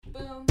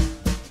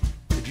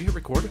you hit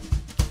record?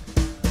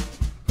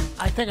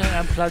 I think I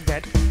unplugged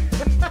it.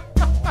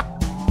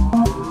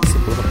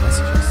 Subliminal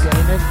messages.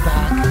 Dane is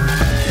back.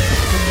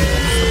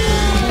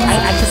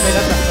 I just made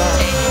up the song.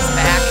 Dane is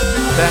back.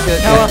 Back at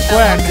Tell us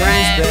when. Dane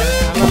is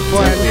back. Tell us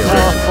when.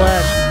 Tell us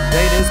when.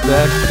 Dane is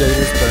back. Dane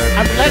is back.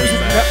 I'm glad you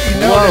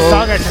know the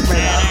song I just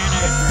made up.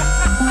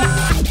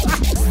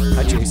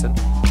 Hi, Jason.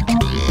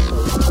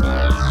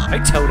 Hi,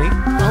 Tony.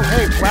 Oh,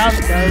 hey, brown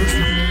nose.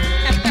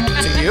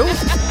 To you?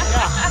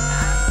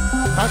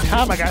 About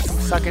time I got some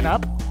sucking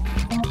up.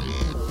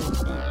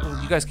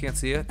 You guys can't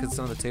see it because it's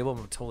on the table.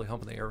 I'm totally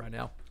humping the air right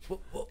now.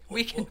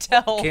 We can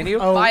tell Can you?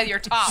 by your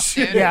top,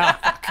 dude. Yeah.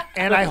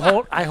 And I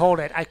hold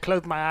it. I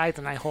close my eyes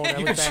and I hold You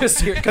can everything. just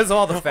hear because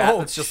all the fat.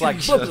 It's just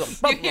like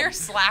You hear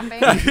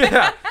slapping?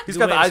 yeah. He's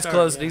got the way to eyes start,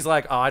 closed yeah. and he's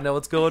like, "Oh, I know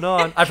what's going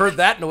on. I've heard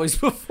that noise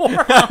before."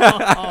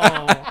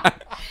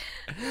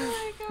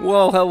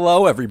 Well,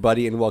 hello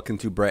everybody, and welcome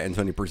to Brett and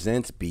Tony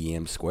Presents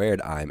BM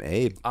Squared. I'm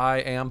Abe. I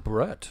am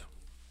Brett.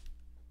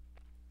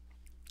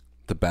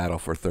 The battle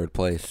for third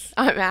place.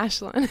 I'm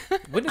Ashlyn.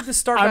 When did this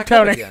start I'm back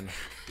Tony. up again?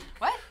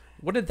 What?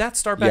 When did that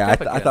start back Yeah,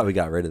 up again? I thought we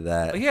got rid of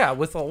that. Yeah,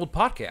 with the old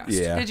podcast.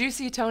 Yeah. Did you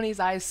see Tony's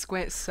eyes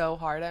squint so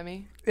hard at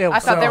me? It was I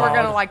thought so they were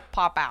hard. gonna like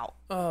pop out.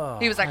 Oh,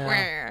 He was like,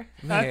 "Where?"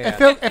 man. It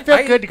felt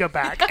good to go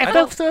back. It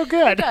felt so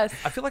good. Yes.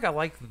 I feel like I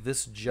like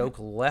this joke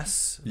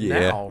less Yeah.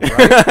 now, right?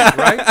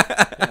 Right?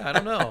 Yeah, I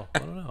don't know.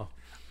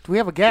 Do we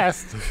have a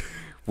guest?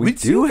 We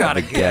do got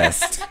have a a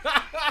guest.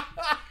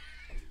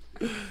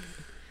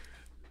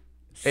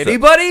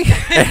 Anybody?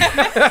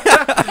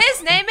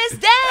 His name is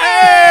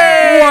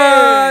Dane!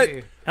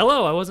 What?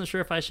 Hello, I wasn't sure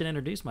if I should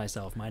introduce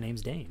myself. My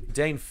name's Dane.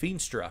 Dane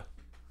Feenstra.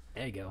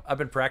 There you go. I've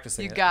been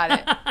practicing You it. got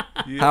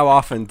it. How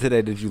often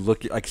today did you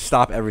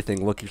stop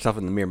everything, look yourself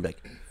in the mirror and be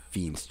like,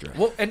 Feenstra?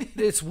 Well, and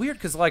it's weird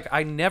because, like,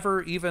 I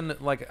never even,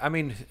 like, I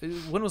mean,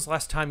 when was the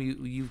last time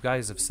you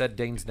guys have said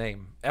Dane's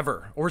name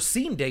ever? Or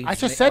seen Dane's I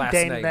just last said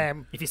Dane's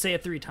name. If you say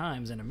it 3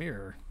 times in a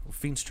mirror,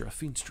 Feenstra.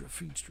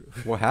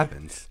 What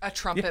happens? A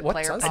trumpet what's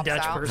player us? a pops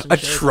Dutch out. person A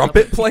shows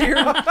trumpet player?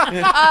 When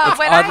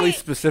oddly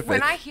specific.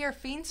 When I hear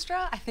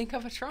Feenstra, I think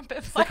of a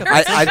trumpet player.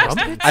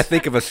 I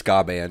think of a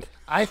ska band.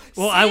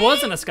 Well, I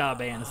was in a ska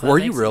band. So that Were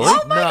you makes really?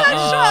 sense. Oh my gosh,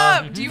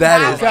 shut up! Do you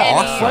that have is any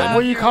awesome. What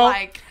of you your, call-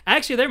 like,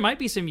 Actually, there might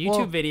be some YouTube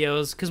Well-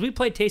 videos because we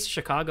played Taste of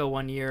Chicago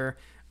one year.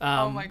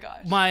 Oh my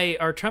gosh.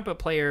 Our trumpet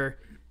player,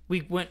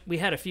 we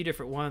had a few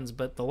different ones,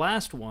 but the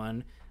last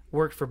one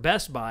worked for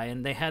Best Buy,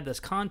 and they had this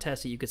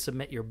contest that you could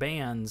submit your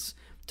bands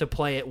to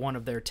play at one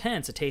of their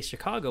tents at Taste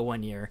Chicago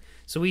one year.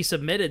 So we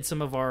submitted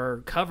some of our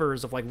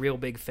covers of like Real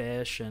Big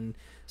Fish and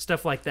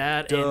stuff like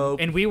that, Dope.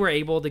 and we were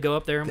able to go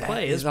up there and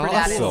play. It was pretty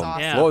That is cool. awesome.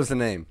 Yeah. What was the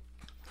name?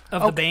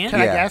 Of the band? Can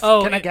I Yeah. guess?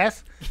 Oh, Can I it-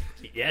 guess?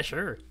 Yeah,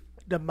 sure.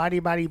 The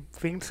Mighty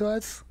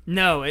Feenswas?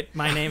 No,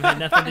 my name had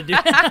nothing to do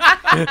with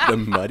it. The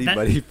Muddy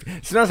Buddy.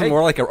 It sounds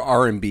more like a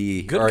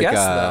R&B. Good or like guess,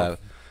 a,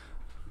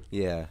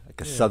 yeah, like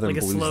a southern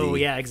Like a bluesy. slow,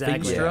 yeah,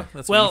 exactly. Feenstra?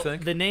 That's Well, what you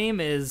think? the name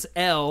is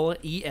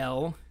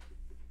L-E-L,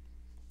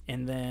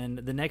 and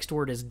then the next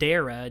word is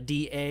Dara,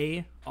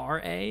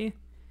 D-A-R-A,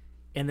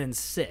 and then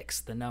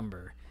 6, the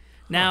number.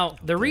 Now,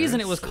 the reason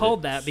it was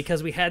called that,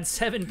 because we had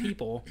 7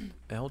 people,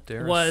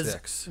 Eldera was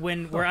 6.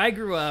 where I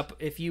grew up,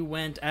 if you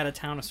went out of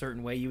town a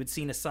certain way, you would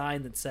seen a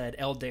sign that said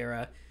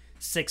Eldera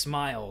 6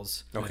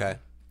 miles. Okay.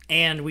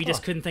 And we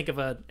just couldn't think of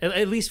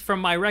at least from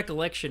my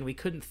recollection, we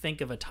couldn't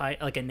think of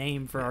like a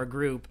name for our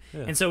group.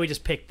 And so we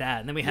just picked that.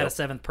 And then we had a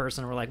 7th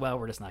person, and we're like, well,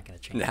 we're just not going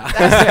to change it.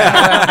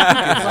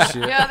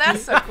 Yeah,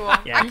 that's so cool.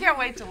 Yeah. I can't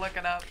wait to look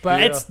it up.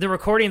 But It's the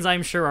recordings,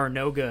 I'm sure, are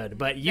no good,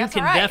 but you That's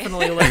can all right.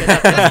 definitely look it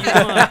up if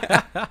you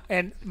want.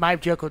 and my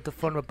joke was the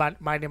fun with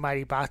Mighty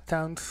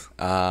Bosstones.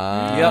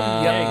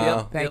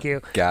 Yep. Thank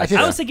you. Gotcha.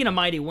 I was thinking of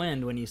Mighty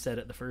Wind when you said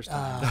it the first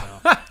time.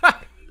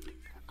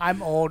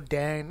 I'm old,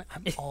 Dane.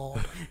 I'm old.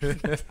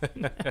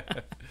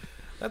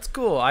 That's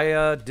cool.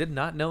 I did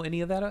not know any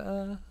of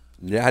that.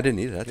 Yeah, I didn't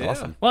either. That's Yeah.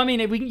 awesome. Well, I mean,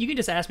 you can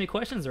just ask me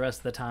questions the rest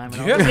of the time.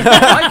 And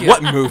I like it.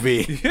 What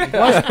movie?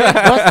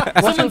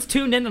 someone's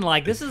tuned in and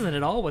like, this isn't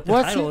at all what the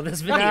title of this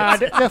video Nah, is.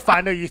 they're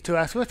fine. They're used to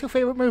us. What's your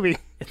favorite movie?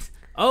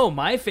 Oh,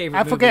 my favorite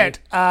I movie. forget.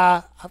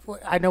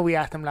 I know we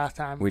asked him last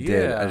time. We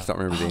did. Yeah. I just don't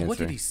remember the answer. What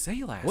did he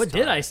say last What time?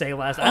 did I say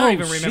last? I don't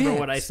even remember shit.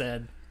 what I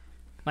said.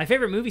 My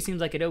favorite movie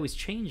seems like it always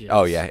changes.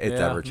 Oh, yeah. It's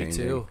Yeah, ever me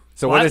changing. too.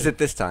 So Well, what I- is it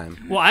this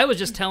time? Well, I was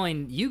just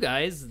telling you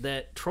guys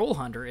that Troll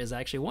Hunter is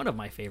actually one of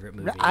my favorite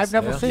movies. I've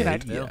never Yeah. seen Yeah,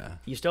 it. Yeah.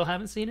 You still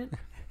haven't seen it?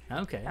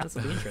 Okay, this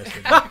will be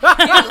interesting. You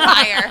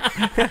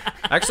liar.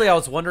 Actually, I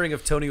was wondering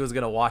if Tony was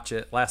going to watch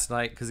it last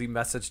night because he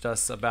messaged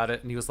us about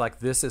it, and he was like,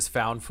 "This is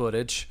found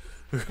footage."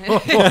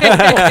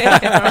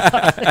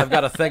 I've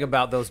got a thing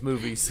about those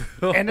movies.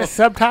 And it's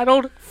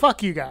subtitled,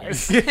 fuck you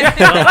guys. Well,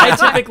 I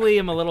typically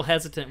am a little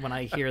hesitant when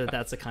I hear that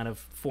that's the kind of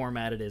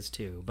format it is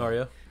too. But, Are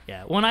you?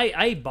 Yeah. When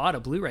I bought a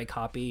Blu-ray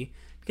copy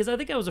because I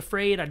think I was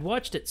afraid I'd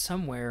watched it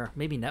somewhere,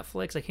 maybe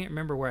Netflix. I can't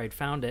remember where I'd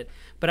found it,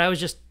 but I was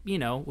just,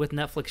 with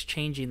Netflix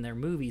changing their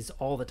movies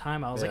all the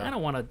time, I was like, Yeah. I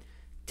don't want to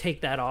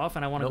take that off,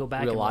 and I want to go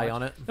back and rely watch.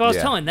 on it. Well, I was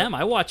Yeah. telling them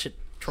I watch it,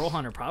 Troll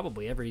Hunter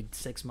probably every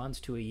 6 months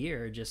to a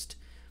year, just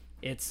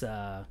it's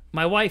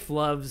my wife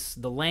loves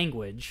the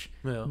language,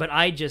 Yeah. but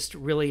I just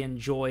really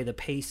enjoy the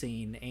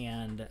pacing,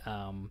 and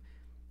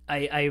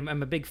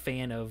I'm a big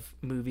fan of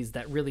movies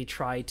that really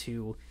try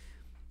to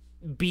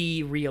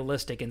be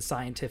realistic and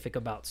scientific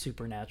about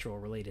supernatural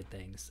related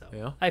things. So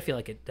Yeah. I feel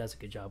like it does a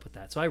good job with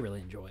that. So I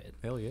really enjoy it.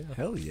 Hell yeah.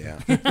 Hell yeah.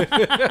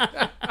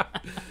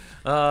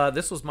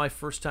 This was my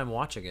first time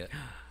watching it.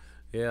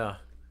 Yeah.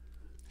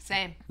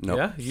 Same. Nope.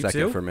 Yeah, you Second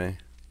too? for me.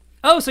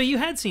 Oh, so you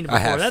had seen it I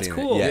before. have That's seen it,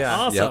 cool. yes. Yeah.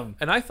 Awesome.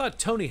 And I thought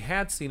Tony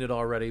had seen it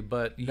already,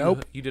 but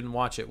Nope. you didn't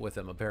watch it with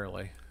him,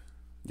 apparently.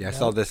 Yeah, I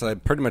saw this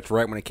pretty much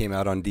right when it came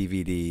out on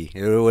DVD.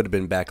 It would have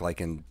been back like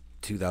in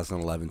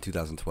 2011,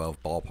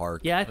 2012 ballpark.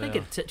 Yeah, I think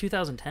Yeah. it's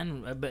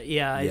 2010, but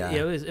yeah, Yeah.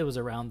 it was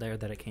around there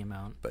that it came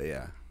out. But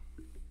yeah.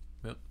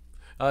 Yep.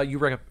 You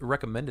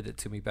recommended it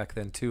to me back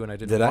then, too, and I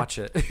didn't Did I? watch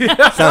it.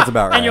 Sounds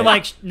about right. And you're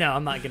like, no,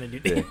 I'm not gonna do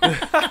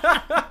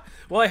that.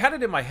 Well, I had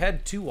it in my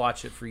head to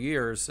watch it for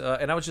years,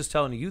 and I was just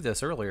telling you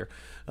this earlier,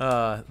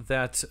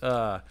 that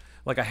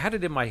like I had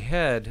it in my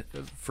head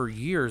for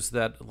years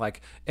that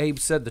like Abe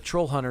said the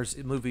Troll Hunters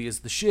movie is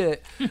the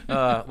shit.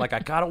 Like I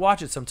gotta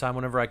watch it sometime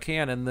whenever I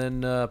can, and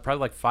then probably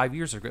like 5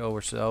 years ago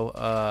or so,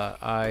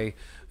 I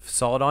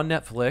saw it on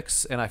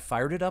Netflix, and I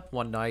fired it up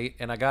one night,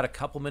 and I got a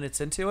couple minutes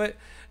into it,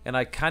 and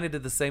I kind of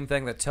did the same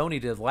thing that Tony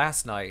did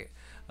last night,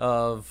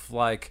 of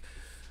like,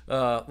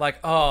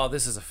 oh,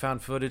 this is a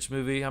found footage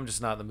movie. I'm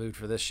just not in the mood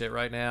for this shit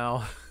right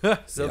now.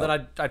 So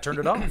then I turned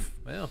it off.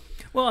 Yeah.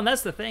 Well, and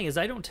that's the thing is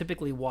I don't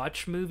typically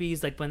watch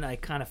movies like when I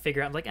kind of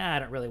figure out like I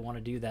don't really want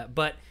to do that,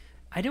 but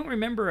I don't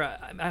remember.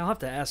 I'll have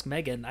to ask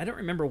Megan. I don't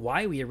remember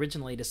why we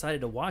originally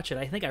decided to watch it.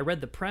 I think I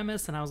read the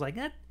premise and I was like,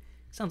 that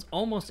sounds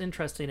almost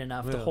interesting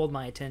enough to hold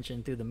my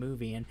attention through the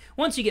movie. And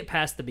once you get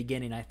past the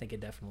beginning, I think it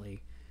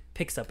definitely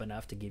picks up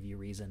enough to give you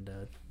reason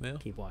to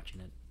keep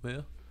watching it.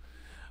 Yeah.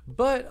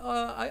 But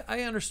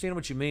I understand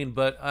what you mean,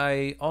 but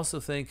I also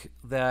think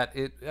that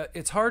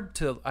it's hard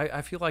to.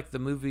 I feel like the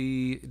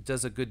movie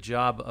does a good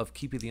job of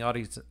keeping the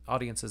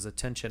audience's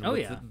attention. Oh,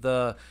 with yeah.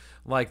 the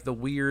like the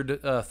weird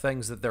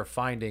things that they're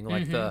finding,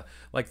 like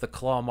the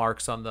claw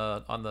marks on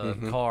the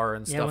car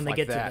and Yeah, stuff when they like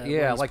get to that. the- where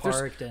yeah, he's like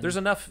parked and- there's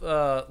enough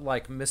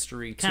like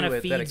mystery Kind to of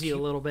it that feeds you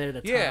a little bit at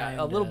a time.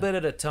 Yeah, a little to- bit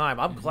at a time.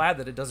 I'm glad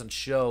that it doesn't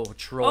show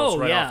trolls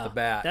right off the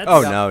bat. That's-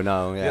 Oh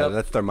no, yeah, Yep.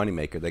 that's their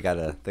moneymaker. They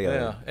gotta.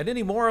 Yeah, and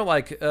anymore,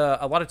 like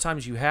a lot of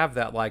times you have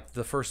that, like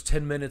the first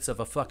 10 minutes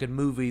of a fucking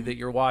movie that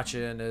you're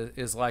watching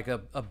is like a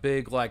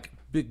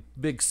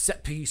big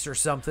set piece or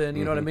something.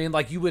 You know what I mean?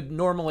 Like you would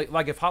normally,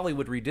 like if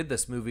Hollywood redid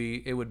this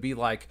movie, it would be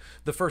like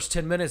the first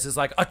 10 minutes is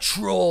like a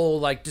troll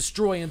like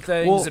destroying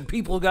things, Well- and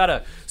people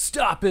gotta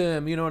stop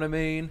him. You know what I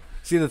mean?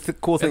 See, the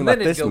cool thing And about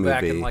then it'd this go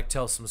back and movie, like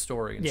tell some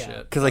story and Yeah.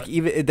 shit. because like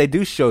even they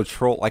do show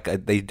troll,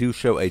 they do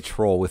show a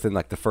troll within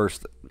like the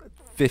first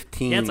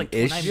 15 Yeah, it's like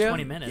ish.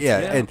 20 minutes.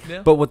 Yeah,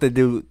 Yeah. but what they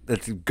do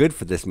that's good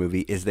for this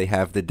movie is they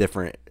have the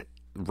different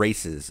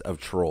races of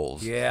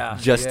trolls. Yeah,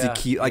 just to yeah,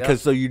 keep like yep.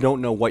 because so you don't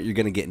know what you're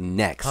gonna get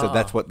next. So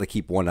that's what they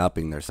keep one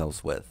upping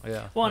themselves with.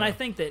 Yeah. Well, and I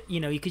think that,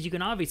 because you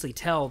can obviously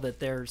tell that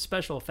their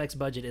special effects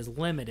budget is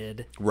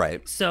limited.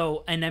 Right.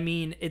 So, and I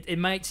mean, it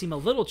might seem a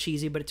little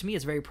cheesy, but to me,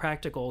 it's very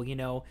practical.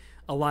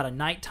 A lot of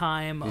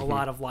nighttime, a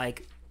lot of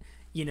like,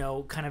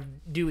 kind of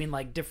doing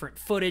like different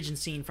footage and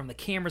seeing from the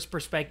camera's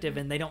perspective,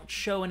 and they don't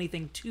show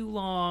anything too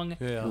long.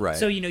 Yeah. Right.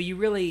 So, you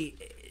really,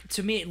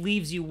 to me, it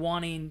leaves you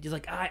wanting, you're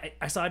like,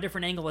 I saw a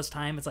different angle this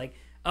time. It's like,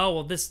 oh,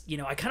 well, this,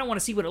 I kind of want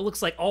to see what it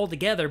looks like all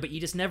together, but you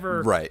just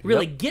never Right.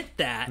 really Yep. get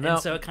that. No. And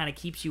so it kind of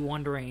keeps you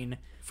wondering.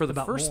 For the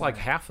about first more. like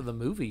half of the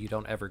movie, you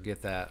don't ever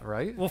get that,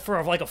 right? Well,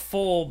 for like a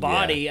full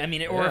body, I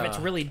mean, or if it's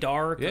Yeah. really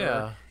dark,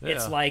 Yeah, or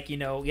it's yeah. like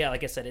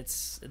like I said,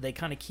 they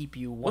kind of keep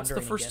you wondering. What's the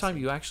and first time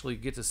guessing. you actually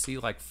get to see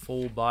like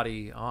full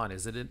body on?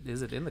 Is it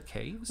in the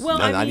caves? Well,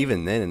 No, I not mean-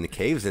 even then in the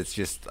caves. It's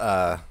just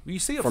you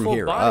see a from full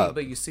here body, up.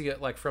 but you see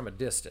it like from a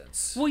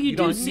distance. Well, you do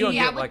don't, see- you don't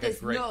Yeah, get with like a this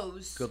great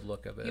nose. good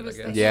look of it. He I was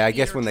guess. the- yeah. I Eater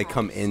guess when they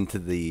come trolls. into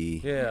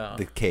the Yeah.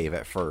 the cave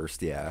at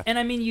first, yeah. And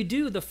I mean, you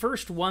do the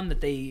first one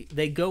that they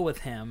go with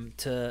him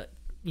to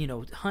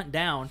hunt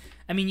down.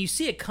 I mean, you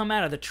see it come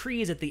out of the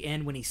trees at the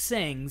end when he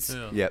sings.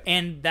 Yeah. Yep.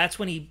 And that's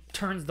when he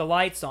turns the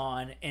lights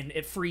on and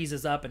it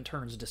freezes up and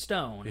turns to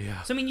stone.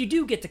 Yeah. So I mean, you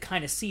do get to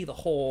kind of see the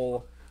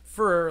whole.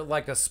 For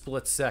like a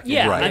split second.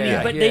 Yeah, Right, I mean,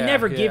 yeah, but they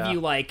never yeah. give you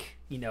like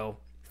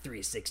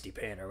 360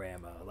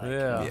 panorama. Like,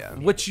 Yeah. Yeah.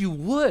 Which you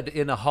would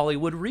in a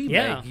Hollywood remake.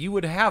 Yeah. You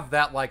would have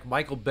that like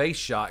Michael Bay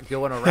shot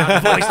going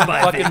around Voiced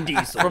by fucking Vin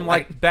Diesel. from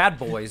like Bad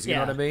Boys, you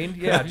know Yeah. what I mean?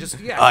 Yeah,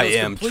 just it I goes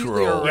am completely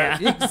troll.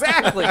 around. Yeah.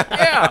 Exactly.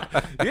 Yeah.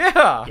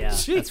 Yeah. Yeah,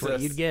 Jesus. that's what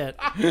you'd get.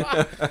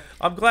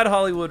 I'm glad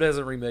Hollywood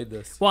hasn't remade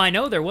this. Well, I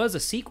know there was a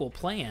sequel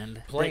planned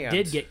that Planned.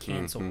 did get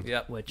canceled.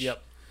 Yep, Which,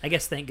 yep. I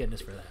guess, thank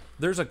goodness for that.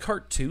 There's a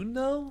cartoon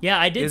though? Yeah,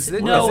 I did. Is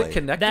it, no, is it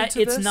connected that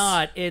to it's this?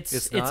 not. It's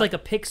It's it's not? like a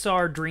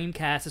Pixar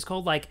Dreamcast. It's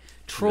called like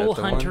Troll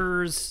the one?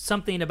 Hunters,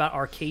 something about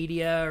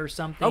Arcadia or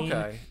something.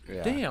 Okay.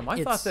 Yeah. Damn, I thought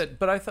It's- that,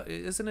 but I thought,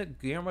 isn't it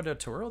Guillermo del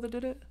Toro that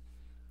did it?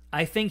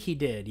 I think he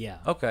did. Yeah.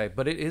 Okay,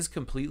 but it is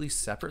completely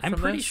separate I'm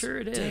from pretty this? sure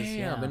it is, Damn,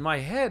 yeah. in my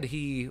head,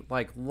 he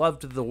like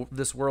loved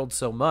this world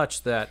so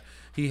much that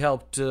he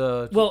helped.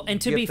 Well,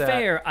 and to get be that-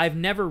 fair, I've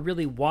never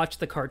really watched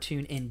the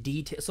cartoon in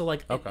detail. So,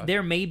 like, Okay.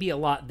 there may be a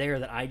lot there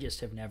that I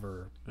just have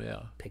never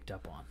yeah, picked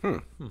up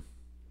on.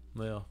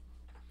 yeah.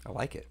 I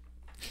like it.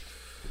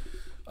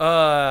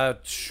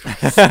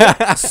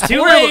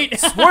 Too late.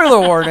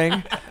 Spoiler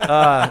warning.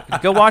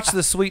 Go watch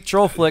the sweet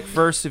troll flick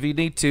first if you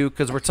need to,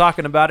 because we're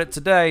talking about it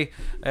today.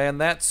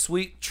 And that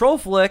sweet troll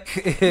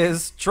flick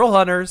is Troll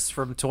Hunters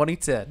from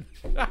 2010.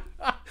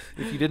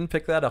 If you didn't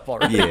pick that up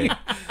already. Yeah,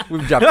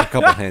 we've dropped a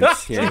couple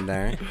hints here and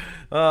there.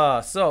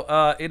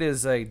 So it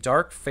is a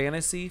dark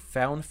fantasy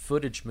found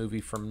footage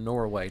movie from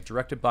Norway,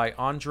 directed by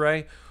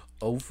Andre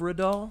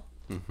Overdahl.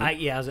 I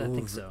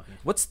think so.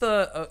 What's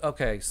the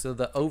okay? So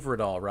the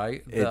Overdahl,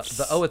 right?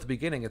 The O at the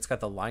beginning. It's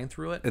got the line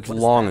through it. It's What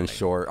does long that and mean?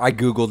 short. I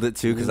googled it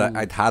too because I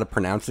had to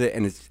pronounce it,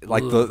 and it's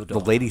like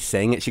the lady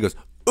saying it. She goes,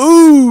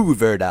 "Ooh,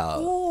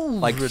 Verdal."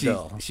 Like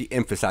Verdal. she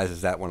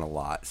emphasizes that one a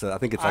lot. So I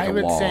think it's like I a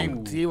would say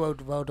long Zero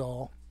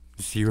Vodol.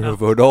 zero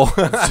Vodal.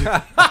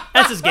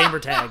 That's his gamer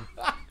tag.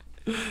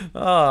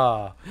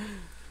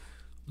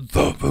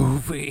 The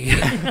movie.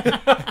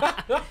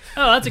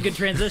 Oh, that's a good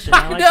transition.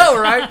 I like No,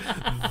 right?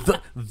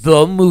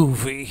 The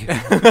movie.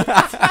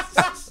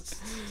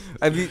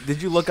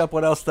 Did you look up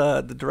what else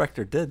the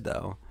director did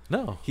though?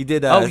 No. He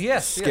did. Scary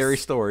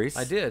yes. Stories.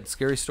 I did.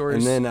 Scary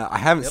Stories. And then I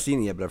haven't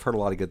seen it yet, but I've heard a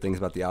lot of good things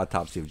about the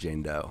Autopsy of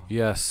Jane Doe.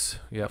 Yes.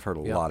 Yep. I've heard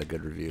a Yep. lot of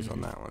good reviews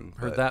on that one.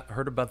 Heard but-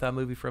 Heard about that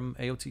movie from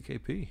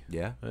AOTKP.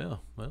 Yeah. Yeah.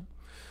 Well.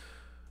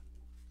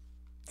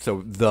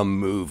 So the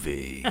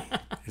movie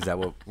is that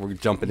what we're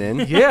jumping in?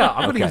 Yeah,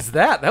 I'm gonna Okay. use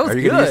that. That was Are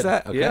you good. gonna use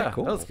that? Okay, yeah,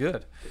 cool. that was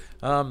good.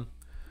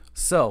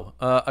 So,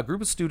 a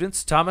group of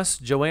students, Thomas,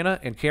 Joanna,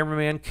 and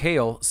cameraman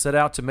Kale, set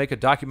out to make a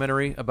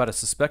documentary about a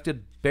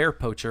suspected bear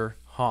poacher,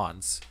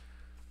 Hans.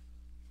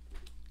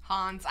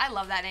 Hans. I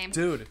love that name.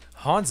 Dude,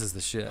 Hans is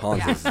the shit.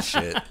 Hans is the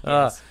shit.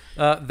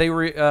 They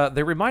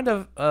remind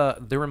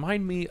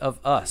me of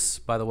Us,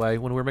 by the way,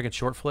 when we were making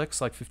short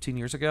flicks like 15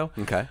 years ago.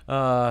 Okay.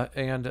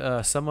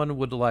 And someone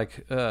would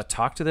like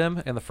talk to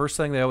them, and the first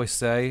thing they always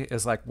say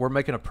is like, "We're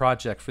making a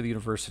project for the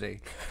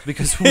university,"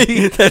 because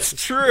we, That's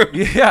true.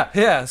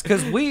 yeah,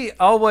 because we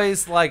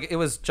always like it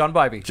was John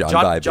Bybee. John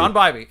Bybee. John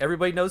Bybee.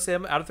 Everybody knows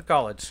him out at the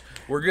college.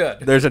 We're good.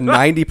 There's a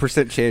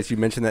 90% chance you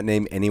mention that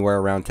name anywhere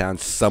around town,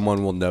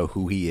 someone will know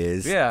who he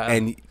is. Yeah.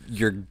 And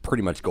you're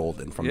pretty much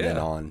golden from then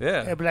on.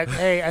 Yeah. They'd be like,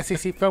 hey,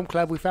 SEC Film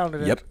Club, we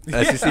founded it.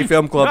 Yep. SEC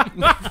Film Club.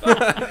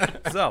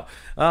 So,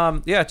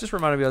 it just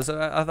reminded me of this.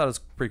 I thought it was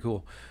pretty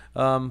cool.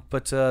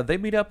 But they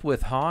meet up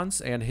with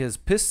Hans and his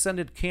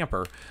piss-scented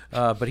camper,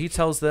 but he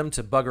tells them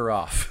to bugger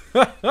off.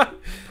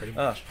 Pretty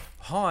much.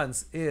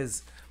 Hans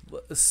is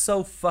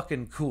so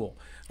fucking cool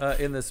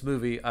in this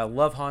movie. I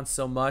love Hans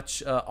so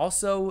much.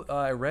 Also,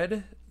 I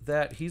read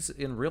that he's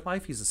in real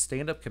life. He's a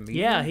stand-up comedian.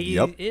 Yeah, he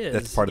Yep. is.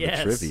 That's part of Yes.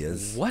 the trivia.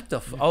 What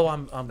the?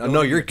 I'm. Oh, going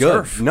no, to you're your good.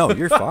 turf. No,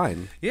 you're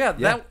fine. Yeah,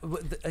 Yeah.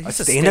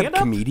 he's A stand-up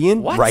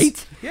comedian, What?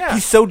 right? Yeah,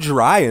 He's so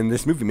dry in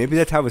this movie. Maybe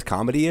that's how his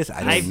comedy is. I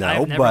don't I've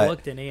know, never but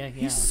looked any. Yeah.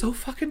 He's so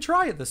fucking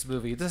dry in this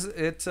movie.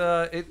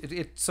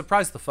 It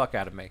surprised the fuck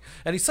out of me.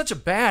 And he's such a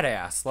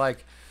badass.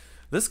 Like,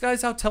 this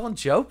guy's out telling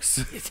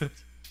jokes.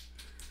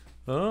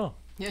 Oh.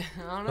 Yeah,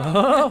 I don't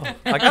know. Oh.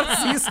 I got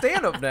to see his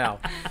stand up now.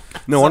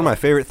 no. One of my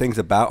favorite things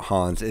about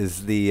Hans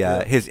is the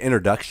his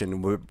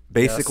introduction. Where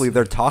basically, Yes.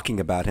 they're talking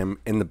about him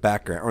in the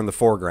background or in the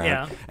foreground,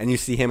 Yeah. and you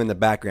see him in the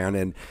background,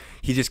 and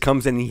he just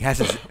comes in. and He has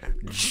this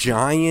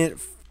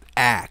giant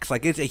axe,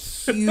 like it's a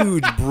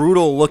huge,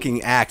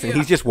 brutal-looking axe, and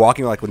he's just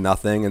walking like with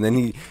nothing. And then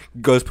he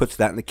goes, puts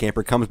that in the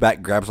camper, comes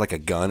back, grabs like a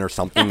gun or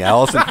something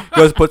else, and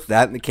goes, puts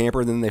that in the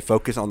camper. And then they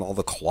focus on all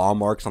the claw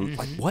marks. I'm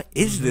like, what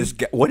is this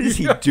guy? What is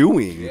he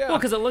doing? Well,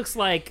 because it looks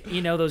like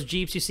those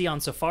jeeps you see on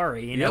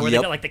safari. Where they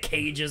Yep. got like the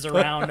cages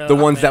around them. The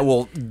ones and- that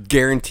will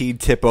guaranteed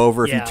tip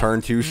over if Yeah. you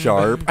turn too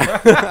sharp.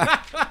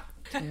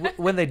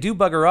 When they do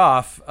bugger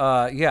off,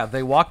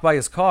 they walk by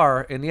his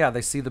car, and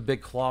they see the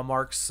big claw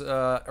marks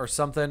or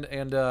something.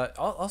 And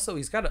also,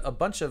 he's got a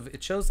bunch of,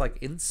 it shows like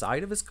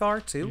inside of his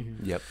car too.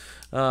 Yep.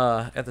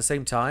 At the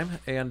same time,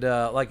 and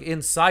like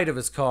inside of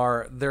his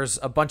car, there's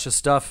a bunch of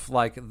stuff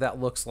like that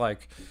looks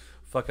like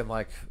fucking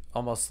like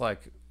almost like.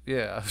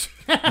 Yeah.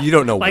 You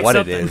don't know Like what it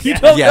something- is. You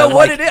don't know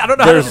what it is. I don't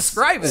know how to there's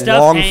describe it. Stuff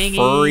Long hanging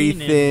furry and-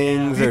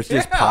 things. There's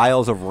just Yeah.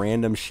 piles of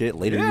random shit.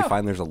 Later Yeah. you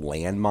find there's a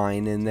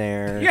landmine in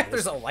there. Yeah,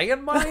 there's a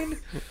landmine.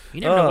 You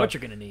never know what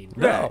you're gonna need.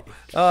 No.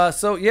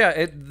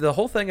 The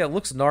whole thing, it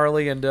looks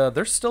gnarly, and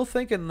they're still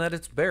thinking that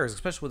it's bears,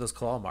 especially with those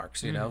claw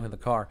marks, in the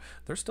car.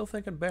 They're still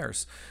thinking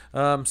bears.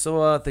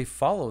 So they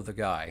follow the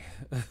guy.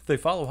 They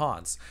follow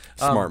Hans.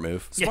 Smart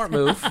move. Smart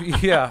move.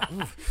 Yeah.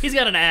 He's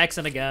got an axe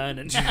and a gun.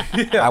 And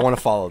I want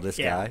to follow this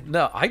Yeah. guy.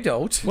 No, I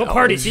don't. what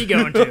party's he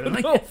going to?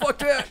 Like, No, fuck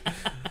that.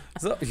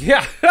 So,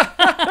 yeah.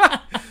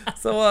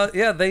 So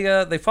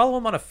they follow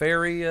him on a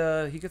ferry.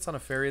 He gets on a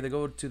ferry. They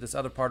go to this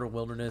other part of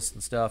wilderness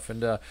and stuff,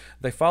 and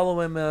they follow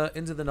him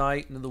into the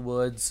night, into the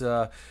woods.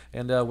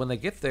 And when they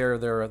get there,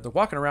 they're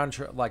walking around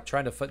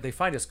trying to. They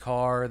find his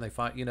car, and they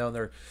find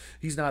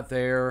he's not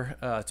there.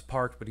 It's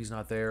parked, but he's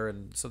not there,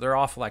 and so they're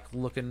off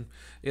looking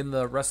in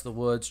the rest of the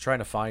woods trying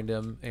to find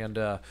him. And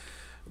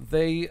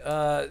they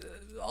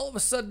all of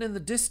a sudden in the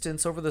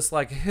distance over this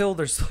hill,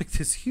 there's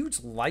this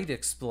huge light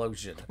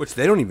explosion. Which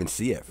they don't even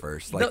see at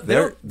first. No,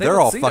 They're don't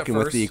all see it at fucking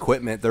with first. the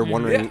equipment. They're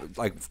wondering,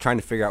 trying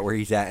to figure out where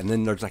he's at, and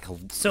then there's a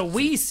So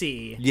we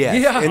see. Yeah.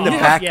 in the Yeah.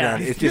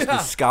 background, Yeah. it's just the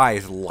sky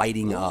is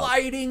lighting up.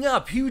 Lighting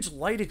up, huge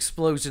light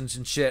explosions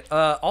and shit.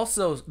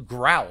 Also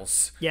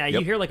growls. Yeah,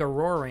 you hear like a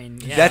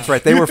roaring. Yeah. That's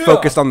right. They were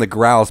focused on the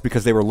growls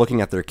because they were looking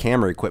at their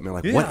camera equipment.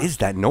 What Yeah. is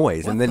that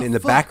noise? And then in the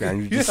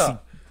background, you just see.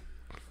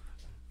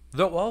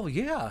 Well,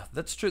 yeah,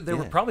 that's true. They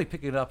were probably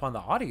picking it up on the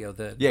audio,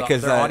 their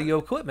 'cause, audio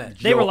equipment.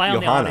 They rely on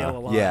the Johanna, audio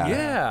a lot.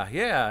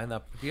 yeah.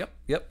 And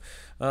yep.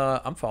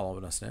 I'm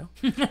following us now.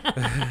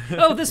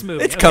 Oh, this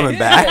movie. It's Okay. coming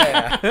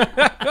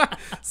back.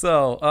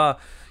 So,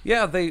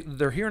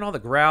 they're hearing all the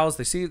growls.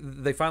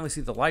 They finally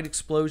see the light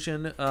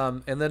explosion,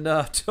 and then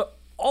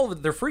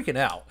they're freaking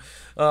out.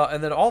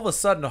 And then all of a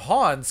sudden,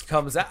 Hans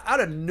comes out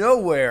of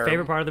nowhere,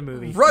 Favorite part of the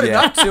movie. running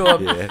Yeah. up to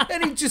him, Yeah.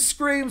 and he just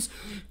screams,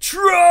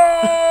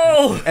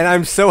 "Troll!" And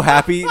I'm so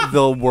happy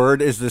the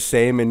word is the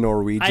same in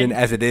Norwegian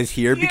as it is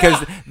here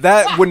because Yeah.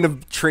 that wouldn't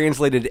have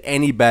translated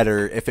any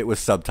better if it was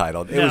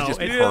subtitled. It was No,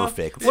 just it-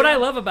 perfect. What I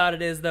love about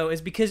it is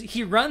because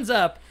he runs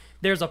up,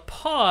 there's a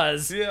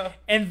pause,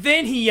 and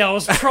then he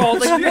yells troll,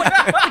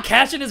 what,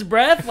 catching his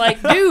breath,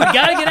 dude,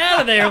 gotta get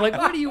out of there. What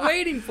are you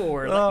waiting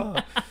for?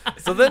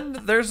 So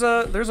then there's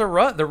a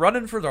run. They're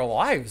running for their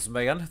lives,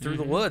 man, through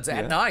the woods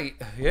at night.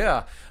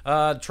 Yeah,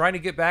 trying to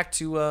get back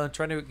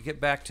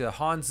to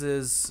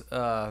Hans's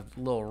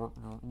little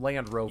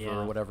Land Rover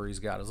or whatever he's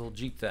got, his little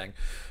Jeep thing.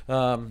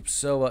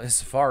 His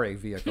safari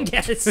vehicle.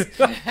 Yes.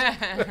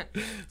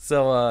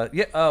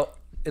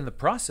 In the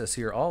process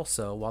here,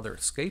 also while they're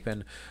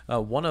escaping,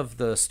 one of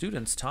the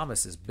students,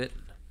 Thomas, is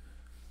bitten.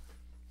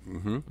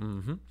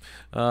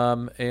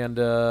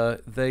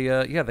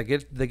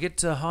 They get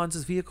to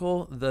Hans's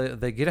vehicle.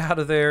 They get out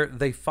of there.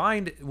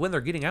 When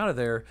they're getting out of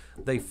there,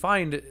 they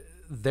find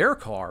their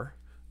car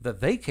that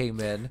they came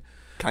in.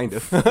 Kind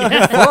of.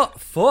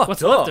 Fucked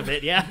What's up. left of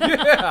it,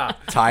 yeah.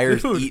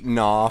 Tires eaten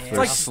off. There's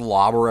like-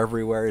 slobber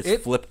everywhere.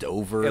 It's flipped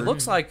over. It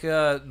looks like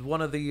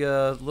one of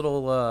the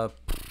little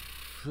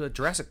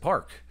Jurassic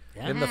Park.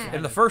 In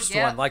the first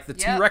Yep. one, the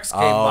Yep. T-Rex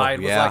came Oh, by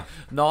and yeah. was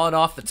gnawing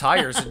off the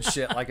tires and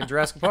shit like in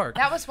Jurassic Park.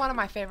 That was one of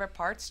my favorite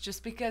parts,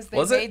 just because they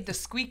Was it? made the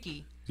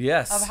squeaky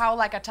Yes. of how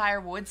a tire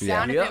would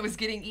sound Yeah. if it was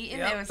getting eaten.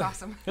 Yep. It was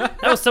awesome.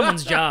 That was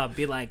someone's job.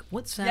 Be like,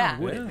 what sound Yeah.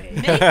 would it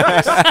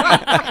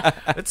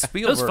make? It's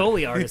Spielberg. Those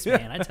Foley artists,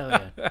 man, I tell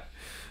you.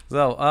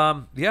 So,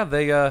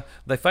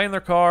 they find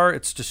their car.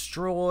 It's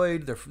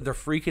destroyed. They're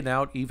freaking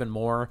out even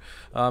more.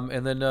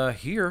 And then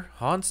here,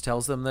 Hans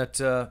tells them that,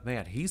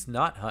 man, he's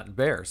not hunting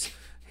bears.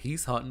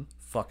 He's hunting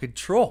fucking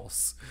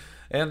trolls.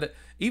 And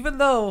even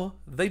though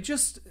they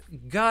just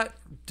got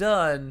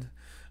done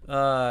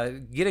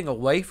getting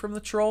away from the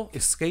troll,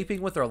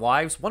 escaping with their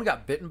lives, one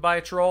got bitten by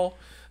a troll.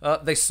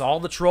 They saw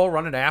the troll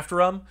running after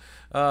them.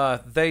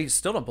 They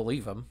still don't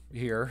believe him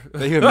here.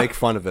 They even make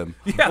fun of him.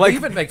 Yeah, they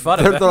even make fun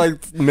of him. They're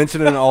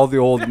mentioning all the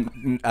old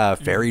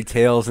fairy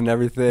tales and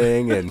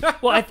everything. And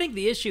Well, I think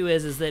the issue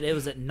is that it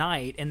was at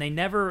night, and they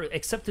never,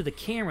 except through the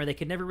camera, they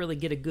could never really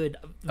get a good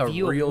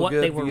view real of what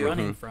good they were view.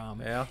 running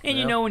from. Yeah, And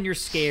yeah. when you're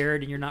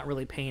scared and you're not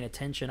really paying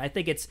attention, I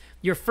think it's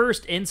your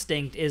first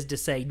instinct is to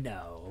say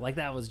no.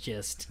 That was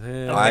just a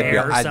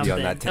bear or I'd something. be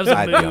on that. That was a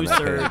I'd be on moose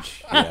that or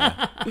page.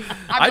 Yeah.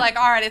 I'd be like,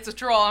 all right, it's a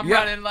troll. I'm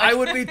running. I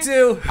would be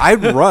too.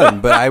 I'd run,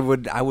 but I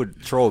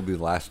would troll would be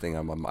the last thing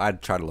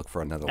I'd try to look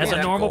for another. as a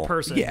logical- normal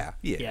person. Yeah.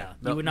 You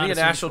No, would me not and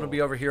assume Ashton troll. would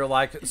be over here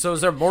so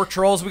is there more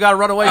trolls we got to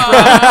run away from?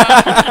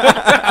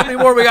 How many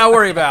more we got to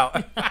worry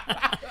about?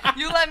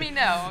 You let me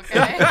know,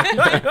 okay?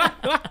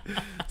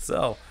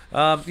 So,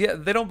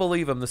 they don't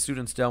believe him. The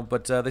students don't,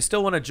 but they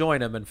still want to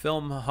join him and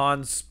film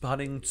Hans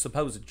hunting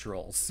supposed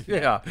trolls.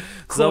 Yeah.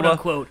 Quote so,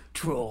 unquote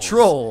trolls.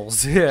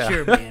 Trolls. Yeah.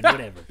 Sure, man,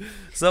 whatever.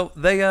 So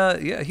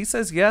he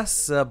says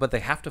yes, but they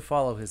have to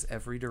follow his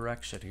every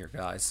direction here,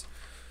 guys.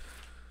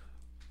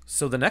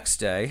 So the next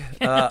day,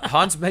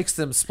 Hans makes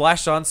them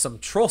splash on some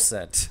troll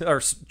scent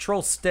or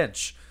troll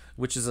stench,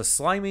 which is a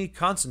slimy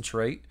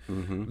concentrate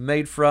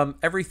made from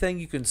everything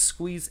you can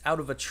squeeze out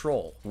of a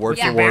troll. Word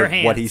Yeah. for Bare word,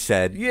 hands. what he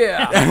said.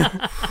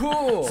 Yeah.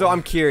 Cool. So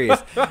I'm curious.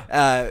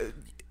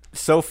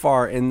 So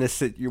far in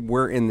this,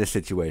 we're in this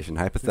situation,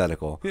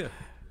 hypothetical. Yeah.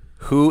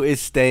 Who is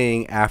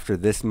staying after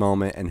this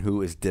moment, and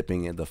who is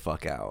dipping it the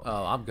fuck out?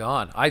 Oh, I'm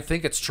gone. I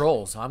think it's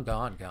trolls. I'm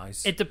gone,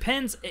 guys. It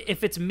depends.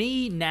 If it's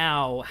me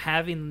now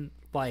having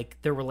like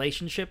the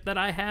relationship that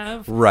I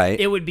have, Right.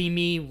 it would be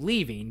me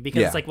leaving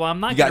because Yeah. it's like, well, I'm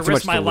not You got going to too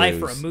risk much my to life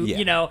for a lose. movie, Yeah.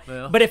 you know.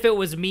 Yeah. But if it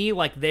was me,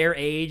 like their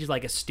age,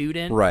 like a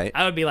student, Right.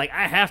 I would be like,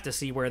 I have to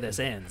see where this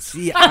ends.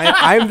 See,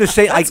 I'm the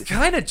same. That's Like,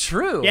 kind of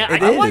true. Yeah, I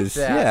it like is,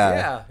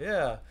 that.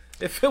 Yeah.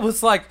 If it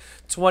was like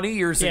 20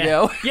 years Yeah.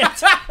 ago, Yeah.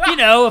 You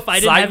know, if I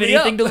didn't Sign have me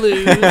anything to up.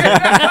 lose.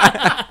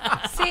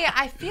 See,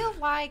 I feel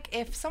like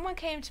if someone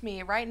came to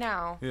me right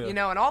now, Yeah. you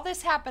know, and all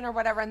this happened or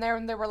whatever, and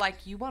they were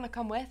like, "You want to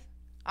come with?"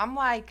 I'm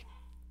like,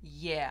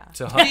 "Yeah."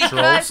 to hunt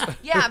Because, trolls.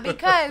 yeah,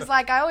 because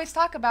like I always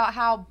talk about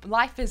how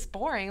life is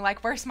boring.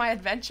 Like, where's my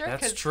adventure?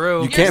 That's 'Cause true.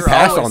 you You're can't so-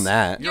 pass on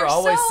that. You're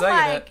always so, saying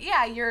like, it.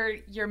 yeah,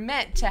 you're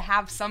meant to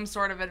have some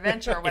sort of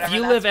adventure or whatever. If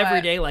you That's live every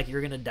what- day like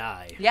you're gonna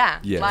die. Yeah,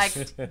 Yes.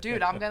 like,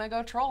 dude, I'm gonna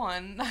go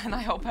trolling, and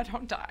I hope I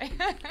don't die.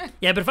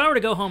 Yeah, but if I were to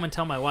go home and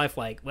tell my wife,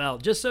 like, well,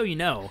 just so you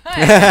know,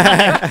 I'm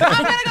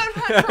gonna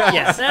go hunt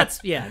trolls.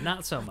 yes,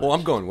 not so much. Well,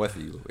 I'm going with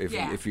you if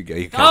Yeah. if you go.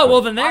 You Oh,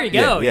 well, then there you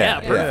go. Yeah,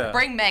 Yeah, yeah. perfect.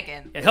 Bring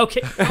Megan.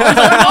 Okay.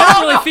 I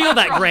don't really feel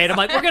that great. I'm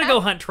like, we're gonna go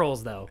hunt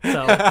trolls though.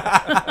 So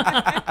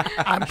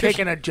I'm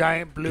taking a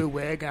giant blue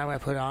wig and I'm gonna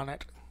put on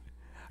it.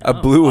 A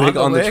blue On wig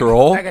the on the wig?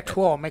 troll. Make a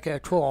troll. Make it a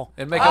troll.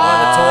 And make it one of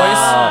the toys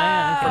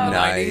yeah, from the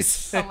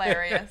Nice. 90s.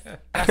 Hilarious.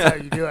 That's how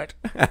you do it.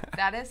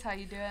 That is how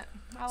you do it.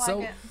 I like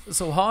So, it.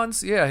 so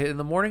Hans, yeah, in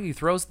the morning he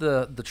throws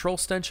the troll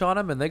stench on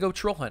him, and they go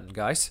troll hunting,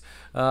 guys.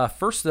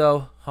 First,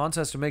 though, Hans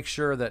has to make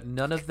sure that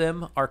none of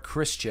them are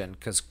Christian,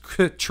 because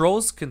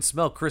trolls can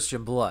smell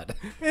Christian blood.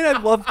 And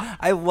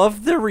I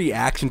love the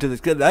reaction to this.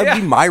 'Cause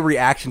that'd be my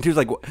reaction too. It's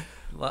like,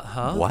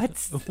 Huh?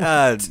 what?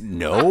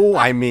 No,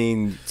 I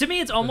mean, to me,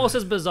 it's almost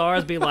as bizarre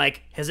as be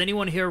like, has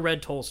anyone here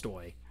read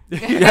Tolstoy? All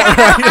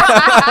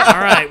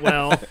right,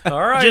 well, All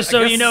right. just so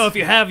I you guess know, if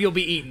you have, you'll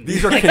be eaten.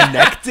 these are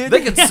connected.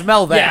 they can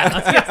smell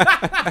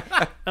that.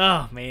 Yeah.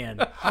 Oh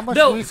man. How much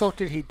No. research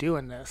did he do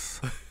in this?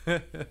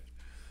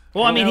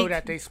 Well, I mean, know he,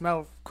 that they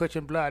smell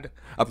Christian blood.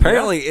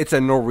 Apparently, it's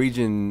a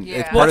Norwegian. Yeah.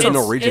 It's Well, part of the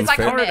it's- Norwegian it's like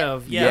a fair. myth. part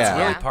of Yeah. It's yeah,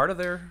 really Yeah. part of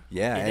their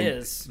Yeah, it and-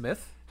 is.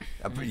 myth.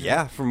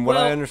 Yeah, from what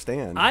I Well,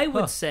 understand. I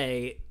would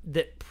say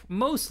that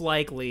most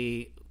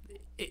likely,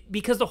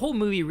 because the whole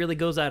movie really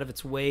goes out of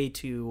its way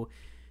to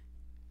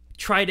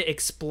try to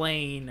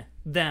explain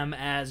them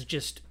as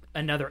just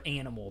another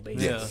animal,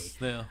 basically.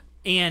 Yeah.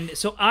 And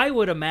so I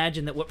would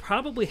imagine that what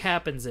probably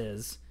happens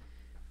is,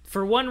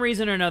 for one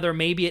reason or another,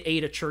 maybe it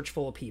ate a church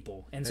full of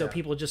people, and so Yeah.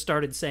 people just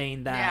started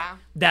saying that Yeah.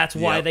 that's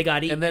why Yep. they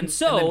got eaten. And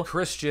then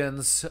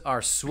Christians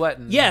are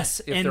sweating.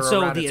 Yes, if and they're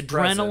so around the its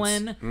presence.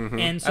 adrenaline,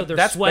 and so they're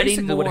That's sweating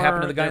basically more. what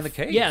happened to the guy in the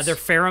caves. Yeah, their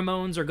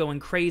pheromones are going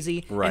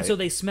crazy, Right. and so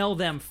they smell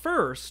them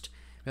first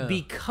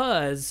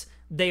because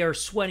they are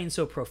sweating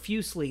so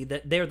profusely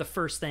that they're the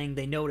first thing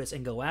they notice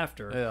and go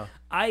after. Yeah.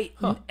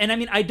 And I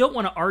mean, I don't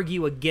want to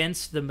argue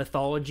against the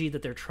mythology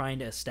that they're trying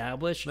to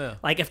establish. Yeah.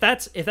 Like if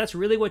that's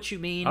really what you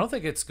mean, I don't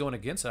think it's going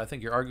against it. I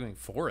think you're arguing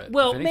for it.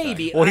 well, if anything.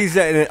 maybe. well, he's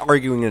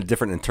arguing a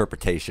different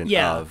interpretation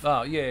Yeah. of.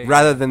 Oh, yeah.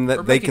 Rather than Or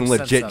that they making can sense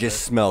legit of just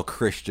it. smell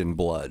Christian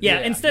blood. Yeah,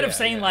 Yeah, instead of yeah,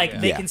 saying yeah, like yeah.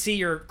 they Yeah. can see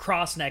your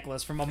cross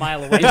necklace from a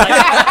mile away.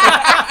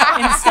 Like,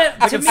 instead,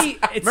 to me,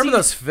 it Remember seems,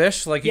 those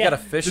fish? Like you Yeah. got a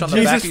fish The on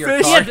the back Jesus of your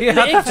fish? car. Yeah,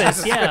 the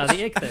ichthys. Yeah, the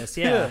ichthys.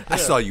 Yeah. I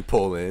saw you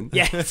pull in.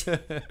 Yeah.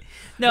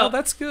 No, No,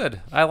 that's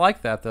good. I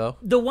like that though.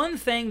 the one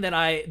thing that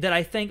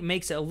I think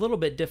makes it a little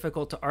bit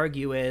difficult to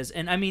argue is,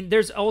 and I mean,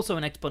 there's also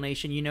an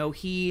explanation. You know,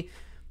 he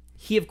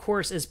of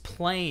course is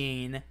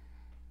playing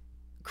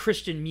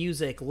Christian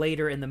music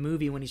later in the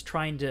movie when he's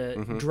trying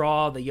to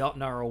draw the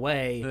Jotnar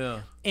away.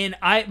 Yeah. And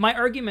my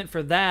argument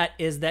for that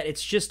is that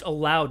it's just a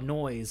loud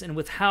noise, and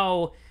with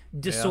how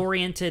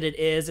disoriented it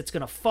is, it's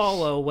going to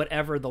follow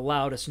whatever the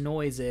loudest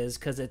noise is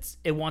because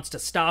it wants to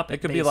stop it. It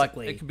could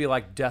basically. be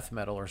like death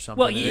metal or something.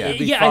 Well, and yeah, it'd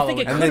be I think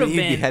it following And could then have you'd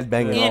been be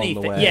headbanging along the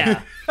anything. way.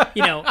 Yeah,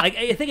 you know,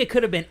 I think it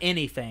could have been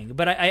anything,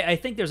 but I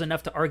think there's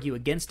enough to argue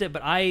against it.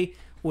 But I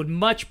would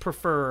much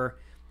prefer,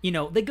 you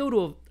know, they go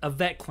to a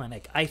vet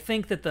clinic. I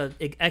think that the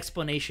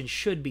explanation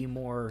should be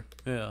more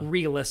Yeah.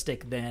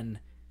 realistic than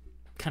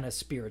kind of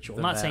spiritual.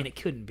 Not that. saying it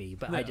couldn't be,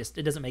 but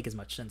it doesn't make as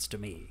much sense to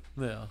me.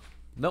 Yeah.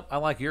 Nope, I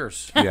like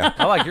yours. Yeah.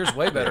 I like yours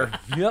way better.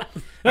 Yep.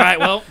 All right,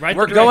 well, right.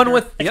 We're going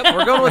with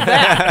we're going with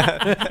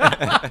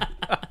that.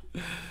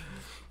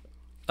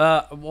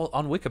 Well,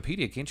 on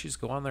Wikipedia, can't you just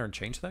go on there and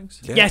change things?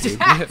 Yeah, just,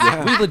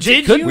 We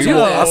legit Did could you We do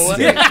will know?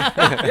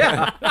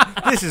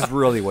 update. This is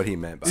really what he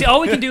meant by see, all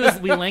we can do is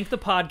we link the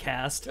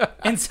podcast,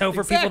 and so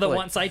for people that Exactly.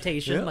 want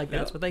citation, like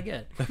that's what they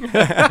get.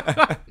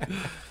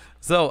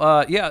 So,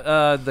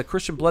 the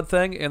Christian blood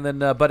thing, and then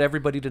but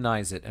everybody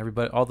denies it.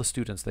 Everybody, all the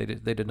students, they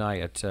deny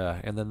it,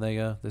 and then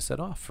they set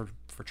off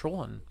for troll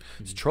hunting.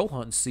 It's troll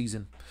hunting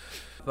season.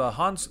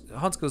 Hans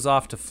goes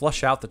off to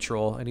flush out the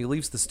troll, and he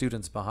leaves the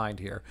students behind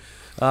here.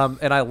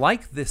 And I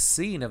like this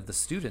scene of the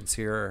students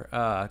here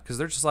because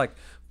they're just like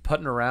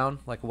putting around,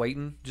 like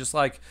waiting, just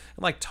like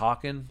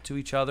talking to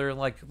each other,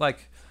 like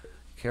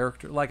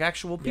character, like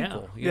actual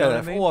people. You know what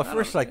I mean? Well, at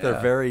first, like they're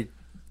very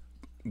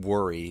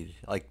worried.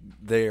 Like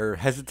they're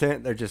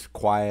hesitant. They're just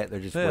quiet. They're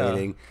just Yeah,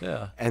 waiting.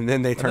 yeah. And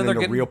then they turn they're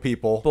into getting real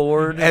people.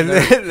 bored, And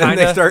they're then they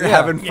kinda- start yeah.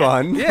 having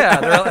fun.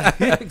 Yeah, they're like,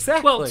 yeah,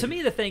 exactly. Well, to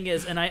me, the thing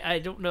is, and I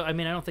don't know. I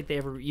mean, I don't think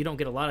you don't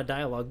get a lot of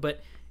dialogue,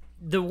 but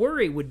the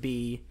worry would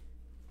be,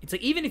 it's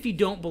like even if you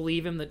don't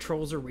believe him that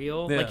trolls are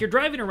real, Yeah. like you're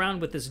driving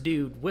around with this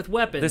dude with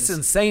weapons, This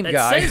insane that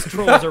guy. says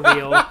trolls are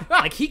real,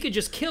 like he could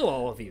just kill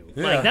all of you.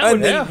 Like that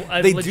would be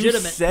a They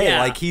legitimate. do say yeah.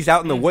 like he's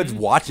out in the woods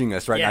watching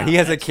us right Yeah, now. He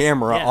has a that's-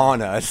 camera yeah.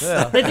 on us.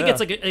 They think it's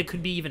like it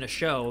could be even a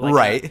show, like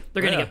Right.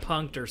 they're gonna Yeah. get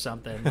punked or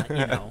something, like, you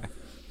know.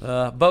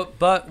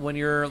 But when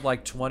you're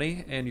like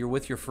 20 and you're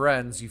with your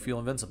friends, you feel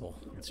invincible.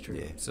 That's true.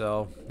 Yeah.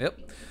 So yep.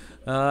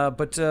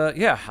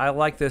 Yeah, I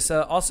like this.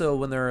 Also,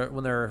 when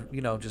they're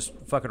just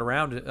fucking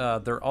around,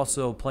 they're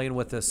also playing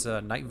with this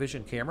night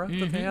vision camera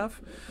that they have,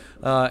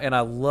 and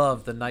I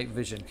love the night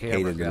vision camera.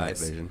 Hated the night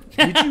guys. vision.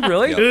 Did you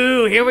really?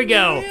 Ooh, here we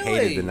go.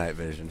 Hated the night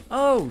vision.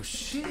 Oh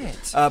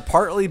shit!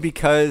 Partly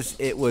because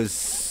it was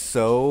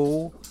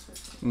so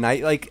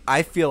night. Like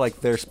I feel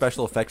like their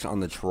special effects on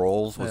the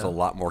trolls was Yeah. a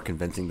lot more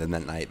convincing than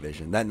that night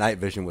vision. That night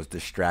vision was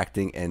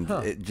distracting and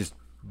it just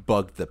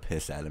bugged the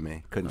piss out of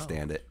me. Couldn't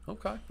stand it.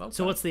 Okay.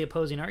 So what's the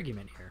opposing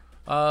argument here?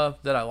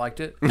 That I liked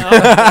it.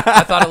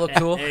 I thought it looked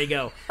cool. There you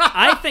go.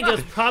 I think it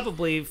was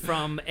probably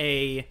from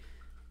a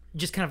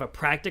just kind of a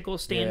practical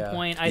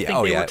standpoint. I Yeah, think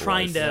oh, they yeah, were it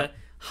trying was. to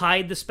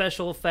hide the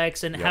special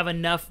effects and have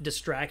enough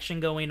distraction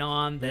going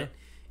on that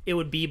it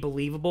would be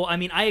believable. I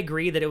mean, I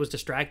agree that it was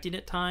distracting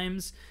at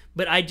times,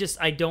 but I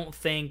don't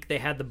think they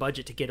had the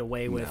budget to get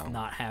away with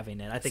not having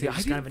it. I think See, it was I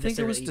just kind didn't of a think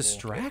it was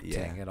necessary evil.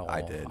 distracting Yeah, at all.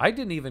 I did. I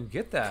didn't even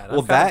get that.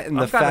 Well, that and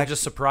the I'm kind of fact-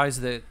 just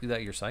surprised that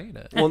you're saying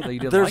it. Well, that you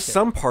didn't there's like it.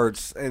 some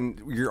parts,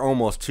 and you're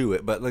almost to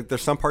it, but like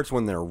there's some parts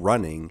when they're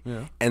running,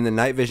 and the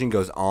night vision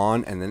goes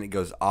on, and then it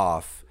goes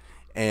off,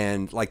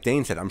 and like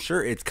Dane said, I'm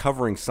sure it's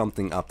covering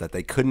something up that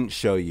they couldn't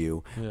show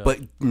you. But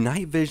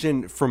night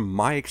vision, from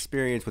my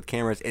experience with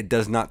cameras, it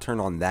does not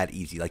turn on that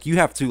easy. Like you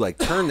have to like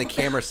turn the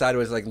camera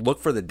sideways, like look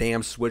for the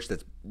damn switch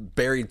that's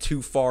buried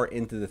too far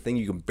into the thing.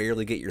 You can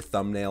barely get your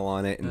thumbnail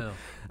on it, and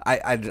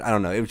I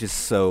don't know. It was just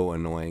so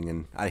annoying,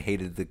 and I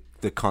hated the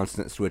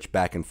constant switch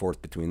back and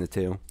forth between the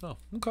two. Oh,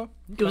 okay.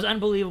 It was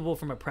unbelievable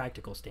from a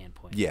practical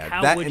standpoint. Yeah,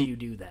 How that would and you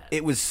do that?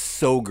 It was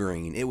so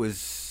green. It was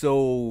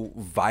so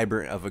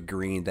vibrant of a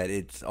green that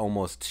it's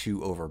almost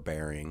too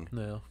overbearing.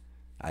 Yeah.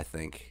 I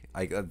think.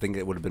 I think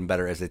it would have been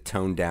better as a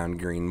toned down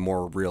green,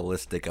 more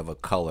realistic of a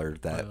color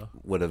that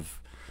would have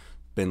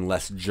been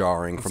less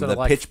jarring Instead from of the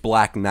like- pitch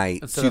black night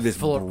Instead to of this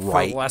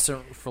bright.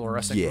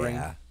 fluorescent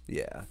green.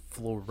 Yeah.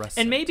 Fluorescent.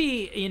 And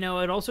maybe, it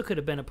also could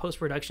have been a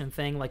post-production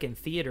thing, like in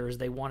theaters,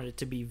 they wanted it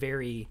to be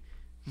very,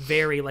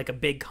 very like a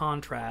big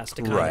contrast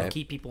to kind Right. of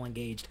keep people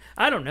engaged.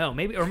 I don't know.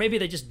 Maybe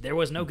there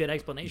was no good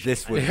explanation.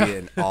 This would be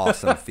an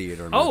awesome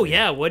theater movie. Oh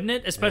yeah, wouldn't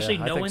it? Especially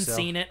Yeah, I no think one's so.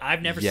 seen it.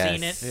 I've never Yes.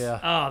 seen it. Yeah.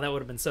 Oh, that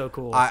would have been so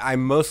cool. I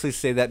mostly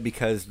say that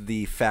because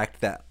the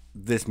fact that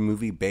this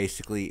movie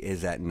basically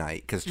is at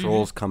night, because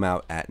trolls come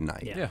out at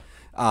night.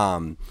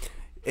 Yeah.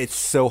 It's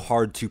so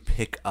hard to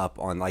pick up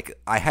on. Like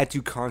I had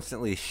to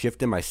constantly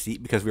shift in my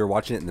seat because we were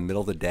watching it in the middle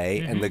of the day,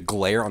 and the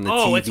glare on the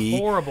Oh, TV. it's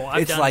horrible.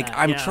 I've It's done like that,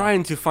 I'm yeah.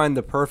 trying to find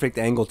the perfect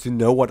angle to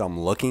know what I'm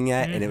looking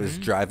at, and it was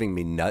driving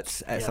me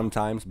nuts at Yeah.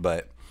 sometimes.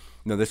 But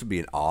no, this would be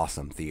an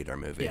awesome theater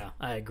movie. Yeah,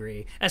 I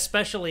agree.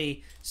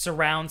 Especially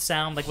surround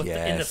sound, like in the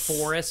Yes.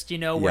 forest, where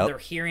Yep. they're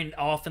hearing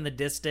off in the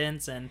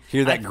distance, and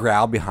Hear that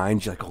growl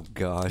behind you, like oh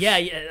gosh. Yeah,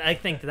 I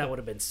think that would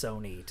have been so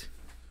neat.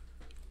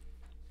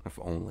 If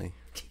only.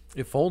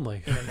 If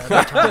only.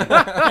 Another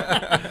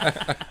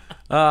time.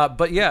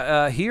 But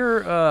yeah,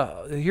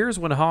 here's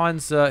when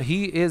Hans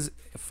he is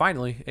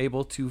finally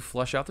able to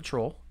flush out the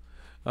troll,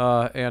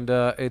 and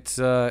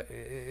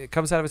it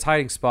comes out of its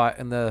hiding spot,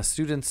 and the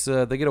students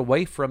they get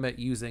away from it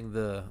using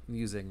the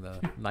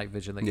night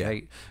vision that you Yeah.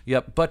 hate.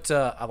 Yep. But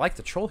I like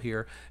the troll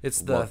here.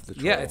 It's Love the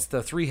yeah, troll. it's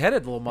the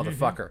 3-headed little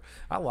motherfucker.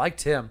 I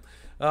liked him.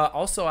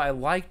 Also, I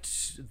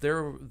liked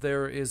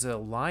there is a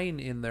line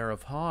in there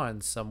of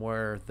Hans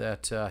somewhere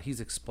that he's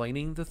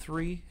explaining the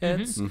 3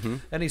 heads,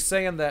 and he's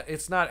saying that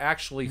it's not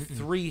actually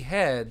 3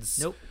 heads.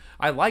 Nope.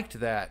 I liked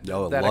that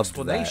Oh, I that loved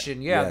explanation.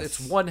 that. Yeah, Yes. it's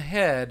one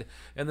head,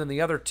 and then the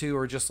other 2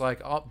 are just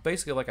like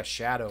basically like a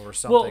shadow or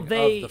something of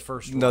the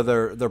first No,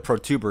 one. they're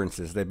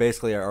protuberances. They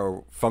basically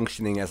are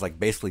functioning as like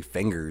basically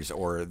fingers,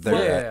 or they're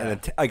Well, yeah.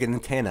 like an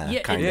antenna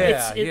Yeah, kind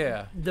Yeah. of.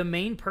 it's the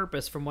main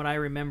purpose, from what I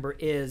remember,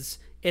 is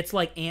it's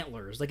like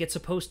antlers. Like it's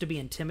supposed to be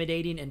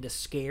intimidating and to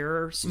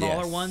scare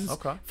smaller Yes. ones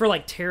Okay. for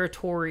like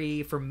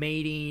territory, for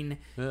mating.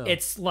 Yeah.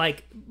 It's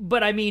like,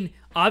 but I mean,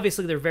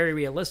 obviously they're very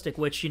realistic.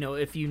 Which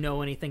if you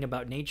know anything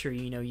about nature,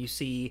 you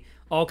see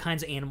all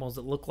kinds of animals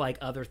that look like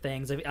other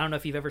things. I don't know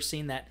if you've ever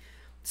seen that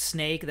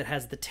snake that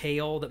has the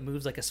tail that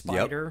moves like a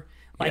spider.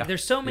 Like Yeah.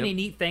 there's so many Yep.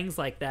 neat things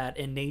like that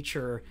in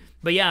nature.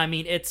 But yeah, I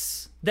mean,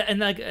 and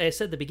like I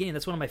said at the beginning,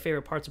 that's one of my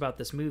favorite parts about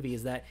this movie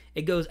is that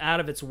it goes out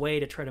of its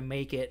way to try to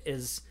make it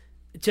as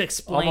to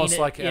explain Almost it.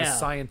 like yeah. as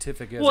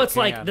scientific as Well, it it's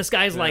like can. this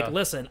guy's Yeah. like,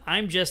 listen,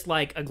 I'm just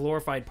like a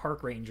glorified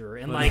park ranger,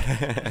 and like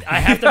I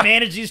have to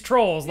manage these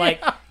trolls.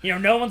 Like,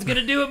 no one's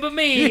gonna do it but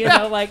me. You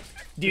know, like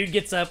dude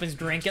gets up and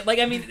drinking. Like,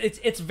 I mean,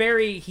 it's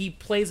very. He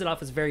plays it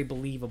off as very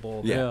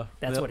believable. Yeah.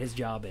 That's Yep. what his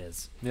job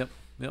is. Yep.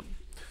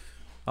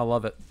 I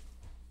love it.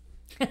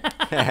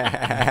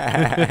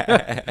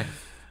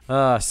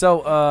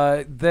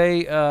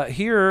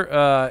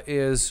 Here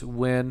is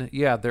when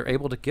they're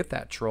able to get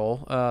that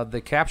troll.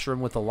 They capture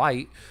him with a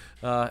light,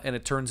 and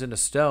it turns into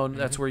stone.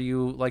 That's where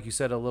you, like you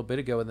said a little bit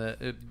ago,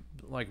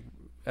 like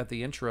at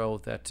the intro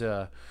that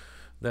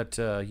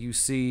you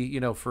see,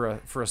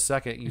 for a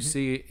second, you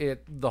see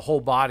it, the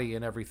whole body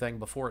and everything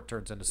before it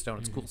turns into stone.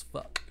 It's cool as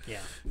fuck. Yeah.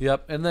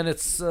 Yep. And then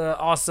it's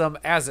awesome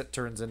as it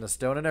turns into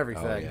stone and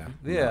everything. I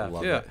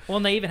love it. Well,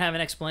 and they even have an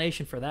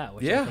explanation for that,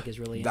 which I think is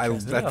really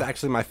interesting. That's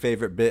actually my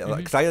favorite bit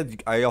because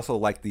I also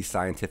like the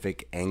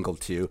scientific angle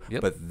too.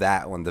 Yep. But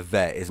that one, the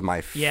vet, is my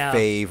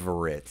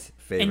favorite.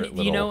 And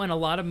little... in a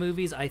lot of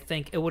movies, I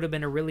think it would have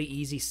been a really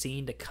easy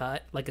scene to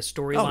cut, like a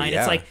storyline.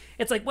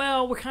 It's like,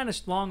 well, we're kind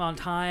of long on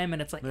time,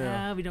 and it's like,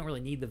 we don't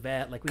really need the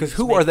vet. Like, because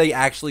who are they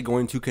actually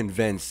going to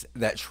convince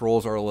that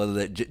trolls are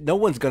legit? No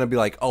one's going to be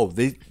like, oh,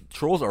 these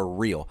trolls are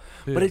real.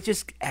 But it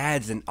just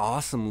adds an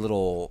awesome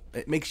little.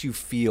 It makes you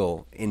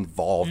feel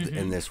involved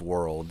in this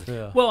world.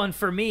 Yeah. Well, and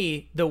for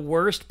me, the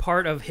worst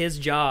part of his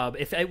job,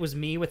 if it was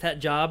me with that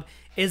job,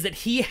 is that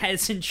he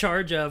is in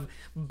charge of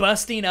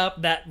busting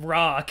up that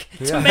rock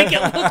to make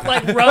it look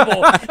like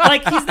rubble.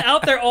 Like, he's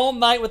out there all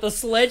night with a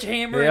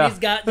sledgehammer and he's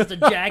got just a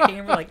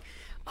jackhammer. Like,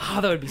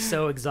 that would be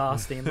so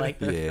exhausting. Like,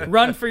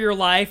 run for your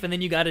life, and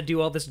then you got to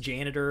do all this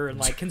janitor and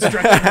like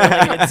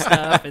construction-related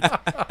stuff.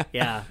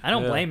 I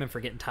don't blame him for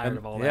getting tired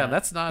of all that. Yeah,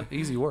 that's not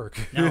easy work.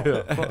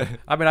 No.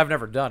 I mean, I've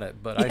never done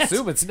it, but I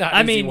assume it's not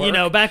I easy mean,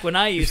 work. back when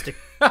I used to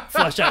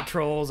flush out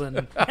trolls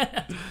and...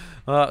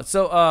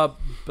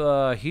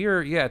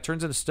 Here, it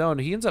turns into stone.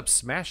 He ends up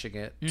smashing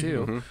it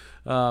too,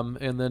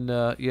 and then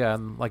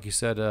and like you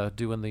said,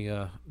 doing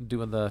the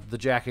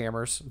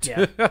jackhammers.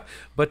 Yeah.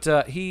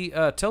 But he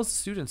tells the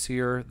students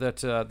here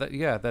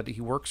that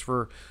he works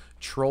for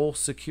Troll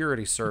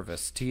Security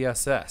Service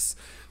 (TSS),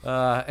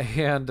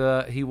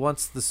 and he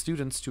wants the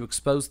students to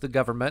expose the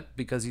government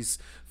because he's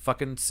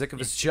fucking sick of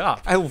his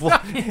job.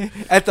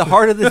 At the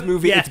heart of this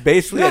movie, it's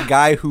basically a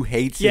guy who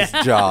hates his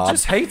job.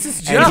 Just hates his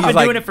And job. he's been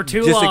like, doing it for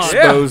too just long.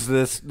 expose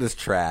this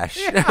trash.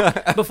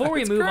 Before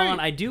we move great.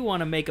 on, I do want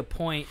to make a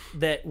point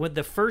that with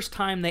the first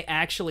time they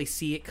actually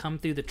see it come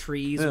through the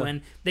trees,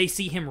 when they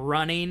see him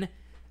running,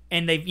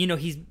 and they've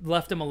he's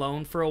left him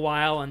alone for a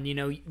while, and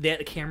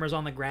the camera's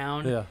on the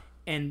ground,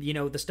 and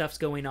the stuff's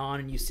going on,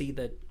 and you see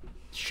the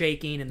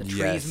shaking and the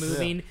trees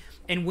moving,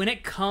 and when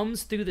it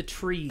comes through the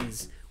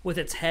trees with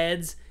its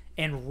heads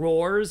and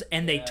roars,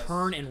 and they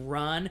turn and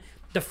run.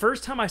 The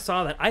first time I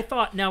saw that, I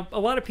thought, now, a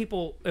lot of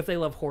people, if they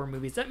love horror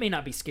movies, that may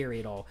not be scary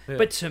at all.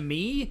 But to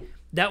me,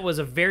 that was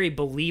a very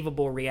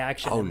believable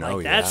reaction. Oh, I'm no,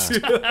 like,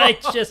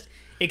 it's just,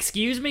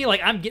 excuse me?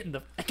 Like, I'm getting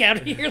the fuck out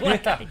of here.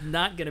 Like, I'm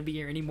not going to be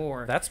here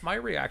anymore. That's my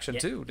reaction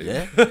too, dude.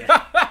 Yeah.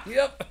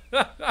 Yep.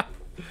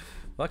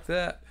 Fuck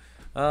that.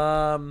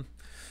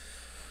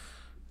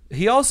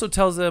 He also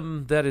tells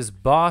them that his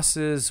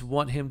bosses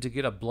want him to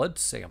get a blood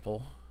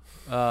sample.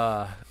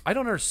 I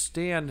don't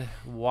understand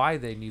why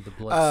they need the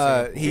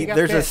blood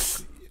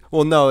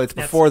sample. It's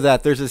before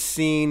that. There's a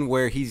scene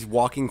where he's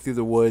walking through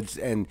the woods,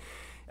 and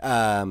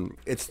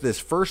it's this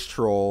first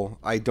troll.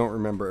 I don't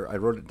remember. I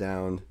wrote it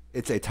down.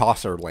 It's a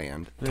tosser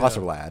lad.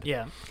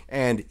 Yeah.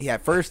 And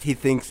at first he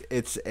thinks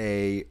it's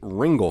a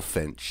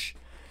ringlefinch.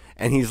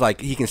 And he's like,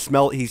 he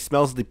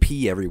smells the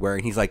pee everywhere,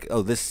 and he's like,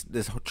 oh, this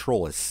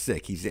troll is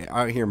sick. He's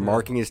out here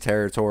marking his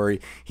territory.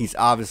 He's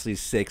obviously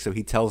sick, so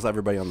he tells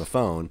everybody on the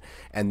phone,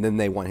 and then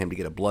they want him to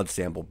get a blood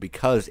sample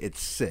because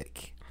it's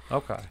sick.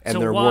 Okay. And so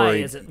they're why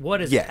worried. is it? What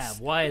does it have?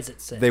 Why is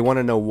it sick? They want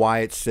to know why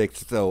it's sick.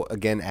 So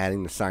again,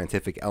 adding the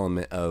scientific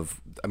element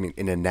of, I mean,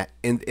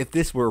 if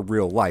this were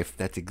real life,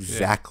 that's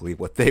exactly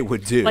what they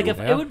would do. Like,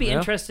 it would be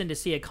interesting to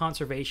see a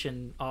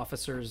conservation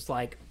officer's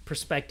like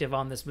perspective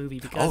on this movie,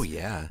 because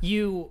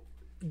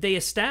they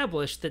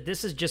established that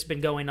this has just been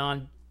going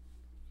on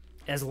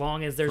as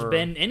long as there's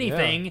been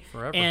anything,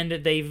 and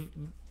they've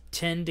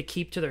tend to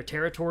keep to their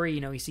territory.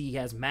 You see, he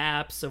has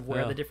maps of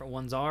where the different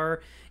ones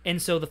are,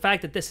 and so the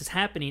fact that this is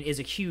happening is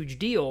a huge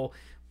deal.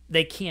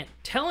 They can't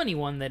tell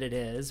anyone that it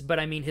is, but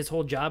I mean, his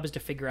whole job is to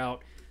figure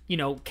out,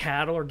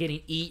 cattle are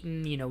getting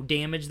eaten,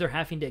 damage they're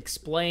having to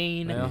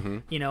explain,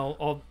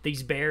 all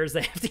these bears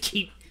they have to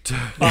keep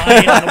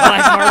buying on the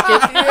black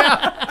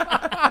market.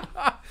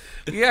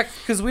 Yeah,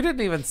 because we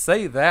didn't even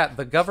say that.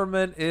 The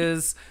government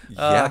is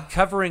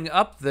covering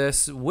up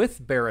this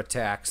with bear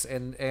attacks,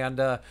 and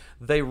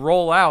they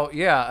roll out,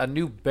 a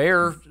new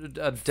bear,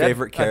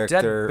 favorite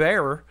character, a dead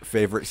bear.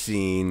 Favorite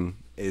scene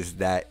is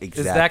that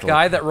exactly. Is that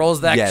guy that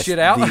rolls that shit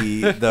out?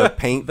 the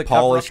paint The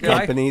polish cover-up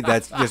guy? company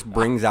that just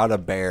brings out a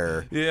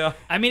bear. Yeah.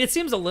 I mean, it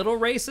seems a little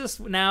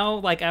racist now,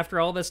 like after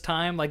all this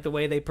time, like the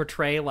way they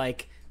portray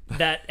like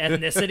that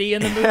ethnicity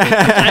in the movie.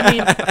 I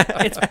mean,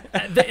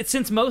 it's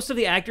since most of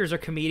the actors are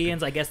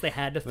comedians, I guess they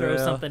had to throw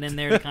something in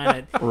there to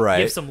kind of Right.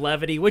 give some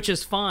levity, which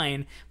is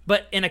fine.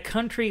 But in a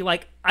country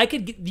like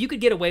you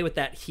could get away with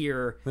that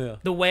here. Yeah.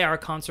 The way our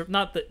concert,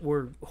 not that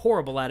we're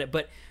horrible at it,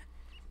 but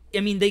I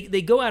mean,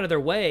 they go out of their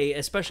way,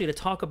 especially to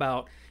talk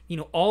about,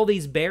 all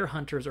these bear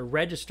hunters are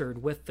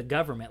registered with the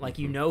government. Like,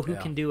 who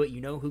can do it,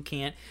 who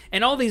can't.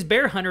 And all these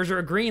bear hunters are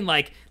agreeing,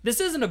 like, this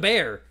isn't a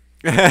bear.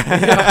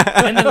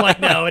 And then, like,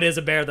 no, it is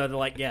a bear, though. They're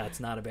like, yeah, it's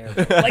not a bear.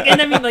 Like,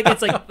 and I mean, like,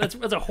 it's like, that's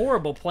a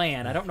horrible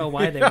plan. I don't know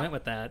why they went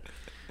with that.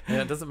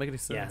 Yeah, it doesn't make any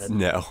sense. Yeah,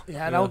 No.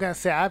 Yeah, and I was gonna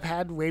say I've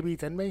had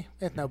rabies in me.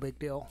 It's no big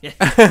deal.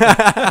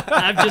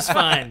 I'm just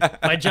fine.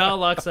 My jaw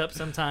locks up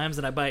sometimes,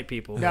 and I bite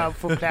people. No,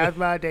 for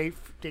plasma, they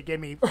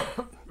gave me.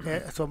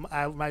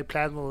 My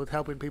plasma was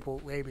helping people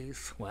with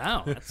rabies.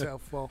 Wow. So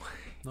for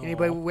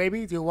anybody with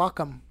rabies, you're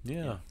welcome.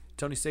 Yeah.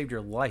 Tony saved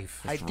your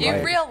life. I You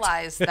did.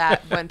 realize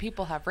that when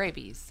people have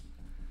rabies,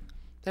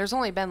 there's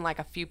only been like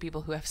a few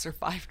people who have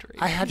survived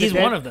rabies. I had He's the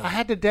dead, one of them. I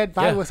had the dead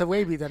virus of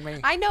rabies in me.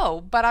 I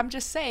know, but I'm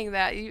just saying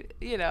that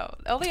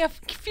only a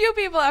few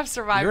people have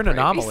survived. You're an rabies.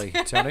 anomaly,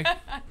 Tony.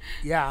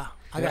 Yeah,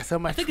 I got so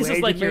much I think this rage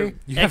is like in your me.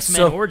 You have X-Men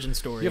so- origin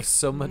story. You have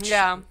so much.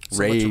 Yeah.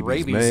 So much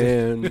rabies.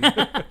 man.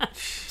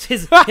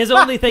 His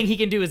only thing he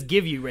can do is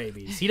give you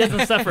rabies. He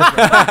doesn't suffer from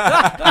it.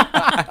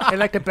 It's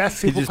like the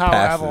best He just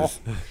superpower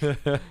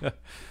ever.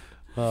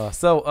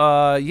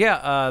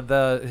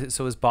 passes.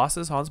 So his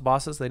bosses, Han's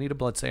bosses, they need a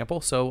blood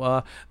sample.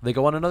 So they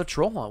go on another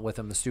troll hunt with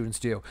him. The students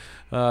do.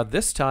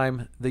 This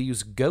time they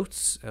use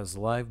goats as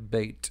live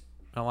bait.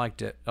 I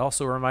liked it. It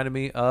also reminded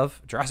me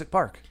of Jurassic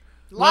Park.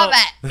 Love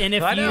it. And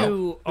if I know.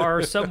 you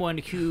are someone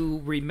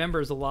who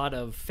remembers a lot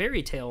of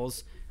fairy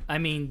tales, I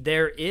mean,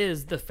 there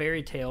is the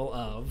fairy tale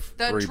of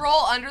The Three-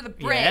 troll under the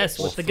bridge. yes,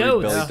 with the Three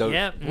goats. Billy Goat-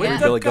 Yeah, Three yeah.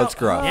 Billy Goats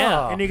Gruff.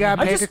 Yeah. And you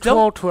gotta I pay just the troll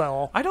don't-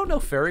 twirl. I don't know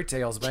fairy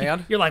tales,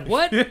 man. You're like,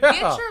 what? Get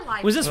your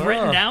life. Was this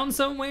written down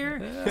somewhere?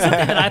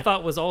 Something that I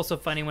thought was also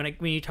funny when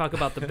you talk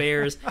about the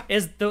bears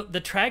is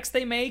the tracks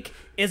they make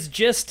is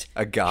just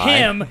A guy.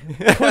 him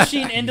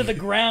pushing into the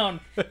ground.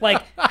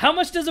 Like, how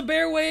much does a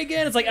bear weigh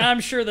again? It's like, I'm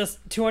sure this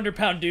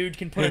 200-pound dude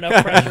can put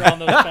enough pressure on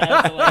those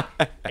pads.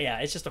 Like, yeah,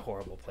 it's just a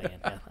horrible plan.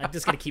 Yeah. I'm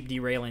just gonna keep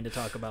derailing to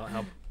talk about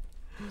how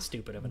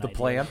stupid of an idea.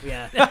 plan?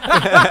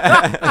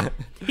 Yeah.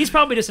 He's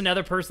probably just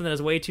another person that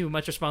has way too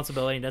much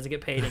responsibility and doesn't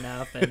get paid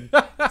enough. And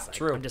it's like,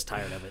 True. I'm just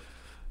tired of it.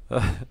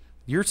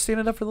 You're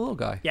standing up for the little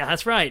guy. Yeah,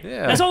 that's right.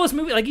 Yeah. That's all this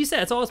movie, like you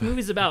said, that's all this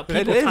movie's about. It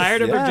People is,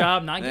 tired of their yeah.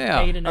 job, not getting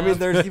Yeah. paid I enough. mean,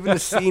 there's even a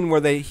scene where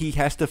he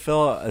has to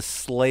fill out a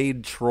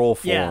Slade troll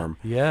Yeah. form.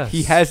 Yes.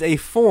 He has a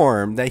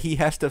form that he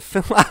has to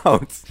fill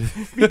out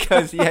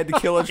because he had to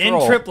kill a in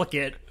troll.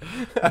 triplicate,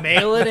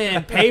 mail it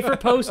in, pay for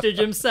postage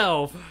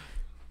himself.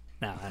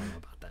 No, I don't know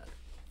about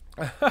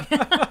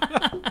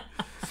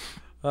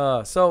that.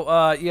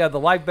 The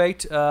live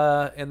bait,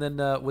 and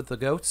then with the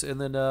goats, and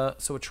then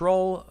so a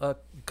troll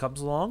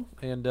comes along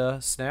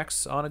and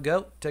snacks on a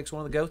goat, takes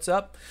one of the goats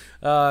up,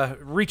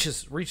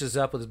 reaches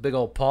up with his big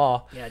old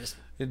paw. Yeah, just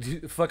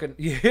And fucking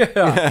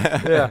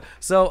yeah.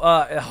 So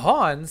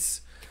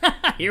Hans,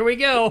 here we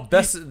go.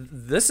 this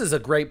is a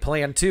great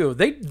plan too.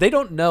 They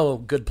don't know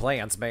good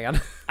plans,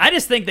 man. I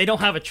just think they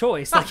don't have a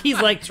choice. Like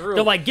he's like,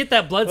 they're like, get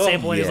that blood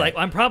sample, and he's yeah. like,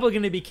 I'm probably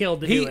going to be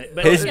killed to do it.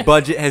 But His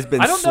budget has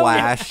been I don't know.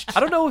 slashed. I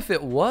don't know if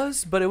it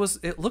was, but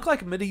it looked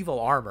like medieval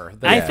armor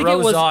that I he think it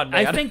throws was. on,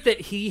 man. I think that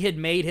he had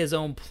made his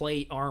own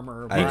plate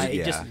armor I- by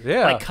yeah. just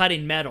Yeah. like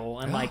cutting metal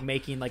and like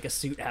making like a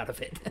suit out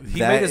of it. he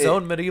that made his it-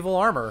 own medieval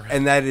armor.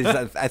 And that is,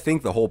 I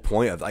think, the whole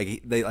point of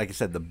like I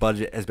said, the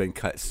budget has been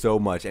cut so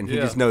much, and he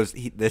Yeah. just knows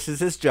this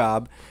is his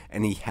job,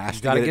 and he has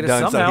to gotta get get it it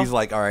done. So somehow. he's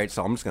like, all right,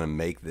 so I'm just gonna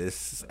make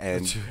this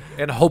and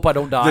And hope I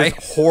don't die.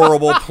 this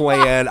horrible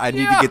plan. I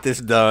need to get this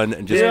done,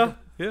 and just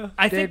Yeah.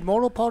 I Did think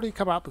Mortal Party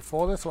come out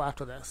before this or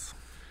after this?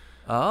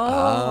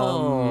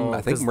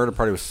 I think Murder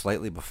Party was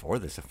slightly before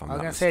this, if I'm I was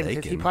not gonna say because he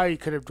mistaken. probably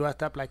could have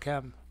dressed up like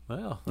him.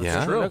 Well, Yeah.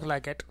 that's true. Look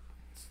like it.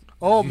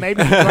 Oh,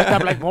 maybe he dressed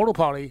up like Mortal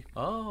Party.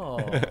 Oh,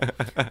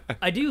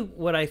 I do.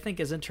 What I think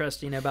is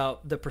interesting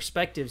about the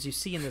perspectives you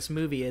see in this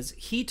movie is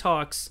he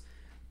talks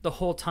the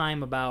whole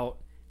time about,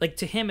 like,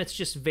 to him it's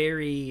just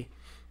very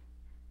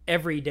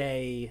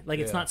everyday, like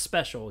it's Yeah. not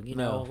special, you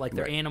know, No. like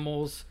they're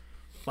animals,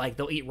 like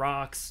they'll eat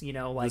rocks, you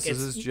know, like This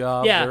is it's his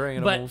job, Yeah,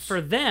 they're but animals.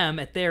 for them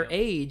at their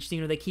age,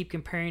 you know, they keep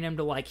comparing him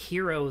to like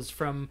heroes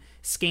from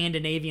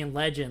Scandinavian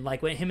legend,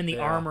 like when him in the Yeah.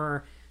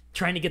 armor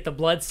trying to get the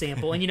blood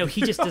sample, and you know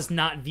he just does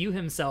not view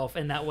himself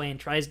in that way and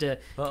tries to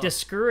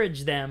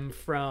discourage them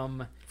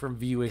from from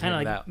viewing kind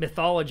him of like that,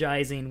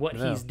 mythologizing what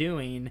Yeah. he's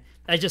doing.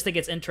 I just think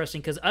it's interesting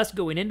because us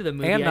going into the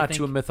movie, and I not think,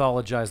 to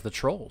mythologize the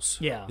trolls.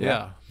 Yeah.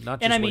 yeah, not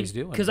just and I what mean, he's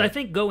doing. because I but-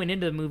 think going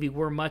into the movie,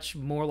 we're much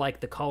more like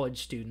the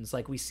college students.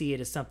 Like we see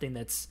it as something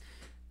that's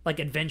like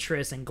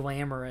adventurous and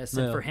glamorous,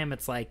 and Yeah. for him,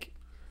 it's like,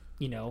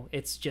 you know,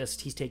 it's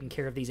just he's taking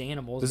care of these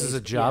animals. this is a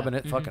basically. job, Yeah. and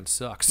it fucking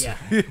sucks. Yeah.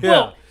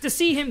 Well, to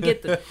see him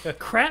get the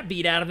crap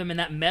beat out of him in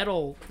that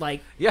metal,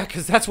 like, yeah,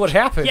 because that's what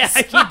happens. yeah,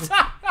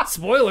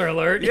 Spoiler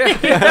alert.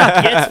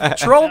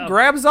 Troll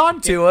grabs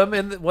onto him,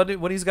 and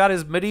when he's got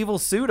his medieval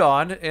suit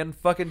on, and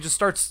fucking just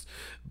starts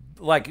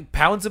like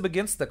pounds him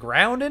against the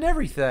ground and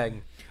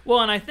everything. Well,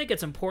 and I think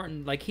it's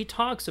important. Like he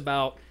talks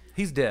about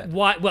He's dead.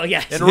 why. Well,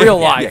 yeah, In real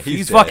life, Yeah,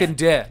 he's dead. fucking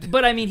dead.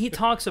 But I mean, he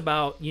talks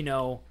about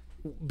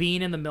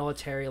being in the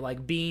military,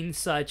 like being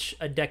such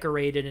a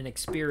decorated and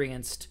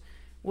experienced.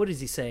 What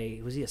does he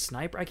say? Was he a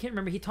sniper? I can't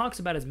remember. He talks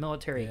about his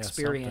military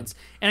experience,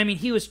 and I mean,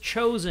 he was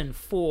chosen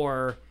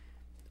for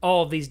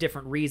all of these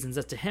different reasons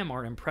that to him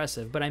are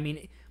impressive. But I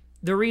mean,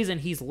 the reason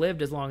he's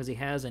lived as long as he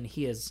has and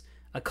he has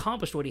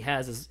accomplished what he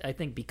has is, I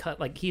think, because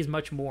like he's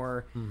much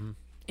more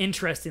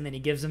interesting than he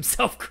gives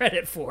himself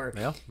credit for.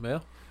 Yeah, yeah.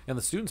 And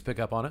the students pick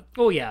up on it.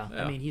 Oh yeah,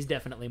 I mean, he's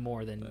definitely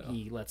more than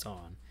he lets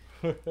on.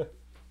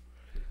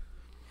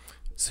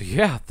 So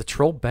yeah, the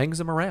troll bangs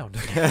him around.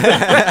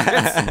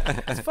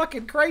 It's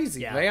fucking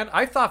crazy, Yeah. man.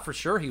 I thought for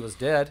sure he was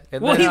dead.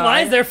 And Well, then, he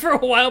lies there for a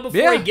while before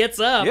Yeah. he gets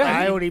up. Yeah.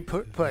 I already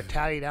put a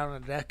tally down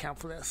on the death count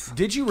for this.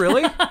 Did you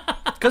really?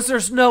 Because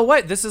there's no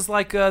way. This is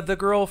like the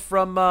girl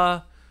from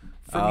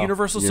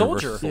Universal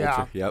Soldier.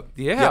 Yeah. Yep.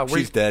 Yeah, Yep,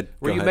 she's dead.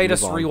 Where Go you ahead, made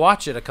us move on.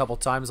 rewatch it a couple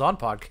times on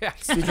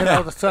podcasts. Because I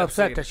was so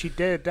upset that she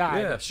did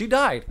die. Yeah, she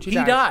died. She He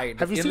died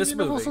Have you in seen this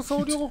Universal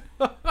movie. Soldier?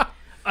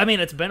 I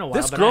mean, it's been a while.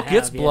 This but girl I have,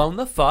 gets yeah. blown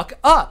the fuck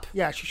up,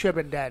 Yeah, she should have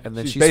been dead. and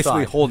then She's she's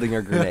basically fine. holding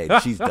her grenade.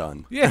 She's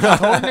done. Yeah.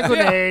 Holding the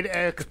grenade,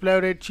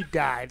 exploded, she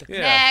died. Yeah.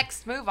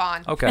 Next, move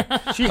on. Okay.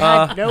 She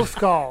had no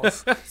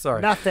skulls.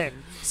 Sorry. Nothing.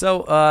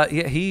 So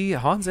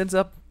Hans ends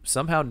up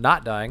somehow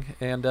not dying,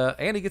 and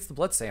he gets the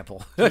blood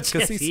sample. Yes,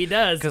 he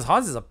does. Because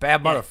Hans is a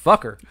bad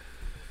motherfucker.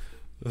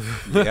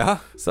 Yeah.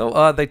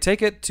 So they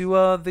take it to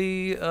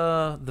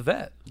the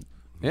vet.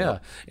 Yeah.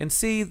 And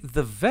see,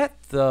 the vet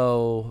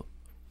though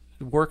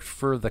worked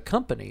for the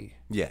company.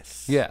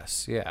 Yes.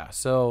 Yes, yeah.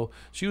 So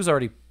she was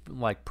already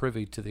like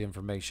privy to the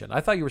information.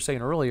 I thought you were saying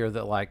earlier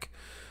that like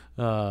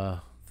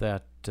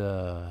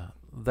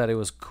that it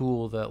was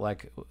cool that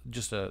like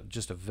just a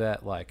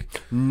vet like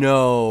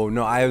No,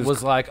 I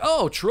was like,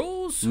 oh,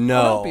 trolls. No,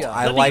 I'll help ya."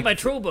 I Let me like- get my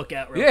troll book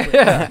out real yeah,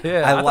 quick.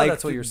 yeah. I thought like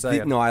that's what you're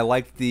saying. No, I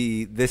like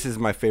the. This is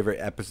my favorite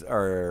episode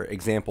or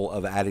example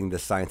of adding the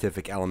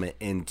scientific element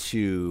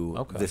into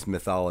Okay. this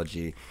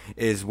mythology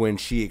is when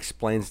she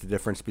explains the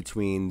difference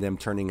between them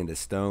turning into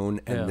stone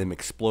and Yeah. them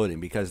exploding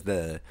because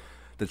the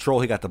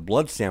troll he got the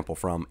blood sample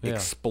from Yeah.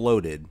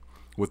 exploded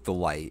with the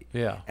light.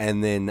 Yeah.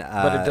 and then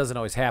but it doesn't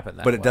always happen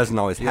that But way. it doesn't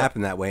always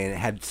happen that way, and it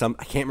had some.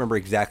 I can't remember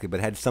exactly, but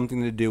it had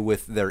something to do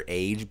with their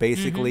age,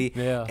 basically,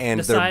 Yeah. and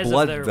The their size of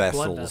blood their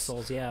vessels. blood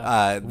vessels,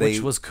 yeah. They,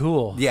 Which was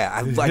cool. yeah,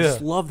 I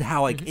just loved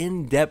how like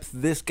in depth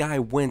this guy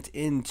went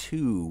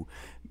into,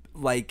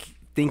 like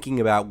thinking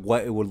about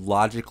what it would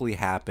logically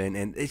happen,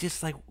 and it's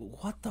just like,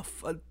 what the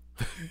fuck.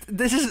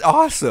 This is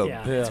awesome.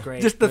 Yeah, it's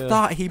great. Just the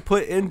thought he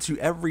put into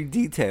every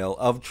detail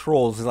of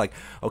trolls is like,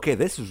 okay,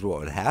 this is what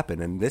would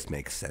happen, and this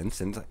makes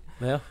sense, and it's like,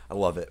 Yeah. I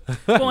love it.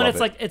 Well, Love and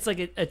it. it's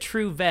like a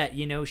true vet.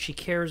 She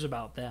cares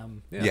about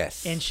them.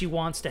 Yes, And she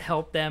wants to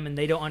help them, and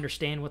they don't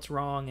understand what's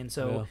wrong, and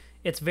so Yeah.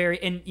 it's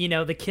very. And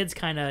the kids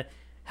kind of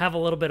have a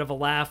little bit of a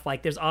laugh.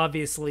 Like there's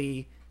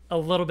obviously a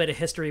little bit of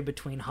history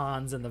between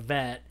Hans and the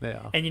vet.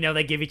 Yeah. And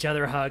they give each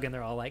other a hug, and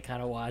they're all like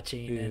kind of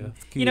watching, Yeah, and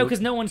it's cute.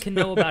 because no one can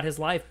know about his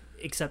life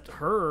except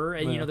her,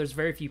 and there's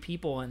very few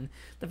people, and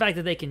the fact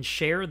that they can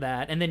share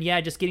that, and then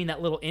just getting that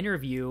little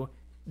interview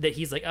that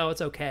he's like, oh,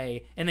 it's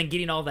okay, and then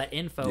getting all that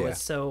info Yeah.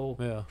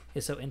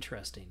 is so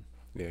interesting.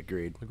 yeah,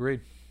 agreed. Agreed.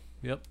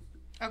 Yep.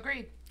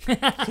 Agreed.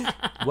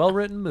 Well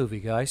written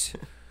movie, guys.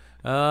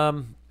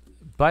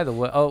 By the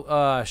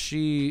way,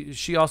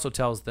 she also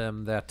tells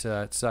them that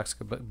it sucks,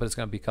 but it's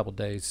going to be a couple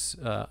days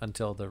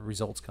until the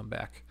results come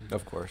back.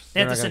 Of course.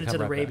 They have They're to not send it gonna to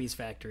the come right back. rabies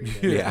factory.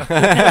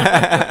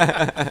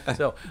 Yeah.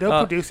 So They're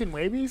producing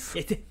rabies?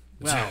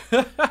 Well,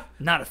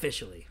 not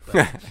officially.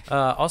 But.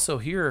 also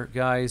here,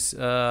 guys,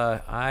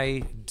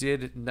 I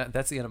did.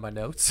 That's the end of my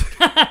notes.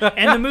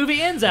 And the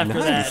movie ends after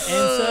that. And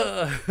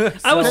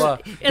so I was,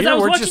 as I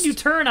was we're watching just- you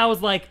turn, I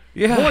was like,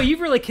 Yeah. boy, you've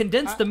really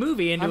condensed the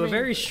movie into a mean,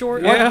 very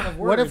short Yeah. amount of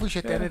words. What if we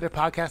should end the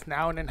podcast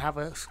now and then have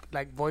a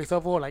like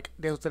voiceover, like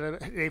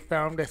they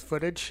found this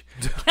footage?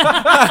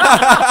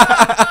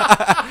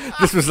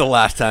 This was the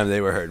last time they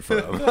were heard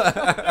from.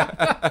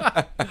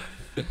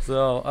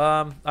 So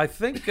I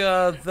think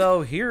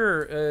though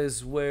here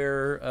is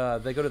where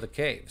they go to the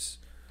caves.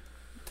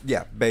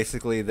 Yeah,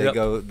 basically they Yep.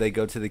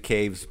 go to the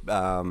caves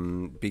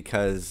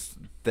because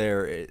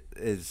there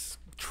is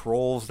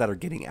trolls that are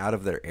getting out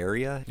of their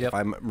area. Yep. If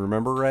I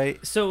remember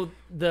right. So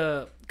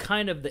the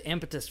kind of the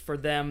impetus for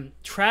them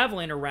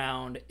traveling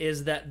around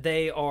is that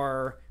they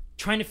are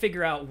trying to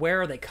figure out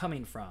where are they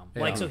coming from.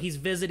 Like, so he's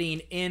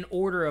visiting in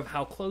order of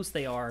how close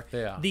they are,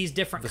 Yeah. these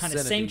different kind of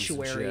Vicinities and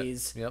shit.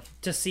 sanctuaries Yep.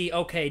 to see,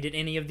 okay, did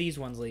any of these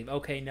ones leave?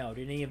 Okay, no.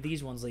 Did any of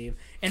these ones leave?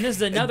 And this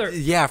is another...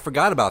 Yeah, I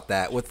forgot about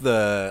that. With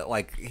the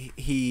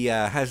he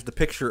has the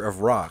picture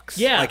of rocks.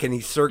 Yeah. like and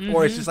he's or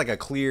it's just like a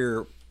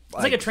clear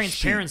It's like a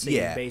transparency, sheet.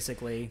 Yeah.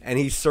 basically. And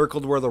he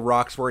circled where the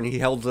rocks were, and he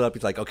held it up.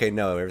 He's like, okay,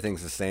 no,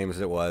 everything's the same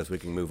as it was. We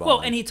can move on. Well,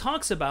 and he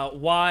talks about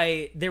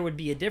why there would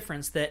be a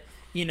difference that,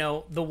 you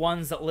know, the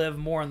ones that live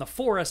more in the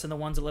forest and the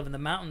ones that live in the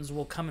mountains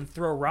will come and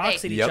throw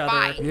rocks at each Yep. other.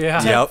 Fight.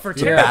 Yeah. Yep. For The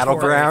territory.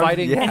 battleground.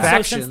 Fighting Yeah. And so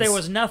factions. since there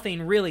was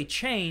nothing really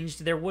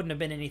changed, there wouldn't have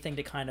been anything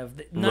to kind of,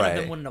 none of them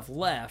Right. wouldn't have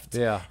left.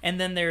 Yeah. And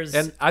then there's,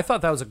 And I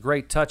thought that was a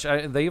great touch.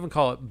 They even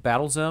call it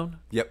Battle Zone.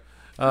 Yep.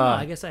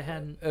 I guess I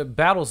hadn't.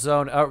 Battle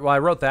Zone. Well, I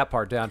wrote that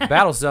part down.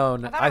 Battle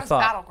Zone. I thought it was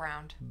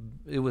Battleground.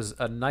 it was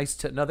a nice.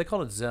 No, they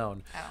called it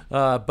Zone.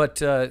 Oh.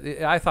 But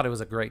I thought it was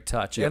a great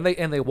touch, and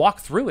they walk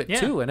through it Yeah.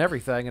 too, and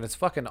everything, and it's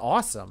fucking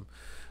awesome.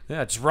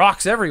 Yeah, it's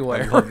rocks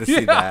everywhere. I'd love to see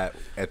Yeah. that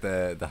at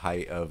the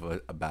height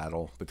of a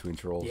battle between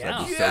trolls. Yeah.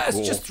 That'd be Yeah, so cool.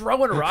 it's just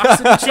throwing rocks.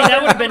 And See,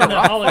 that would have been in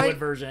the Hollywood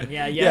version.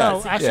 Yeah, yeah.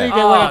 No, actually, Yeah.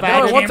 they would have now I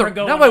added. want the camera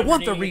going now I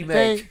want the underneath.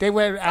 remake. They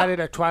would have added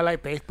a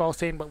Twilight baseball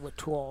scene, but with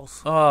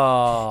trolls.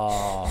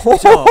 Oh,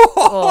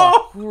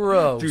 oh,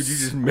 gross. Dude, you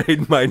just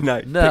made my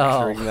night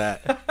No. picturing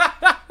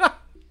that.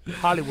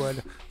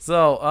 Hollywood.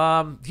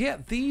 So, yeah,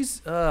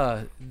 these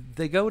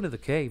they go into the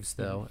caves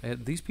though,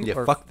 and these people Yeah,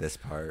 are fuck this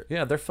part.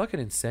 yeah, they're fucking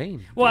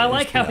insane. Well, I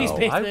like how he's No,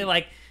 basically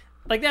like,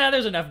 yeah,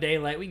 there's enough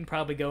daylight. We can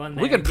probably go in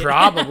there. We could and get-"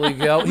 probably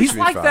go. He's be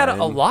like that a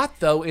fine. lot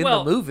though in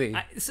Well, the movie.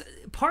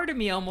 Part of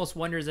me almost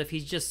wonders if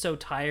he's just so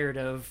tired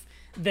of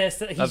this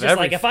that he's Of just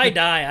like, if I everything.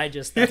 die,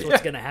 that's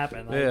what's gonna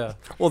happen. Like, Yeah.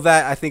 Well,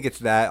 that I think it's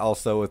that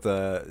also with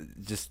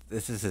just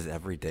this is his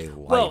everyday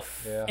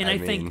life. Well, and I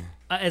think mean,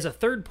 as a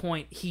third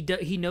point,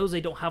 he knows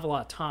they don't have a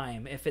lot of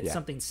time. If it's Yeah.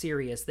 something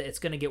serious, that it's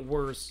going to get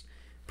worse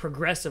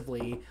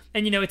progressively.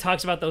 And he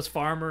talks about those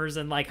farmers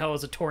and like how it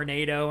was a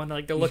tornado, and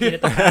like they're looking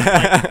at the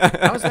map,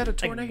 like, How is that a like,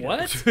 tornado?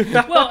 what?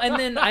 Well, and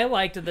then I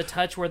liked the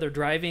touch where they're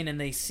driving and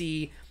they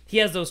see. He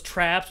has those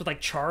traps with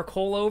like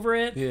charcoal over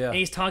it. Yeah. And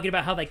he's talking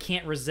about how they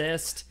can't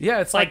resist. Yeah,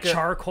 it's like a-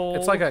 charcoal.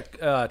 It's like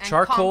a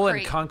charcoal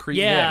and concrete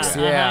Yeah, mix.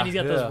 and he's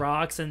got yeah. those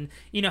rocks, and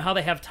you know how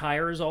they have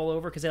tires all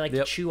over because they like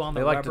Yep. to chew on the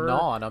They like to rubber.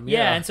 gnaw on 'em, Yeah,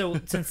 yeah. and so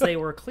since they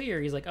were clear,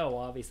 he's like, oh, well,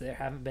 obviously there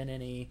haven't been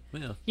any,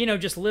 Yeah.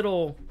 just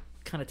little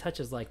kind of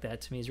touches like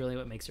that. To me, is really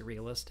what makes it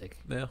realistic.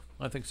 Yeah,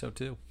 I think so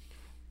too.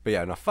 but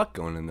yeah, no, fuck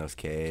going in those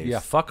caves. Yeah,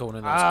 fuck going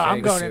in those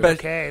I'm caves. going in the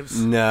caves.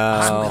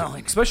 No.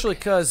 Especially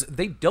because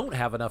they don't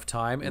have enough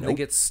time, and they Nope.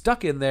 get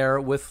stuck in there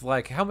with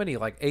like how many?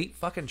 Like 8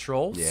 fucking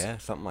trolls. Yeah,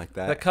 something like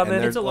that. That come And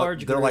in- they're, It's a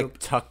large They're like group.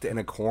 tucked in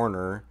a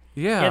corner.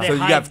 Yeah. Yeah, they So you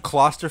hide- have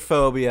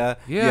claustrophobia,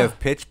 you Yeah. have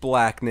pitch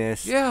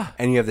blackness, Yeah.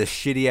 and you have this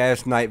shitty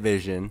ass night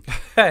vision.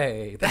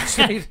 Hey, that's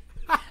I don't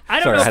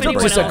Sorry, know I if had to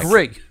anyone break else.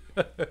 disagree.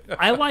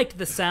 I liked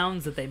the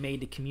sounds that they made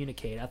to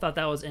communicate. I thought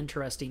that was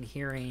interesting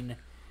hearing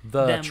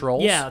The them,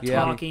 trolls. yeah,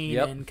 talking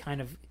Yep. and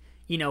kind of,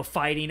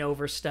 fighting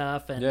over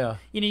stuff, and Yeah.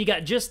 you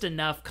got just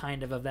enough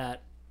kind of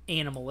that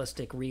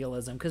animalistic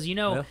realism because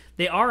Yeah.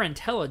 they are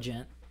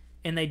intelligent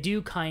and they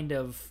do kind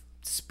of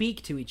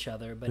speak to each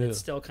other, but it's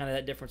Yeah. still kind of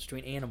that difference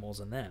between animals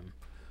and them.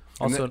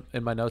 Also,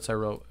 in my notes, I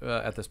wrote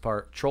at this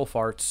part troll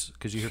farts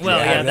because you hear Well,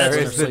 yeah, when that's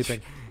they're there is the-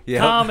 sleeping. Yeah.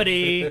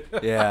 Comedy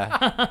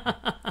Yeah.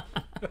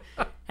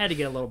 had to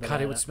get a little bit. God,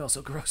 of it would that. smell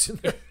so gross in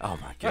there. Oh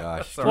my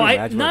gosh. Well, Can you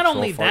imagine what not a troll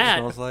only fart that,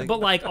 smells like? but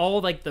like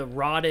all like the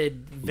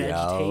rotted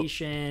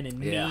vegetation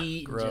and Yeah,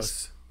 meat. And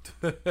just,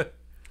 gross.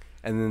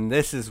 And then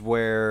this is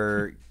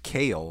where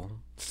Kale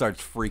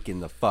starts freaking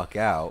the fuck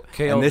out.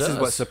 Kale and this is does.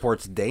 what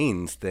supports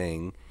Dane's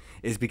thing,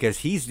 is because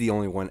he's the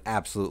only one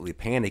absolutely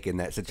panic in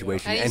that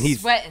situation. And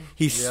he's sweating.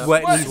 He's Yeah.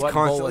 sweating. He's Sweating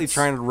constantly bullets.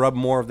 trying to rub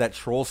more of that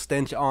troll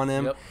stench on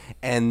him. Yep.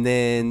 And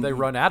then They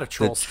run out of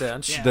troll the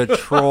stench. The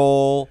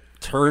troll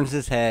turns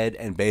his head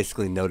and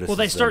basically notices well,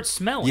 they them. start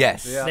smelling.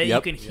 Yes. Yeah. That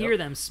Yep. you can hear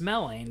them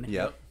smelling.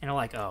 Yep. And they're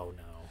like, oh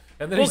no.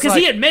 And then Well, he's because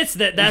like, he admits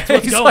that that's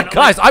what's he's going like, on.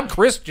 guys, I'm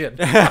Christian.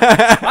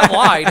 I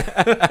lied.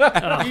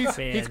 Oh, He's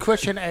man.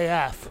 Christian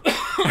AF.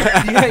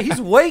 Yeah,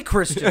 he's way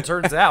Christian.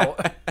 Turns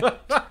out.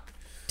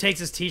 Takes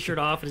his t-shirt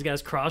off and he's got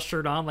his cross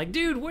shirt on. Like,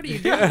 dude, what are you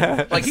doing?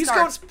 Like He he's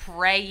going. starts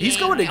praying. He's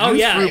going to youth Oh,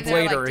 yeah. group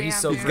They're like, later. he's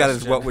 "Damn, so dude." He's got his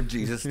Christian. "What Would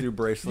Jesus Do"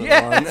 bracelet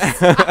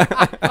Yes. on.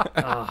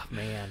 Oh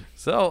man.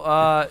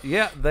 So,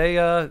 yeah, they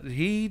have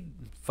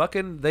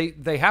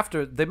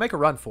to. They make a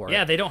run for it.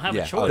 Yeah, they don't have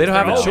Yeah. a choice. They don't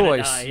have They're a all gonna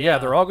choice. die, Yeah,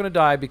 they're all going to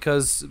die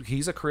because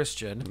he's a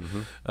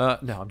Christian. No,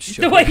 I'm just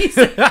The joking. way he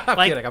said,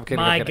 like, kidding, I'm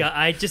kidding, my I'm kidding. God,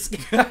 I just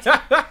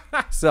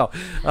So,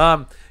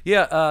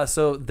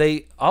 so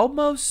they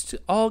almost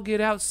all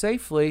get out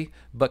safely,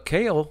 but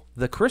Kale,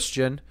 the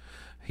Christian,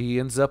 he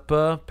ends up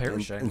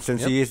perishing. And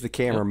since Yep. he is the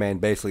cameraman,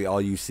 basically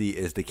all you see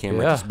is the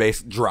camera Yeah.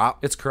 just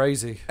drop, It's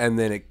crazy. and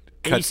then it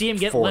cuts and you see him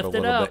get forward lifted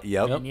a little up. bit.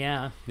 Yep. And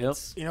yeah. Yep.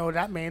 You know what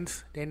that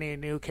means? They need a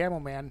new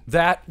cameraman.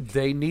 That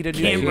they need a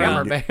new Camera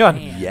cameraman.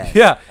 man. Yes.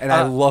 Yeah. And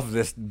I love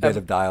this bit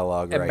of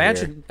dialogue right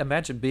here.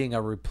 Imagine being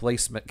a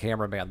replacement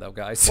cameraman, though,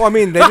 guys. Well, I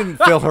mean, they didn't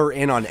fill her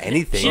in on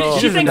anything. She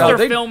doesn't thinks know. they're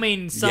They-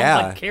 filming some Yeah.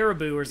 like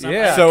caribou or something.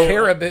 yeah, So-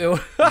 caribou.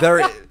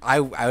 I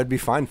would be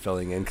fine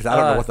filling in because I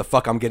don't know what the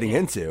fuck I'm getting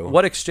into.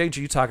 What exchange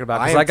are you talking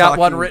about? I Because am I got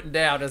one talking- written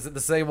down. Is it the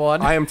same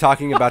one? I am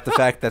talking about the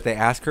fact that they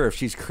ask her if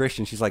she's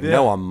Christian. She's like,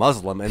 no, I'm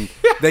Muslim. And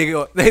they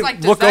they like,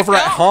 does look that over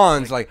at count?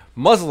 Hans like,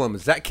 Muslim,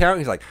 does that count?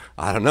 He's like,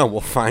 I don't know.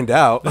 We'll find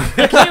out.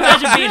 Can you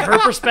imagine being her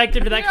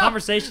perspective to that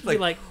conversation? Be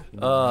like,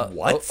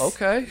 What?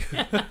 Okay.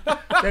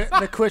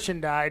 The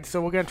Christian died,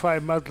 so we're gonna try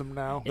a Muslim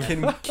now.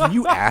 Can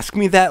you ask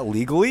me that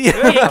legally?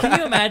 yeah, can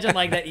you imagine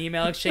like that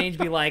email exchange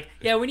be like,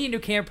 yeah, we need a new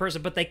camera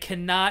person, but they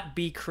cannot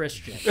be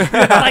Christian.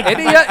 Like,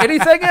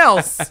 Anything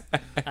else?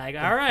 like,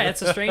 all right,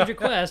 it's a strange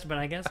request, but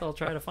I guess I'll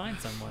try to find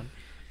someone.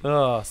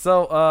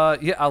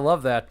 Yeah, I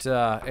love that.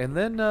 And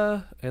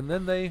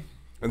then they.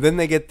 And then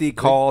they get the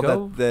call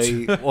go.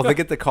 they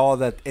get the call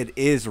that it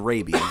is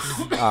rabies.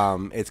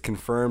 It's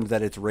confirmed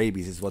that it's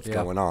rabies is what's Yep.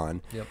 going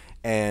on. Yep.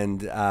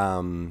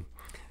 And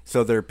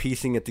so they're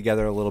piecing it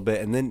together a little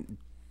bit, and then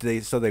they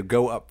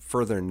go up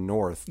further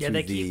north Yeah, to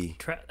they the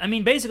keep. I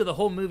mean, basically, the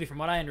whole movie, from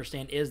what I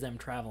understand, is them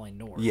traveling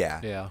north.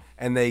 yeah.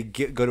 And they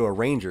go to a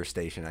ranger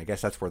station. I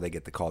guess that's where they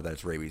get the call that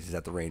it's rabies, is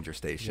at the ranger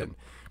station,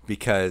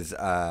 because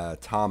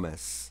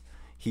Thomas,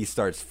 he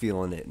starts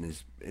feeling it in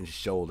his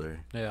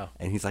shoulder. Yeah.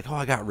 And he's like, "Oh,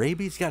 I got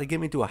rabies. Got to get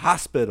me to a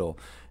hospital."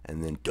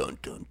 And then dun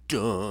dun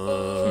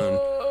dun.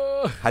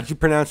 How'd you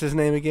pronounce his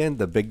name again?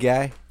 The big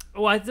guy.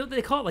 Well, I thought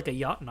they call it like a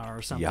Yatnar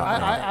or something.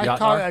 Yatnar. I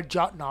call it a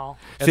Jotnal.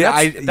 And See,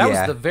 that was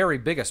yeah. the very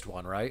biggest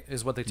one, right?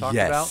 Is what they talked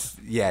Yes.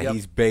 about? Yeah, Yep.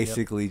 he's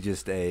basically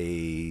just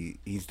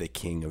he's the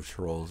king of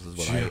trolls is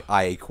what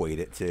I equate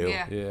it to.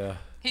 Yeah. Yeah.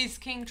 He's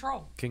King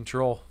Troll. King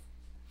Troll.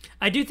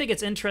 I do think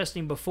it's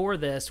interesting before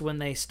this when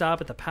they stop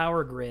at the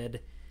power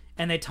grid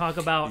and they talk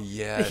about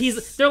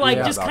Yes. they're like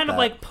Yeah. just About kind of that.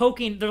 like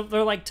poking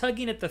they're like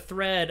tugging at the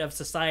thread of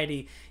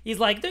society. He's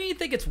like, don't you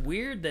think it's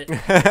weird that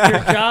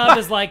your job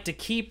is like to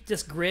keep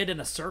this grid in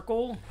a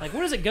circle? Like,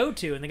 where does it go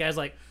to? And the guy's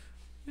like,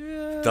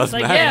 Doesn't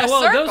like, matter. yeah, In a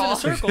well, it goes in a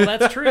circle. circle.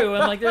 That's true.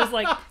 And like, there's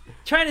like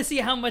trying to see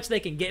how much they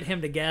can get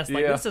him to guess.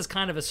 Like, Yeah. this is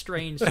kind of a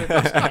strange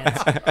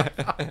circumstance.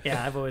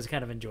 Yeah, I've always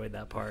kind of enjoyed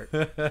that part.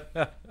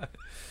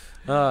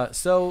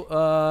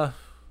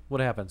 What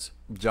happens?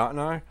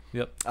 Jotnar?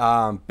 Yep.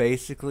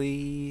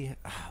 Basically,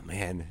 oh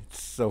man,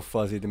 it's so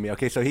fuzzy to me.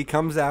 Okay, so he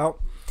comes out,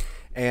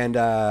 and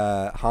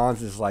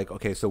Hans is like,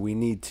 okay, so we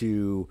need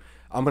to.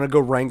 I'm gonna go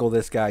wrangle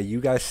this guy. You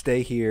guys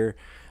stay here.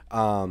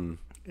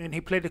 And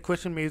he played the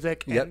Christian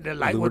music, and Yep, the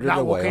light was lured it not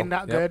away. working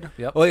that Yep. good.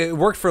 Yep. Well, it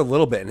worked for a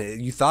little bit,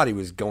 and you thought he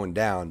was going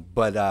down,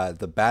 but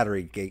the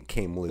battery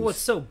came loose. Well, it's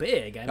so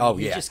big. I mean, Oh,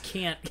 you yeah. just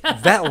can't.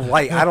 That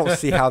light, I don't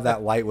see how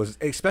that light was,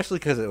 especially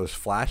because it was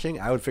flashing.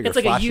 I would figure It's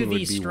like a flashing UV would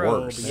be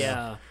strobe, worse.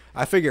 yeah.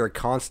 I figure a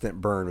constant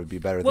burn would be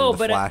better Well, than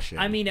the but flashing.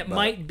 I mean, it but-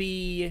 might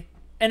be,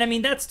 and I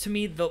mean that's to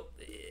me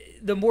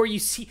the more you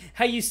see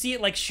how you see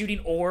it like shooting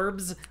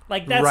orbs,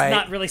 like that's Right.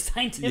 not really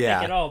scientific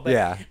Yeah, at all. But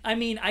yeah. I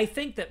mean, I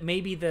think that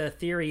maybe the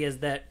theory is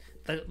that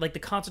like the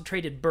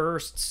concentrated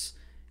bursts,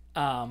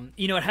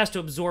 it has to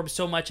absorb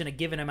so much in a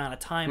given amount of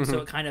time, Mm-hmm. so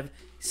it kind of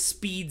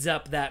speeds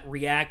up that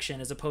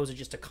reaction as opposed to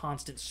just a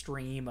constant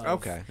stream of.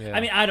 Okay. Yeah. I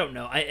mean, I don't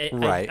know.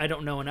 Right. I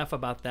don't know enough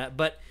about that,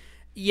 but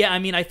yeah, I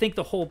mean, I think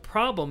the whole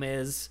problem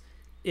is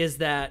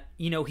that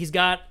he's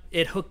got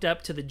it hooked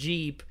up to the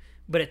Jeep,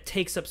 but it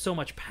takes up so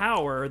much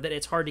power that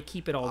it's hard to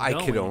keep it all I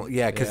going. could only,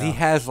 because he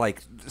has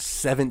like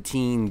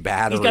 17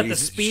 batteries. He's got the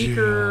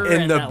speaker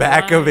in and the that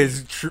back of light.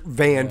 his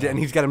van, and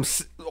he's got them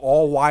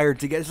all wired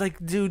together. It's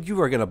like, dude,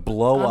 you are gonna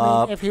blow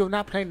I up. mean, if he was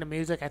not playing the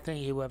music, I think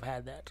he would have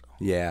had that.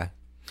 Yeah,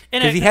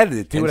 And because he had the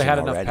attention He would've had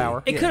enough already.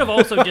 power. It could have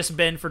also just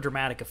been for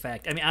dramatic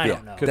effect. I mean, I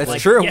don't know. That's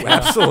Like, true. yeah.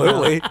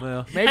 Absolutely.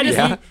 Well, Maybe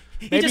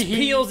He maybe just he-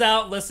 peels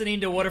out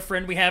listening to "What a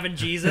Friend We Have in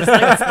Jesus."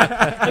 Like,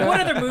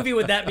 what other movie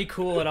would that be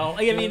cool at all?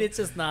 I mean, it's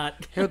just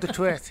not. Here's the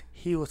twist: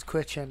 he was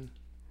Christian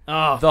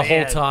Oh, the man.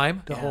 whole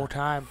time. the whole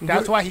time.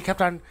 That's why he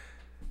kept on,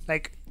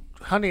 like,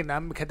 hunting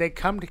them because they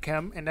come to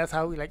him, and that's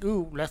how he like,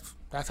 ooh,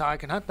 that's how I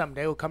can hunt them.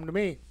 They will come to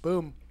me.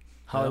 Boom.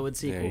 Hollywood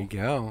There you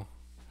sequel. go.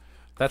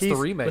 That's the He's-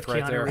 remake with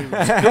right Keanu there. Reeves.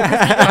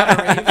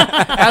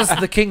 As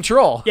the King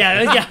Troll. Yeah,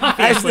 As the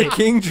obviously.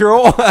 King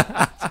Troll.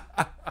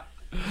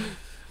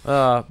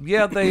 Yeah,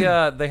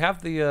 they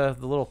have the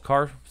little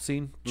car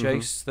scene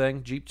chase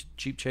thing,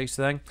 Jeep chase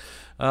thing.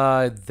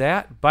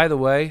 That, by the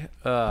way,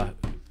 that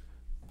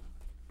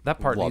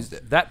part Loved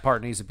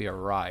needs it. to be a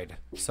ride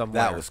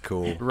somewhere. That was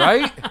cool.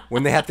 right.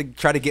 When they have to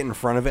try to get in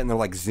front of it, and they're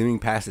like zooming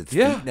past its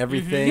Yeah. feet and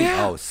everything.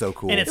 Yeah. Oh, it's so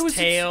cool. And it's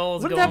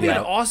tails. Wouldn't going that be an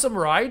up. awesome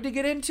ride to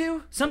get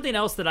into? Something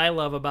else that I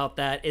love about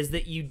that is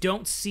that you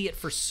don't see it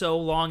for so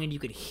long, and you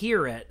could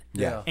hear it.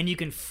 Yeah. And you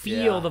can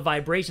feel Yeah. the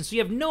vibration, so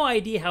you have no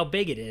idea how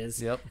big it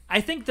is. Yep. I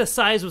think the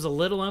size was a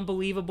little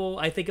unbelievable.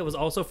 I think it was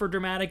also for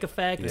dramatic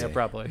effect. Yeah,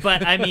 probably.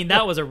 But I mean,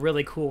 that was a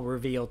really cool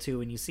reveal too,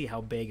 when you see how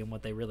big and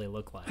what they really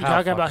look like. You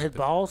talking about his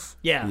balls?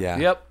 Yeah. Yeah.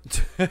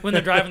 Yep. When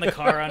they're driving the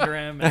car under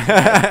him. And,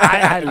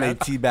 I And they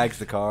teabags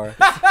the car.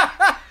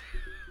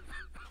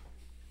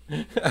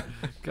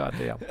 God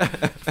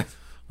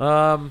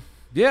damn.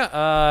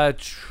 Yeah.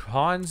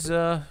 Hans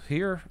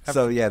here.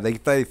 So yeah,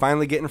 they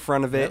finally get in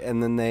front of it,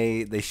 and then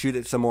they shoot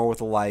it some more with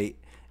a light,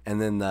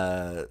 and then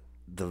the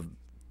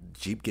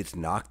Jeep gets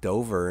knocked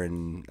over,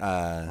 and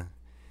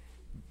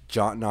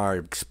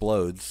Jotnar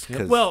explodes.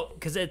 Well,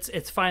 because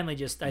it's finally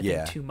just I Yeah.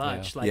 think too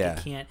much. Yeah. Like Yeah.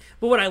 it can't.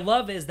 But what I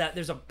love is that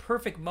there's a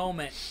perfect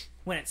moment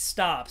when it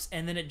stops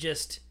and then it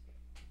just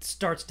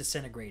starts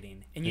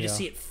disintegrating and you just Yeah.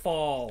 see it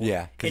fall.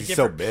 Yeah, 'cause in it's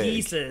so different big.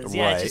 pieces.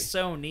 Yeah, it's Right. just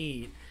so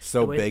neat.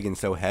 so The way- big and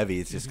so heavy,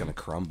 it's just gonna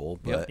crumble.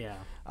 But Yeah.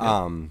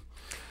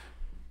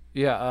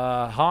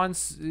 Yeah,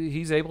 Hans,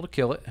 he's able to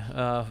kill it.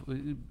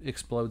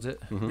 Explodes it.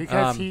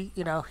 Because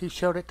he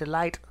showed it the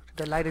light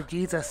of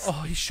Jesus.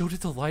 Oh, he showed it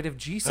the light of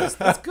Jesus.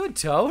 That's good,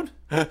 Toad.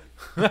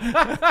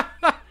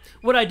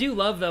 What I do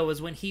love though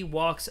is when he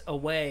walks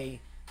away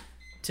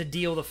to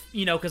deal the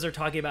because they're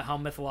talking about how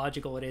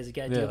mythological it is. You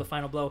got to deal Yeah. the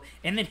final blow,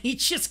 and then he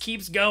just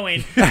keeps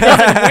going.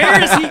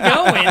 Where is he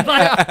going?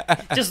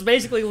 Like, just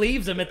basically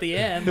leaves him at the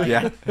end. Like,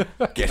 yeah,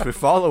 guess we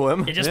follow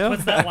him. It just Yeah.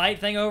 puts that light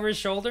thing over his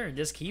shoulder and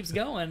just keeps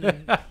going.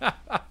 And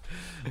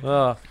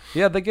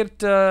Yeah, they get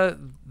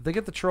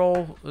the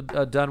troll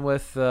done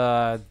with.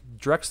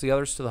 Directs the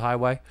others to the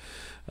highway,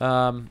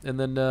 and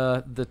then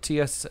the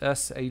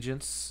TSS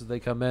agents they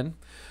come in,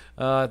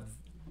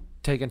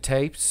 taking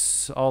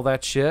tapes, all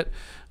that shit.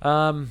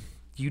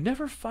 You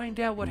never find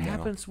out what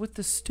happens with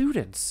the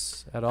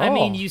students at all. I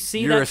mean, you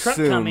see You're that truck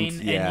assumed, coming,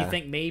 and yeah. you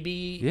think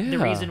maybe Yeah. the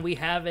reason we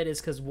have it is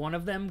because one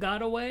of them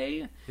got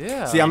away.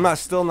 yeah. See, I'm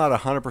still not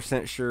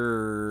 100%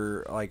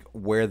 sure, like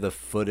where the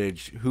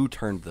footage, who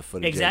turned the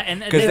footage, Exact- and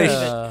because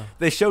they-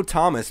 they show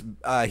Thomas,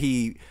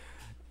 he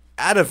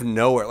out of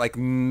nowhere, like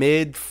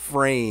mid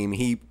frame,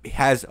 he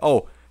has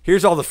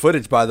here's all the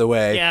footage, by the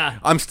way. Yeah.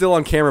 I'm still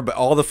on camera, but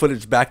all the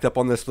footage backed up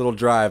on this little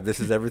drive. This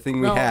is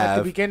everything we No, at the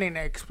have. beginning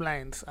it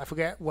explains. I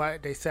forget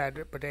what they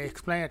said, but they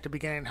explain at the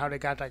beginning how they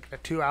got like the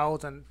 2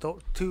 hours and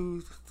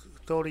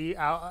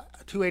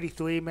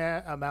 283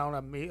 amount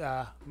of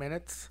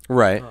minutes.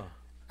 Right.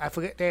 I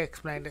forget they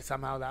explained it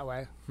somehow that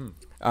way.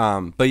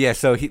 But yeah,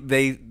 so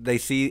they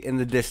see in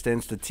the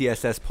distance the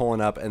TSS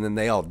pulling up, and then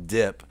they all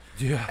dip.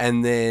 Yeah.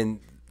 And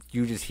then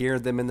you just hear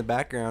them in the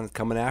background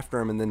coming after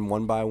him, and then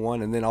one by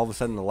one, and then all of a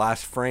sudden the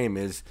last frame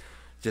is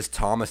just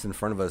Thomas in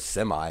front of a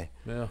semi.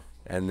 Yeah.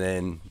 And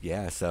then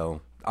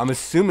so I'm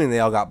assuming they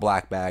all got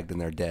black bagged and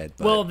they're dead.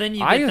 But Well, then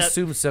you I get that.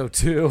 assume so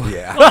too.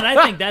 yeah. Well, and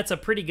I think that's a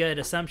pretty good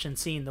assumption,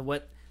 seeing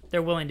what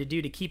they're willing to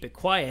do to keep it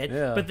quiet.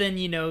 Yeah. But then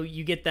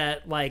you get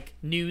that like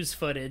news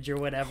footage or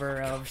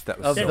whatever of that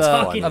was Of so the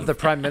talking- funny. of the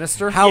prime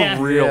minister. How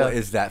Yeah. real Yeah.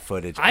 is that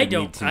footage? I need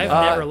don't. to I've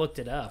know. never looked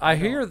it up. I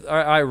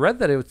read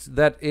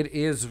that it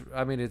is.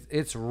 I mean,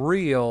 it's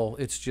real.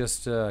 It's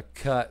just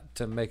cut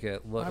to make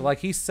it look like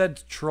he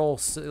said. Troll.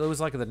 It was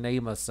like the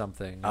name of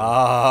something.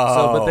 Oh.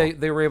 So,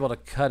 but they were able to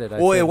cut it. I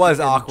Well, it think, was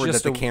and awkward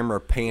just that the a-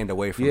 camera panned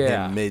away from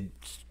Yeah. him mid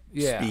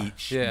Yeah.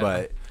 speech, Yeah.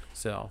 but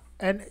So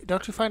And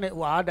don't you find it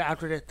odd that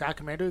after this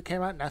documentary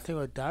came out, nothing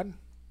was done?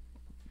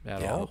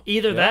 at Yeah. all.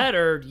 Either Yeah. that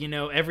or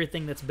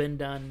everything that's been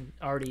done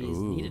already is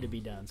needed to be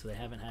done, so they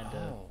haven't had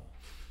to.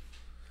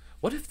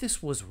 What if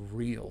this was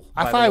real?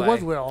 I by thought the it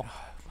was way? real.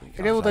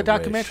 And it was I a wish.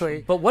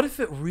 documentary. But what if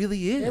it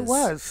really is? It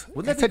was.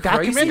 Wouldn't It's that a be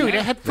crazy? documentary.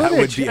 They had That would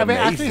footage be of it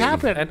actually amazing.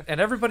 happened. And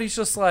everybody's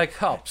just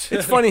like, oh,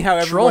 it's funny how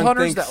Troll everyone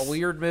Hunters, thinks that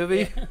weird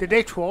movie. Did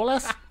they troll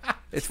us?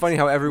 it's funny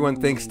how everyone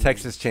thinks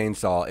Texas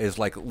Chainsaw is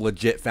like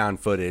legit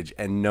found footage,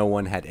 and no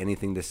one had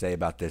anything to say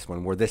about this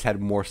one, where this had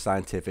more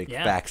scientific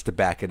Yeah. facts to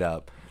back it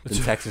up than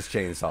Texas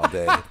Chainsaw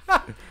did.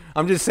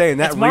 I'm just saying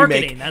that It's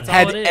marketing, remake that's all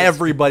had it is.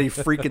 everybody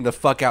freaking the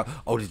fuck out.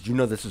 Oh, did you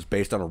know this was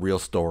based on a real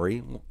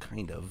story? Well,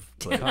 kind of.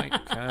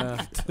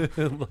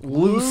 But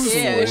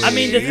loosely. Ish. I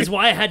mean, this is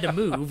why I had to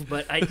move,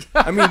 but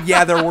I mean,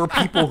 yeah, there were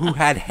people who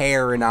had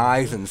hair and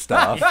eyes and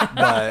stuff,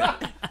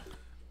 but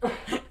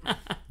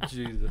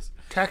Jesus.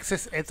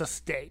 Texas is a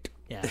state.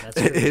 yeah, that's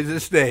it true. is a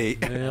state.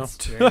 Yeah.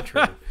 That's very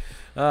true.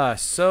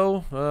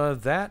 So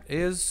that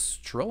is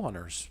Troll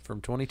Hunters from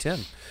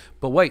 2010.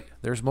 But wait,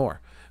 there's more.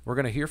 We're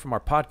going to hear from our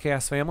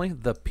podcast family,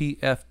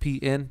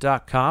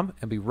 thepfpn.com,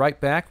 and be right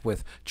back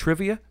with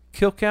trivia,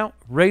 kill count,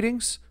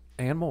 ratings,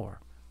 and more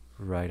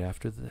right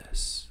after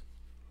this.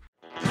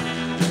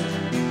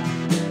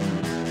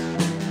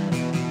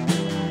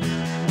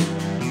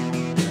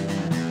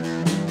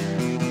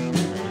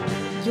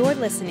 You're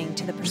listening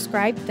to the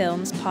Prescribed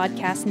Films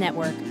Podcast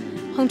Network,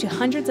 home to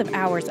hundreds of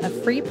hours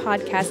of free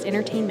podcast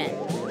entertainment.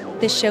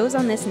 The shows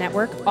on this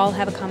network all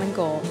have a common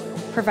goal: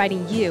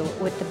 providing you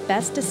with the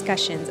best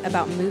discussions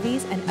about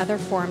movies and other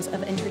forms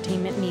of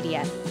entertainment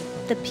media.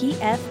 The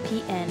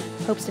PFPN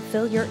hopes to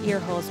fill your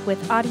earholes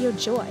with audio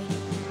joy.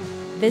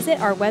 Visit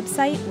our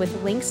website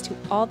with links to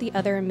all the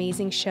other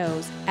amazing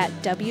shows at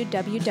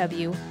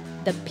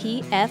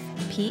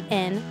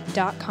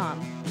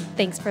www.thepfpn.com.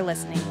 Thanks for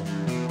listening.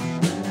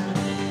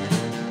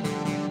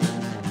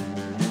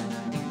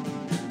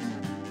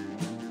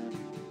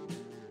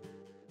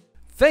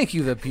 Thank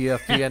you,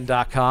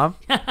 thepfpn.com.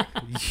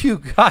 You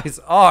guys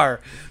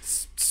are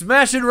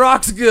Smashing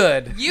Rock's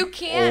good. You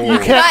can't You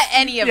cut can't-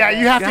 any of Yeah, it.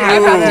 you have to God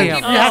keep that in.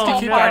 damn. You have to Oh,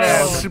 keep no.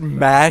 that in.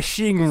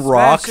 Smashing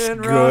Rocks Smashing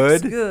good.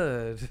 Rock's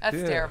good. That's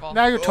Yeah. terrible.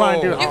 Now you're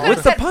trying to do You it. could With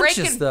have the said punches,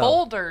 breaking though.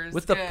 boulders.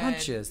 With the good.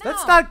 punches. No.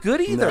 That's not good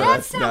either. No, That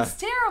that's sounds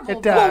not- terrible.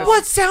 It does. Well,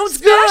 what sounds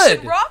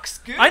Smashing good? Rock's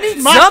good. I need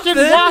Smashing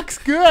something. Rock's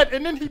good,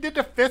 and then he did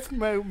the fist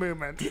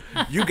movement.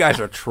 You guys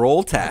are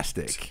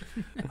troll-tastic.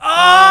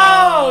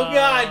 Oh,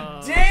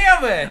 god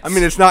damn it. I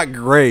mean, it's not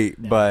great,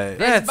 but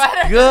that's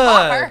Better good.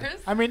 than ours.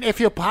 I mean, if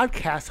you're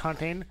podcast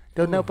hunting,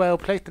 there's no better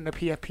place than the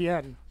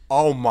PFPN.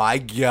 oh my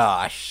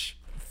gosh.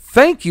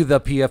 Thank you,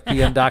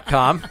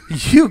 thepfpn.com.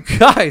 You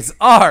guys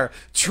are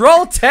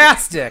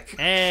troll-tastic.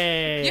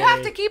 Hey. You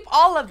have to keep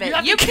all of it. You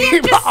have You to can't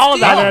keep just all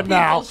steal that in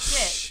now. people's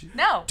shit.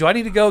 No. Do I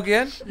need to go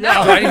again?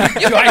 No. Do I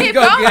need, You do I can need to keep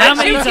go going. again? How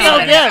many You times?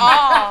 can Again.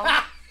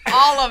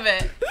 all of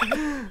it.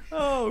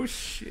 Oh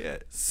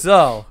shit.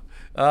 So,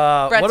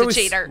 Brett's what a are we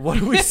cheater. what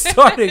are we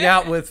starting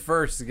out with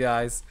first,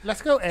 guys?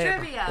 Let's go, Abe.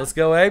 Trivia. Let's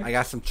go, Abe. I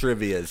got some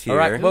trivias here. All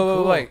right,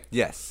 wait.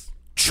 Yes.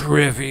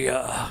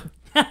 Trivia.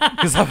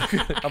 Because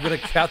I'm gonna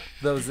count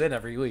those in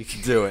every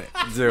week. Do it.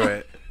 Do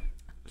it.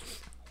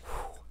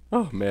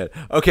 Oh man.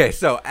 Okay,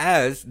 so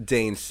as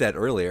Dane said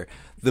earlier,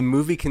 the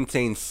movie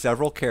contains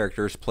several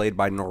characters played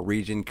by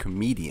Norwegian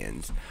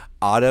comedians.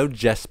 Otto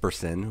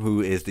Jespersen,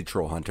 who is the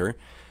troll hunter.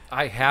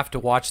 I have to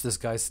watch this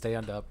guy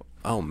stand up.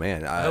 Oh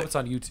man. I hope it's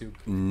on YouTube.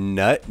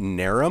 Nut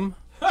Narum.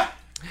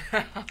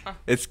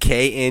 It's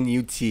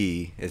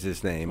Knut is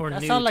his name. Or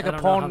That Newt, sounds like I a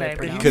don't know porn how they name.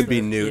 pronounce Could be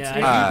it. Newt. Yeah,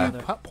 Did I you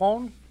don't do know.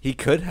 porn? He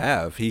could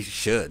have. He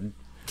should.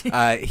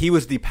 He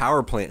was the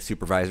power plant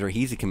supervisor.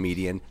 He's a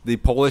comedian. The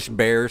Polish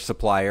bear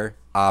supplier,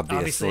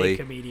 obviously a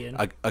comedian.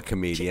 A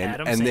comedian.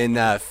 Adam And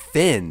then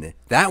Finn.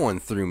 That one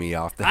threw me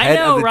off. The I head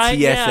know, of the right? TSS.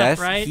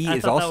 Yeah, right? He I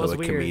is thought that also was a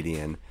weird.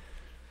 comedian.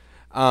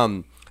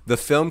 The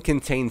film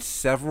contains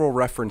several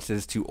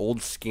references to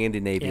old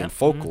Scandinavian Yeah.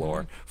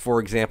 folklore.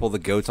 For example, the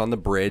goats on the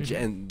bridge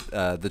Mm-hmm.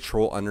 and the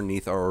troll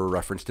underneath are a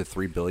reference to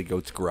Three Billy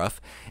Goats Gruff.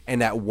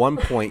 And at one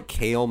point,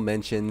 Kale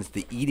mentions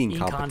the eating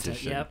Content,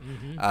 competition, yep,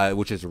 mhm.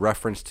 which is a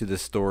reference to the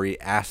story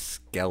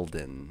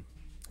Askeldon.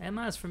 I'm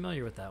not as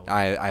familiar with that one.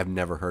 I've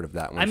never heard of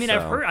that one. I mean,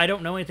 I've so- heard. I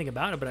don't know anything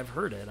about it, but I've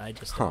heard it. I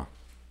just. Huh.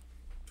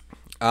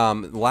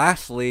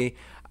 Lastly,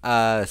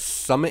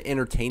 Summit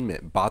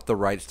Entertainment bought the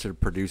rights to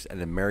produce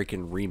an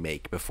American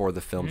remake before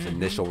the film's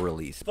initial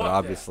release, but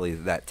obviously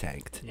that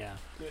tanked. Yeah.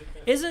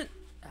 Isn't.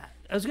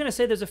 I was gonna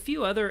say there's a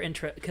few other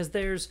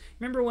because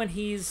remember when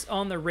he's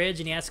on the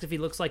ridge and he asks if he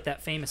looks like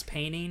that famous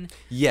painting.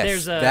 Yes,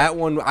 There's that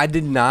one I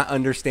did not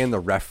understand the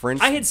reference.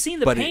 I had seen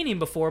the but painting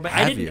before, but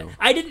have I didn't. you?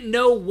 I didn't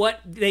know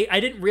what I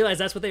didn't realize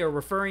that's what they were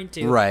referring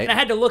to. Right. And I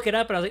had to look it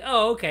up, and I was like,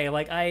 oh, okay.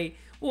 Like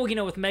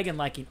with Megan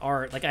liking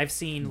art, like I've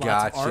seen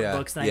lots of art Gotcha.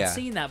 books, and Yeah. I'd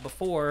seen that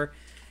before.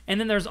 And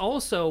then there's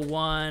also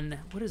one.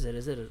 What is it?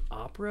 Is it an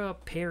opera?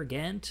 Peer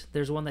Gynt.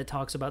 There's one that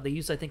talks about they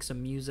use, I think,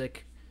 some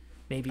music,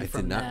 maybe I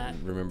from did not that.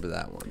 remember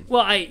that one.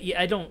 Well, I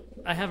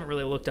haven't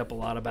really looked up a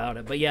lot about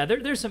it, but yeah,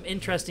 there's some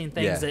interesting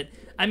things Yeah. that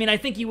I mean, I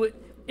think you would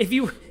if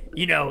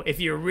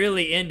you're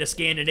really into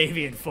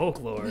Scandinavian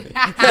folklore, this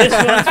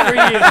one's for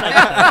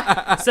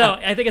you. So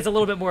I think it's a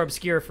little bit more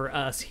obscure for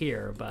us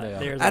here, but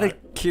there's. Out of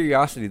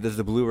curiosity, does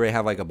the Blu-ray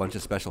have like a bunch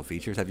of special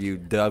features? Have you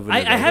dove into I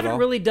those at haven't all?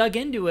 really dug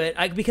into it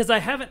because I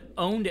haven't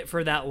owned it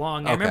for that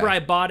long. I remember Okay. I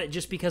bought it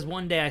just because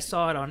one day I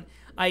saw it on.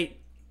 I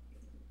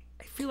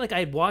feel like I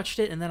had watched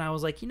it and then I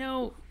was like,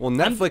 Well,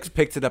 Netflix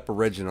picked it up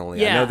originally.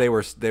 I Yeah. know they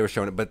were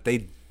showing it, but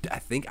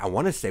I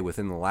want to say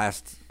within the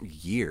last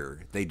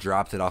year they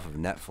dropped it off of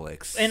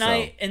Netflix. And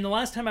so. and the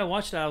last time I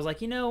watched it, I was like,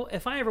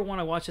 if I ever want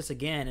to watch this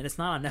again and it's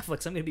not on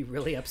Netflix, I'm gonna be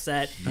really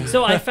upset.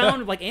 So I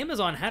found like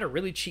Amazon had a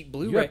really cheap You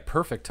Blu-ray. had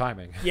perfect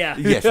timing. Yeah,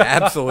 Yes,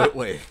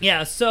 absolutely.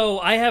 yeah. So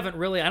I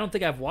don't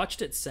think I've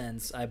watched it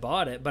since I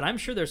bought it, but I'm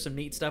sure there's some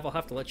neat stuff. I'll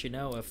have to let you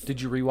know if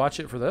Did you rewatch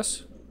it for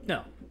this?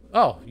 no.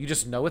 Oh, you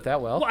just know it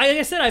that well? Well, like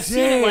I said, I've seen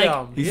it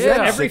like He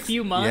said every 6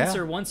 few months yeah.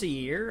 or once a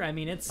year. I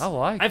mean,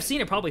 I've seen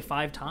it probably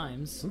 5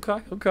 times.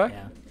 Okay.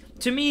 Yeah.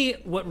 To me,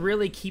 what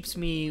really keeps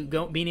me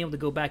being able to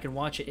go back and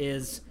watch it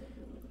is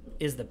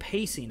the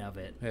pacing of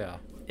it. Yeah.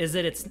 Is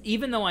that it's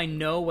even though I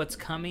know what's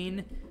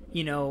coming,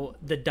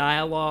 the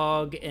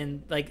dialogue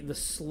and like the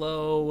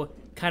slow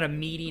kind of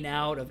meeting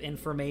out of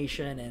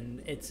information,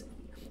 and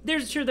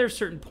there's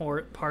certain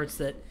parts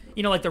that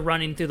like the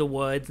running through the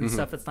woods and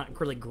stuff that's not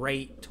really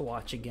great to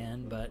watch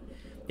again, but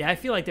yeah, I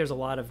feel like there's a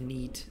lot of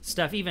neat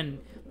stuff,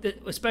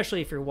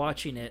 especially if you're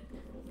watching it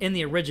in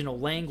the original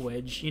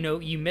language.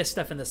 You miss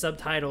stuff in the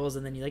subtitles,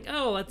 and then you're like,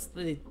 oh,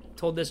 they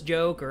told this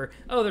joke, or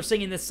oh, they're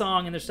singing this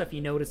song, and there's stuff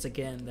you notice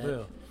again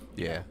that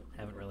Yeah.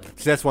 haven't really.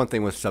 So that's one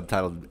thing with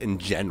subtitles in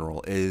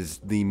general is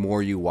the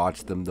more you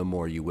watch them, the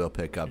more you will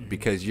pick up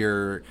because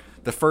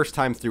the first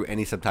time through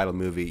any subtitled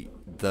movie,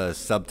 the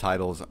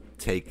subtitles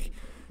take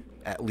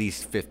at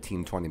least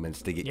 15-20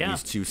 minutes to get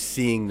used to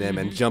seeing them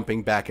and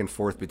jumping back and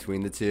forth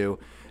between the two.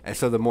 And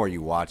so the more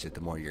you watch it, the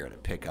more you're going to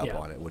pick up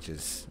on it, which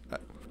is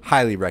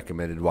highly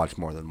recommended. Watch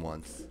more than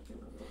once.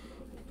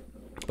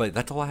 But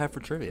that's all I have for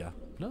trivia.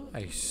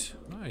 Nice.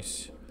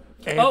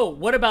 Oh,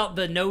 what about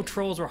the no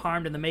trolls were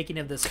harmed in the making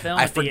of this film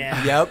at the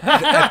end? Yep.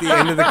 At the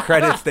end of the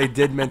credits, they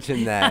did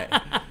mention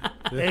that.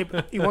 Abe,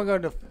 you want to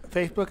go to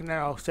Facebook and then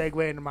I'll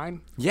segue into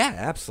mine? Yeah,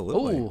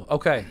 absolutely. Ooh,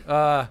 okay.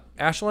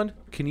 Ashlyn,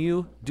 can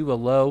you do a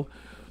low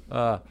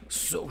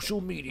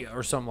social media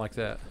or something like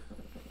that?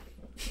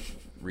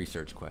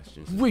 Research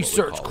questions. is what we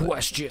Research call it.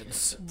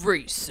 questions.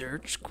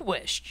 Research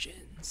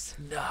questions.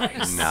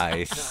 Nice.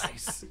 Nice.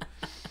 Nice.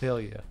 Hell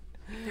yeah.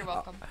 You're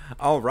welcome.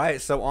 All right.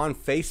 So on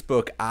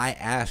Facebook, I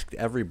asked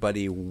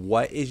everybody,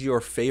 what is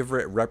your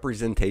favorite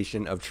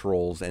representation of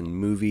trolls in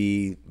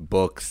movie,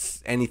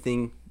 books,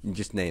 anything?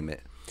 Just name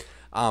it.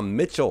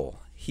 Mitchell,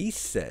 he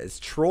says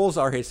trolls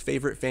are his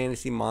favorite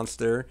fantasy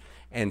monster,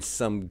 and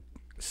some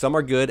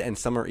are good and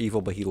some are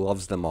evil, but he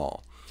loves them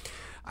all.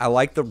 I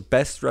like the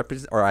best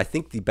I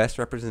think the best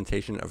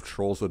representation of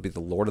trolls would be the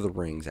Lord of the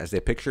Rings, as they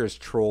picture as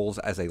trolls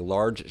as a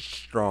large,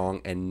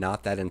 strong, and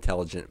not that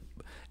intelligent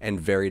and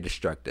very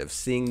destructive.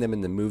 Seeing them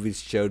in the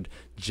movies showed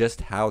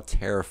just how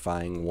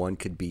terrifying one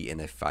could be in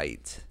a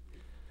fight.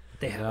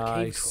 They have a cave troll.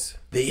 Nice.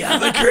 They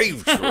have a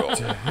cave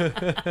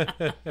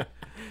troll.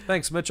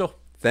 Thanks, Mitchell.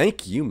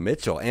 Thank you,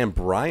 Mitchell. And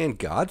Brian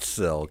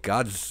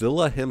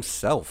Godzilla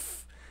himself,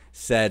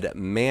 said,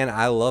 man,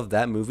 I love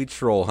that movie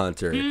Troll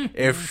Hunter.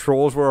 If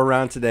trolls were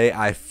around today,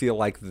 I feel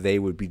like they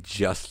would be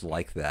just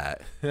like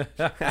that.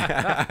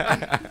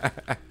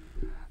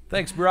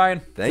 Thanks,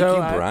 Brian. Thank you,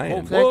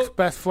 Brian. Next,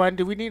 best friend.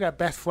 Do we need a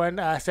best friend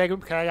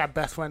segment? Because I got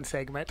best friend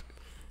segment.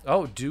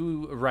 Oh,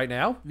 do right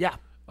now? Yeah.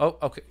 Oh,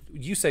 okay.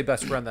 You say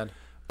best friend then.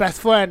 Best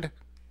friend.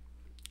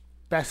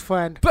 Best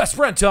friend. Best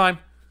friend time.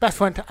 Best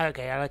friend time.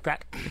 Okay, I like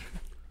that.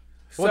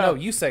 Well, So- no,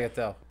 you say it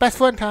though. Best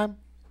friend time.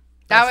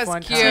 That Best was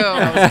friend cute. time.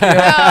 No,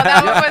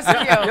 that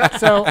one was cute.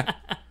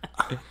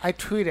 So I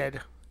tweeted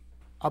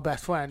our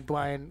best friend,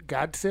 Brian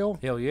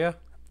Godzilla. Hell yeah.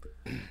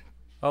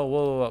 Oh,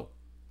 whoa.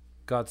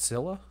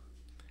 Godzilla?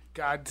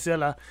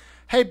 Godzilla.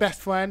 Hey,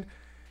 best friend.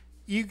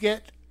 You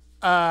get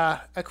a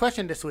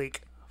question this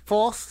week.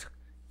 False.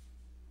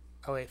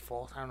 Oh, wait,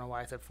 false. I don't know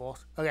why I said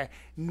false. Okay.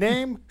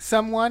 Name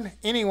someone,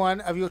 anyone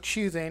of your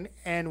choosing,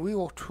 and we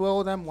will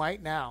troll them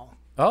right now.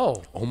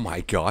 Oh, Oh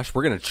my gosh,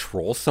 we're going to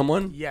troll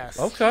someone? Yes.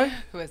 okay.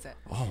 Who is it?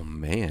 Oh,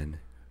 man.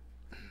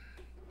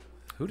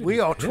 Who did We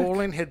you are pick?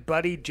 trolling his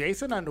buddy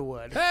Jason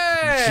Underwood.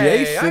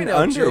 Hey, Jason I know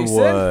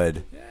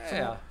Underwood. Jason.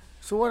 Yeah.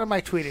 So what am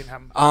I tweeting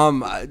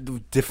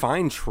him?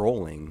 Define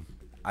trolling.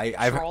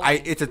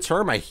 Trolling? It's a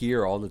term I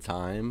hear all the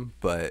time,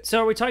 but So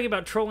are we talking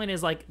about trolling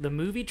as like the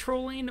movie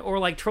trolling, or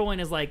like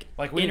trolling as like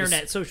We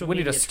internet need to, social we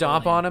media need to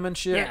stomp trolling? on him and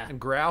shit Yeah. and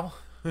growl.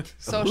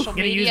 Social I'm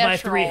gonna use media my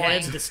three trolling.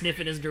 heads to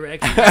sniff in his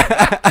direction.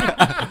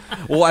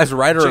 well, as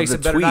writer Jason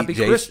of the better not tweet,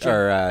 be Christian.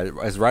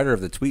 as writer of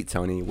the tweet,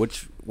 Tony,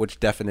 which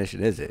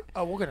definition is it?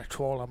 Oh, we're going to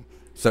troll him.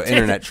 So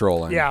internet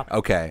trolling. Yeah.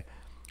 Okay.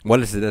 What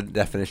is the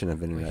definition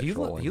of internet He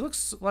trolling?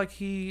 looks like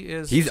he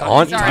is. He's typing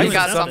on- He's already he's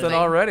got something something.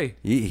 already.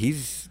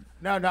 He's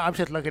No, I'm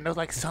just looking. There's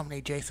like so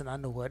many Jason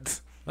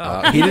Underwoods.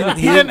 he didn't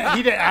He didn't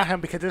add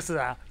him because this is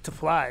a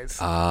surprise.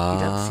 He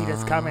doesn't see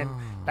this coming.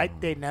 Like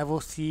they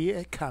never see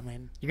it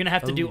coming. You're gonna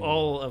have to do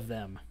all of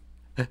them.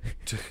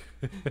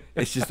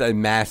 It's just a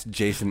mass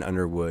Jason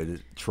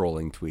Underwood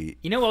trolling tweet.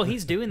 You know, while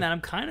he's doing that, I'm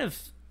kind of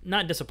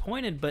not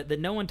disappointed, but that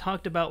no one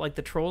talked about like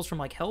the trolls from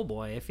like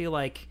Hellboy. I feel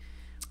like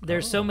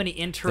there's so many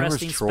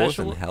interesting trolls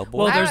special. in Hellboy?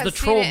 Well, I there's the haven't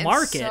seen troll it in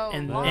market so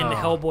and long.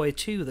 Hellboy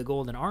 2, the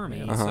Golden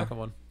Army. The second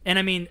one. And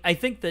I mean, I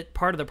think that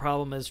part of the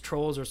problem is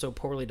trolls are so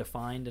poorly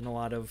defined in a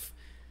lot of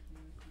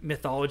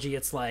mythology.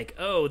 It's like,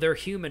 oh, they're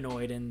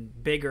humanoid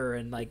and bigger,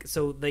 and like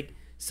so like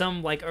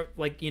some like are,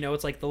 like you know,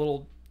 it's like the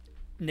little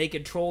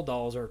naked troll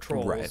dolls are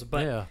trolls, Right.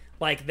 but Yeah.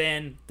 like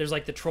then there's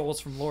like the trolls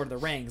from Lord of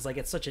the Rings. Like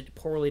it's such a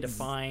poorly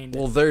defined.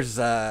 Well, there's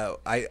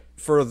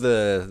for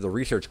the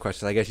research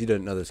question. I guess you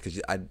didn't know this because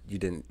you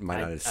might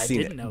not have I seen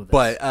didn't it. know this.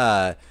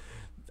 But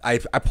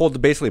I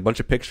pulled basically a bunch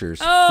of pictures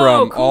Oh,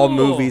 from all cool.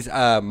 movies.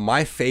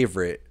 My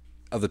favorite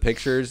of the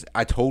pictures,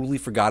 I totally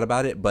forgot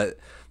about it, but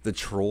the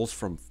trolls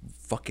from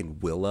fucking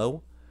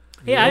Willow.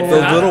 yeah, I The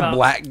forgot little about-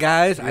 black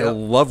guys, I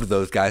loved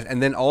those guys,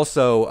 and then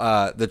also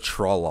the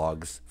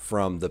Trollocs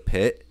from The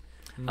Pit.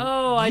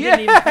 Oh, I didn't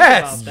even think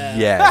about that.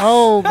 Yes,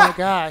 Oh my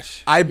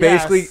gosh! I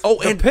basically. Yes.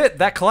 Oh, The and Pit,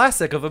 that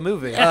classic of a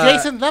movie.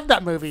 Jason loved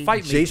that movie.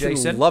 Fight me, Jason,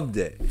 Jason. loved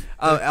it.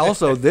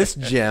 Also, this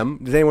gem.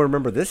 Does anyone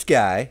remember this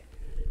guy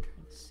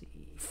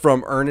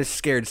from Ernest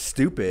Scared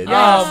Stupid? Oh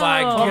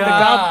my Oh, the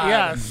god.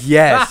 yes.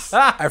 Yes,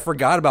 I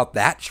forgot about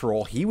that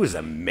troll. He was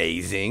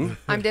amazing.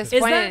 I'm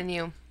disappointed that- in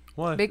you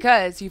What?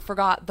 because you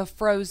forgot the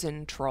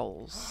Frozen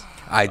trolls.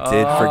 I did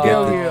forget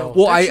Oh, that. yeah.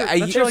 Well, That's I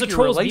your- There's like a your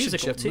Trolls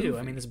relationship musical too. movie.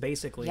 I mean, it's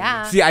basically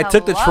Yeah. see. I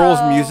took the trolls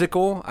Hello.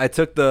 musical. I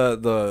took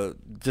the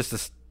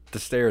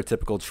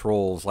stereotypical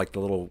trolls, like the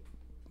little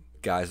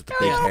guys with the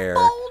big the hair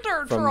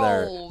Boulder from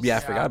trolls. there. Yeah, I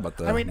forgot about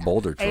the I mean,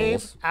 Boulder Abe,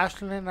 trolls.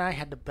 Ashlyn, and I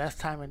had the best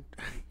time in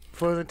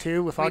Frozen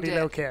 2 with all We the did.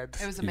 little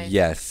kids. It was amazing.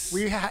 Yes.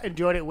 We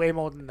enjoyed it way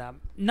more than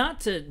them. Not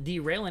to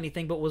derail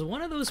anything, but was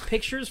one of those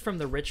pictures from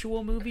the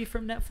Ritual movie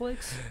from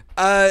Netflix?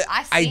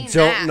 I seen don't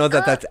that. know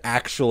that that's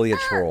actually a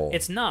troll.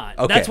 It's not.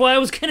 Okay. That's why I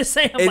was gonna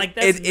say. I'm like,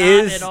 that's it not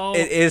is. at all.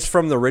 It is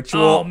from the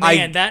Ritual. Oh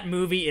man, that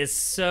movie is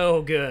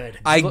so good.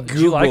 I Did googled.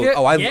 you like it?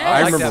 Oh, I Yeah.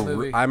 I like that remember.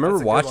 movie. I remember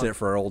That's a good watching one. it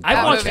for an old. I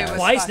That watched movie it was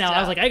twice fucked now. I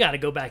was up. like, I gotta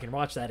go back and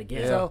watch that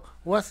again. So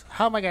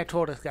how am I going to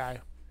troll this guy?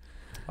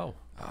 Oh.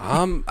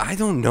 I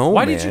don't know.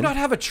 Why man. did you not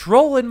have a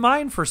troll in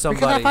mind for Because I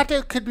somebody? thought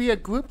there could be a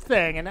group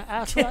thing, and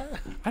that's why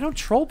I don't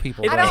troll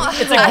people. I though. don't.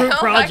 It's a I group don't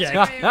project.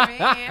 Like to be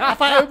mean. I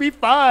thought it would be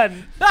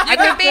fun.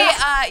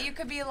 You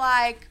could be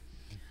like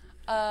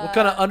What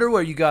kind of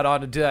underwear you got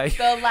on today?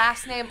 the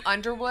last name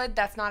Underwood.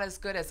 That's not as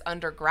good as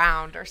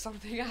Underground or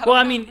something. Well,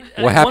 I mean,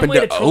 What happened one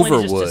way to trolling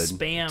is Overwood? just to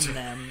spam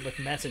them with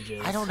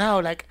messages. I don't know.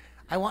 Like,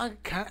 I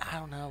want kind of, I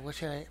don't know. What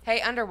should I? Hey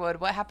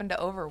Underwood, what happened to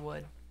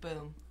Overwood?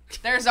 Boom.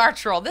 There's our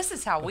troll. This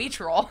is how we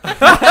troll. This is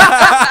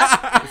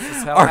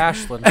how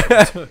Ashland. Because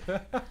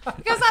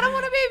I don't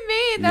want to be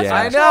mean. That's Yeah.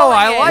 what I know, trolling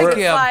I is. like It's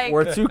him. like-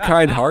 We're too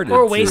kind-hearted. Or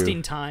to-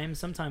 wasting time.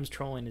 Sometimes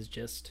trolling is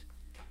just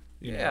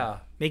Yeah.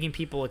 making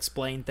people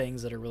explain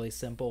things that are really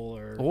simple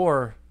or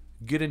Or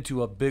get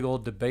into a big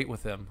old debate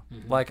with him.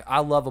 Like, I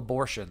love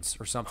abortions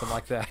or something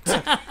like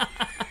that.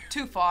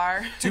 too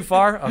far. Too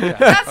far? Okay.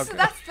 That's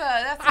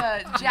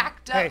a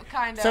jacked up Hey,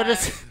 kind of so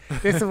this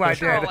is what I did.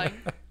 trolling.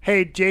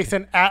 Hey,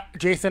 Jason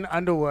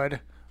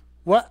Underwood,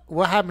 what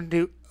happened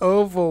to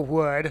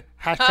Overwood?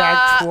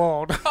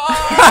 #trolled.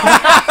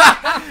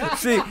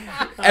 See,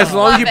 as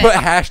long as you Love put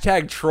it.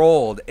 hashtag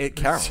trolled, it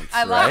counts.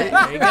 I love right? it.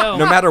 there you go.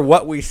 No matter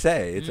what we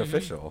say, it's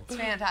official. It's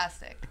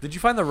fantastic. Did you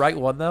find the right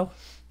one, though?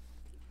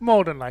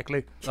 More than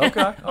likely.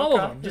 Okay. All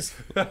of them. Just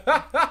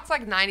It's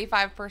like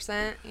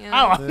 95%. You know?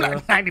 Oh, I'm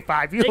not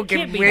 95. You don't give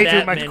can't me be way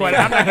that too much many. credit.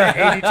 I'm like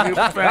at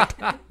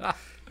 82%.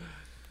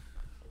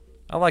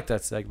 I like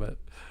that segment.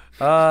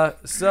 Then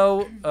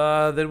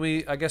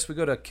I guess we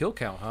go to kill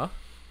count,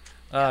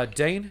 huh?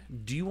 Dane,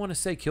 do you want to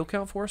say kill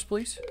count for us,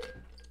 please?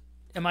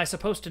 am I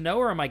supposed to know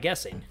or am I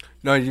guessing?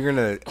 No, you're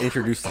gonna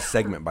introduce the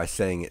segment by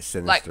saying it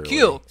sinisterly. Like,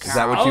 kill Is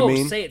that what you Oh,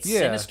 mean? say it Yeah.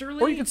 sinisterly.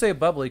 Or you can say it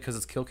bubbly because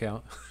it's kill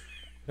count.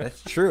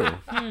 That's true.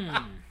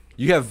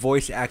 You have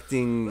voice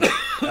acting.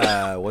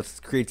 What's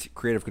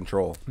creative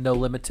control? No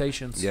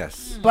limitations.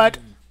 Yes. But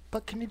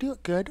can you do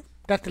it good?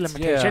 That's the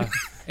limitation. Yeah.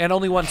 And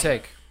only one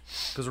take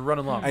because we're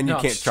running long. And you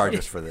No, can't charge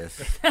us for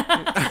this.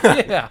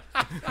 Yeah.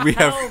 We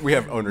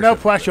have ownership. No of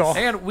this. pressure.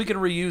 And we can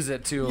reuse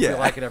it too if Yeah. we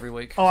like it every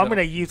week. Oh, I'm So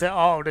gonna use it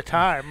all the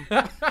time.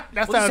 That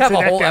We'll sounds just have a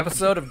whole seductive.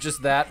 episode of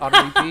just that on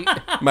repeat.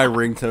 My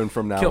ringtone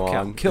from now Kill on.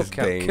 count, kill is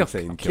count, Dane kill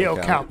saying Kill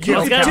count. You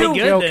It's could gotta do- be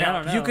kill good then. I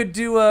count. don't know. You could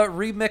do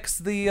remix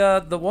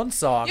the one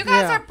song. You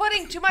guys Yeah. are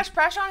putting too much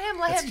pressure on him.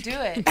 Let him do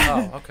it.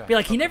 Oh, okay. be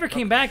like, he never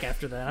came back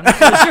after that. I'm not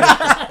really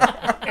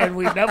sure. And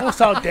we never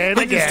saw Dan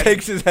He just again.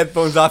 takes his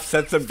headphones off,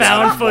 sets them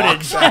Found down, and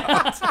walks footage.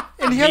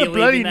 And he had a Me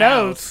bloody leaving the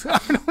nose. I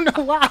don't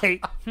know why.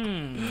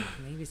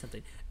 Maybe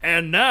something.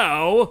 And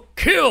now,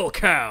 kill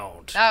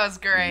count. That was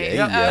great.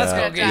 Yeah, That was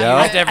yeah. good. Yeah.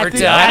 John. Used every I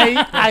think,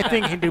 time. I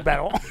think he'd do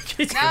better.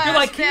 You're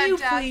like, can you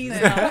please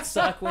fantastic. not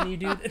suck when you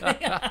do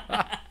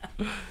that?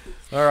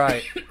 All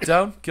right.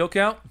 Down. Kill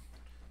count.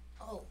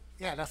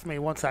 Yeah, that's me.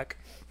 One sec.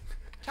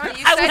 Tony,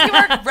 you said you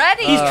weren't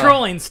ready. He's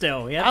trolling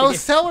still. You have I to was get-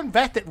 so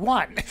invested.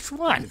 One. It's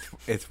one.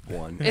 It's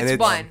one. It's and it's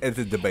one. It's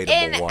a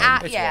debatable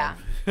one. Yeah.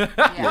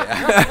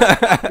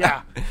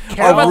 Yeah. How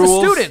Carol, about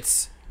rules- the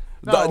students?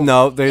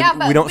 No, Yeah,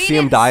 but we don't see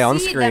them didn't die on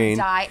see screen.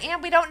 Them die,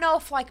 and we don't know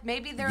if like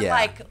maybe they're Yeah.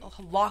 like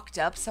locked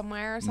up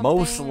somewhere or something.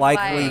 Most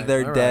likely like,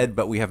 they're All dead, right.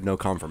 but we have no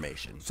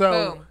confirmation.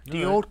 So Boom.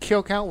 the old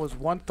kill count was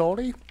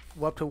 130.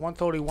 We're up to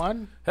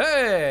 131.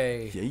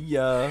 Hey.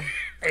 Yeah.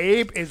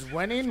 Abe is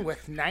winning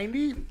with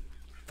 90,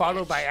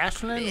 followed by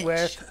Ashlyn Bitch.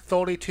 with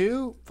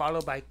 32,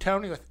 followed by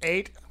Tony with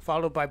 8,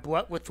 followed by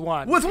Brett with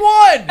 1. With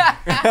one.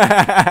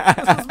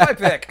 This was my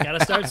pick.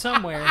 Gotta start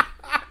somewhere.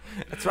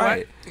 That's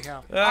right. Yeah.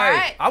 All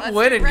right, I'm let's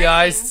winning, do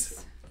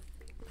guys.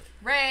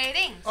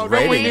 Ratings. Oh,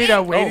 don't we Ratings. need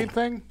a waiting Oh.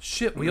 thing?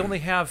 Shit, we only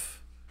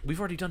have. We've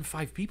already done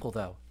 5 people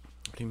though.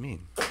 What do you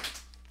mean?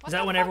 Is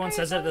that when everyone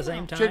says it at the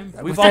same time?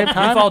 We've Same all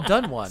time? we've all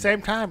done one.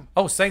 Same time.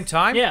 Oh, same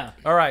time? Yeah.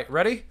 All right,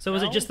 ready? So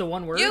was it just the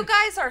one word? You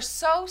guys are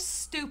so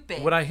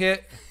stupid. When I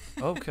hit.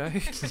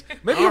 Okay.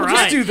 Maybe All we'll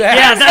just right. do that.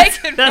 Yeah,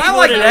 that's I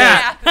what like it is.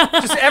 that.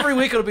 Just every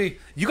week it'll be.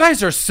 You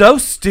guys are so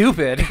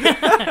stupid.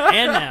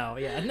 And now,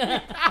 yeah.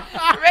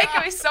 You're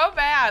making me so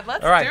bad.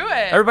 Let's All right. do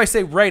it. Everybody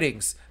say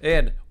ratings.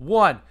 In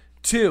 1,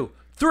 2,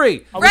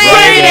 3. Are we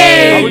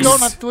Ratings!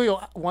 going on 3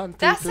 or 1, 2,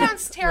 That 3?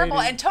 sounds terrible,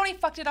 Ratings. and Tony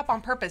fucked it up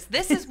on purpose.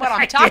 This is what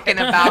I'm talking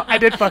about. I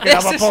did fuck it This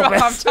up on is what I'm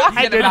purpose. talking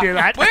I did about. do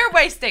that. We're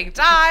wasting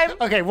time.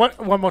 Okay, one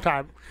more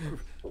time.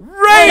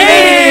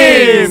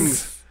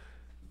 Ratings.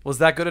 Was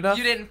that good enough?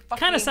 You didn't fucking...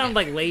 Kind of sound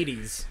like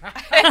ladies.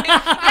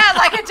 Yeah,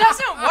 like it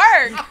doesn't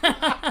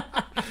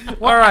work.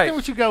 All I right. think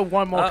we should go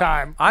one more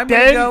time. I'm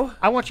gonna Dan, go-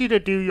 I want you to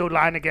do your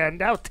line again.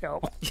 That was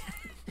terrible.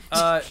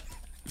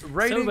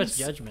 Ratings. So much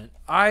judgment.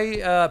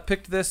 I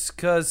picked this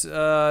because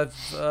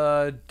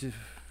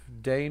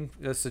Dane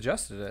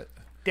suggested it.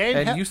 Dane,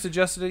 And hel- you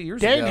suggested it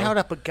years Dane ago. held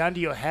up a gun to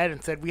your head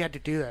and said we had to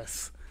do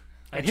this.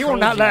 And he will trolled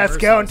not you let us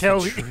go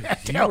mercilessly. until we. You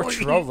until were we-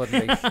 trolling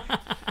me.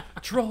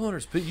 Troll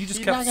hunters, but you just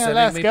He's kept not gonna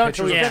let sending us me go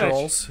till pictures we of finish.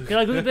 trolls. You're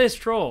like, look at this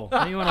troll.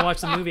 And you want to watch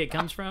the movie it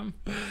comes from?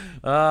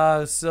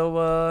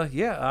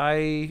 Yeah,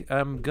 I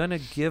am gonna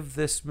give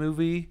this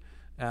movie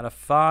out of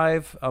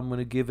 5. I'm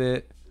gonna give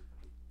it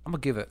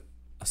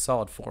a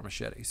solid 4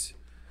 machetes.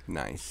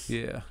 Nice.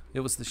 Yeah,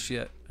 it was the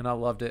shit, and I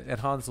loved it. And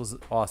Hans was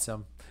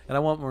awesome, and I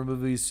want more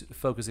movies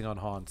focusing on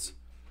Hans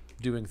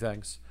doing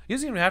things. He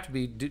doesn't even have to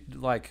be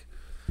like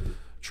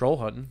troll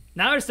hunting.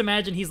 Now I just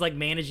imagine he's like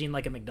managing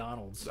like a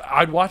McDonald's.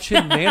 I'd watch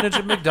him manage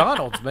a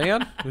McDonald's,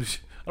 man.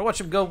 I'd watch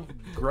him go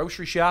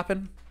grocery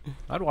shopping.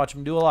 I'd watch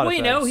him do a lot Well, of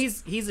you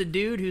things. know, he's a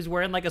dude who's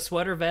wearing like a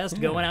sweater vest,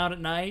 going out at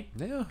night.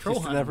 yeah, Troll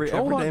Just an hunting. everyday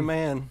hunting.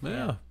 man.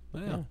 yeah.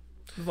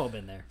 We've all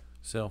been there.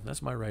 So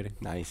that's my rating.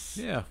 Nice.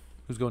 Yeah,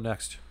 who's going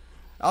next?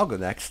 I'll go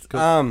next.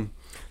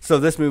 So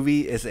this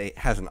movie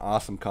has an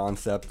awesome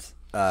concept.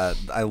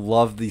 I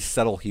love the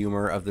subtle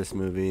humor of this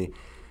movie.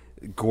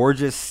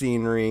 Gorgeous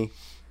scenery.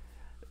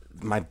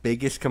 My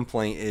biggest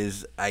complaint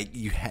is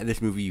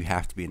this movie you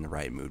have to be in the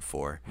right mood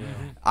for.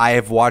 I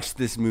have watched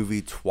this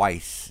movie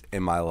twice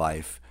in my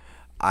life.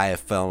 I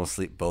have fallen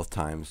asleep both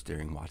times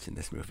during watching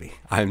this movie.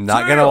 I'm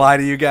not gonna lie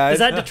to you guys. Does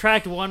that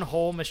detract one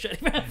whole machete?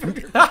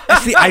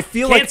 See, I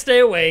feel Can't like stay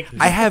awake.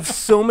 I have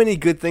so many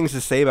good things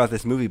to say about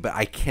this movie, but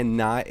I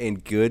cannot, in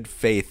good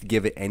faith,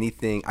 give it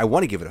anything. I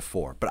want to give it a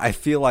 4, but I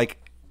feel like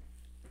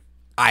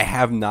I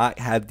have not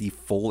had the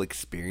full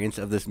experience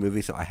of this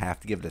movie, so I have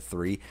to give it a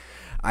 3.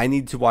 I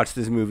need to watch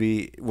this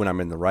movie when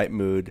I'm in the right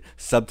mood.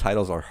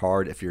 Subtitles are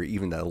hard if you're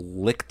even a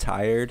lick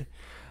tired.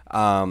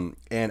 And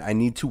I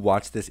need to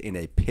watch this in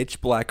a pitch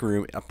black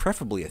room,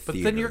 preferably a But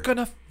theater. then you're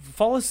gonna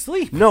fall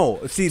asleep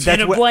No, see, In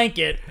that's a what...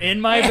 blanket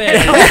in my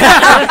bed.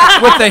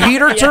 with the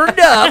heater turned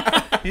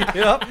up.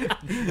 Yep.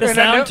 The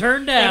sound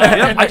turned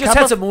down. I just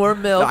had some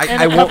warm milk.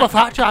 And a cup of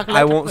hot chocolate.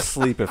 I won't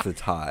sleep if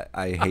it's hot.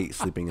 I hate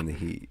sleeping in the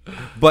heat.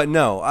 But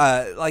no,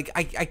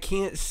 I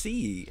can't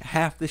see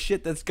half the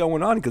shit that's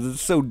going on because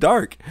it's so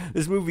dark.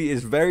 This movie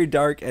is very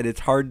dark, and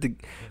it's hard to...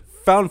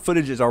 Found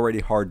footage is already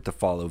hard to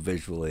follow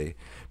visually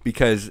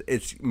because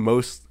it's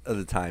most of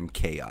the time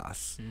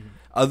chaos.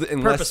 Unless,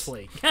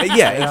 Purposefully.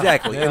 Yeah,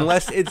 exactly.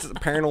 Unless it's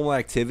Paranormal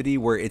Activity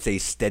where it's a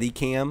steady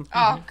cam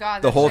Oh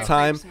God, the that whole shit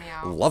time. creeps me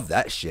out. Love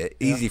that shit.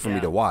 Easy for me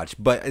Yeah. to watch.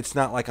 But it's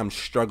not like I'm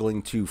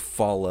struggling to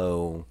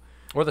follow...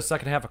 Or the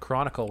second half of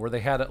Chronicle, where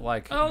they had it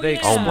like Oh, they yeah.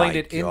 explained Oh my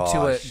it into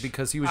gosh. it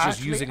because he was just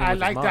Actually, using it I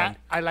with like his that. mind.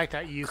 I like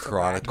that use.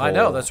 Chronicle. I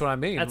know that's what I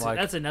mean. That's, like,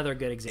 that's another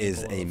good example.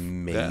 is of-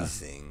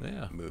 amazing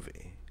Yeah.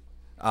 movie.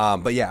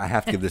 But yeah, I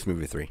have to give this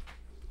movie a 3.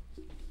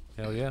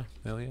 hell yeah.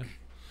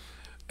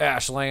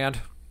 Ashland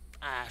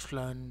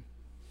Ashland.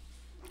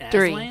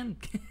 Three. Aslan?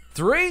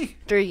 3.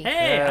 3.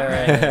 Hey, all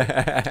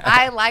right.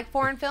 I like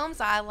foreign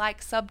films. I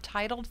like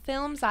subtitled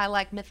films. I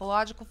like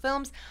mythological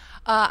films.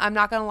 I'm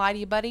not gonna lie to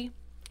you, buddy.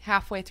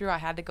 Halfway through, I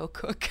had to go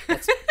cook,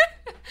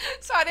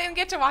 so I didn't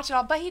get to watch it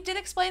all. But he did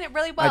explain it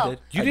really well. did.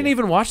 You didn't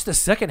even watch the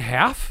second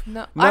half?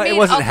 No, No, I mean, it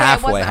wasn't okay,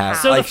 halfway It wasn't half.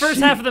 half. So Like, the first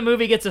she- half of the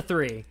movie gets a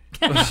 3.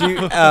 She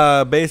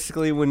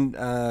basically when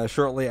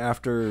shortly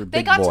after They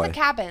Big got Boy. to the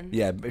cabin.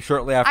 Yeah,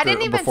 shortly after. I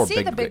didn't even before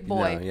see the big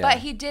boy, no, yeah. but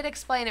he did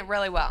explain it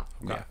really well.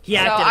 He So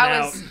acted I it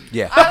was, out.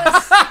 Yeah.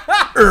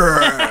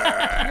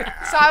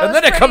 So I was And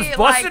then it comes pretty,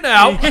 busting like,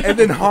 out. And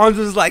then Hans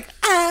was like,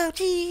 "Oh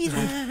Jesus,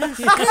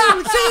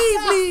 come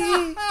save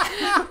me!"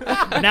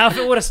 Now, if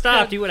it would have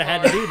stopped, he would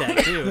have had to do that,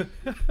 too.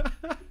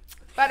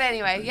 But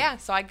anyway, yeah.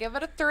 So I give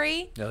it a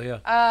 3. Hell yeah.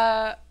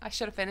 I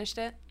should have finished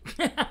it.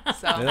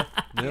 So Yeah.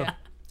 yeah.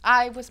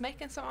 I was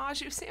making some au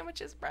jus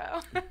sandwiches, bro.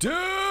 Dude.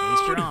 At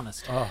least you're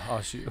honest. Oh,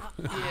 shoot.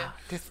 Yeah.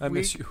 This I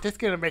miss week, you. this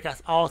gonna make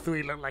us all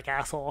 3 look like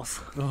assholes.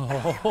 No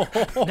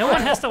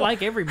one has to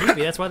like every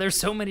movie. That's why there's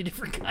so many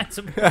different kinds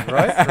of movies.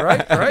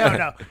 right.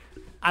 No.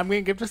 I'm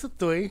gonna give this a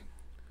 3.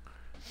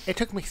 It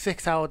took me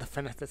 6 hours to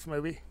finish this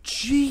movie.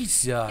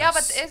 Jesus. Yeah,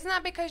 but isn't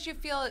that because you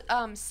feel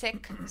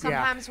sick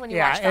sometimes when you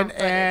yeah, watch found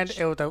and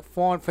footage? it was a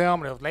foreign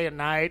film. And it was late at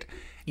night.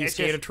 You It's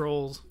scared just- of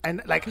trolls.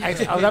 And like I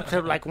was up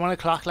to like 1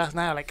 o'clock last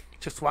night. Like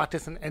just watch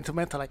this in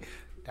instrumental. Like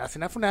that's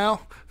enough for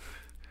now.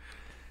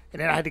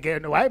 And then I had to get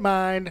in the right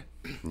mind.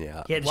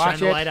 Yeah. He had to Watch shine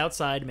the it, light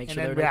outside to make and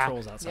sure there then, were no yeah.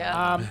 trolls outside.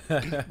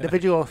 Yeah. The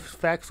visual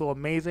effects were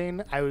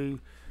amazing. I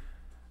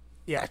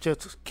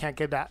just can't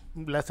give that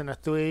less than a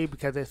 3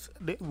 because it's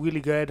really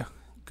good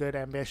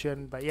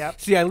ambition. But yeah,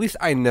 See, at least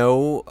I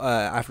know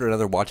after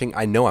another watching,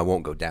 I know I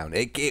won't go down.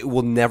 It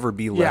will never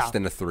be less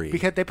than a 3.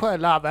 because they put a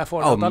lot of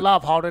effort, Oh, a lot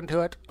of heart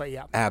into it. But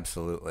yeah,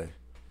 Absolutely.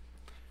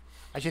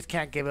 I just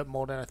can't give it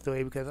more than a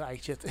 3 because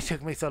it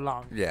took me so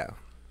long. Yeah.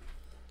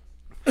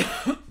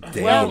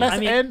 Damn. Well, let's I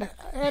mean-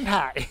 end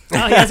high. Oh,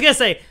 yeah, I was gonna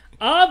say,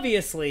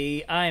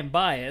 obviously, I am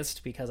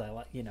biased because I,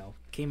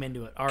 came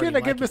into it already. Gonna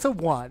give liking- this a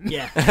 1.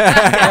 Yeah.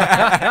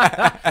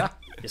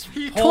 Just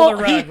He pull the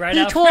told, rug right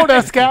he out. told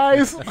us,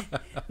 guys.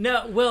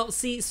 No, well,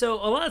 see, so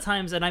a lot of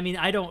times, and I mean,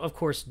 I don't, of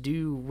course,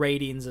 do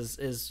ratings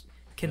as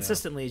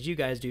consistently as you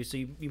guys do, so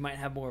you might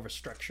have more of a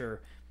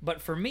structure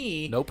But for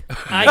me, Nope.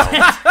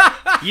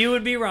 You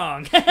would be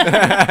wrong.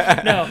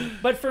 No,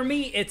 but for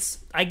me,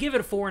 I give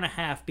it a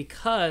 4.5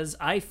 because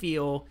I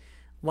feel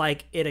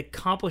like it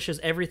accomplishes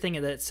everything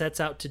that it sets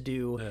out to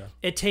do. Yeah.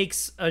 It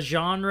takes a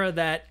genre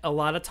that a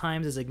lot of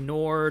times is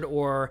ignored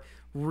or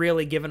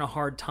really given a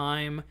hard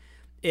time.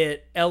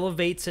 It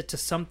elevates it to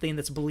something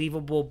that's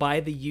believable by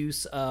the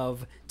use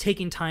of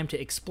taking time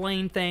to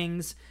explain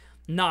things,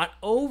 not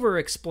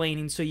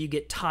over-explaining so you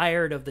get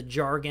tired of the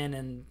jargon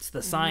and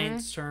the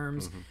science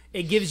terms.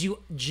 It gives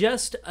you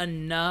just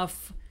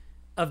enough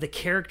of the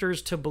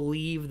characters to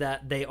believe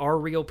that they are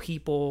real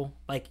people.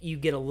 Like, you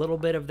get a little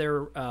bit of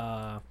their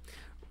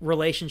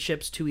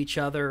relationships to each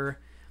other.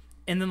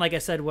 And then, like I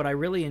said, what I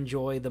really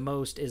enjoy the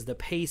most is the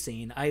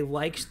pacing. I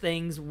like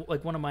things,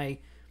 like one of my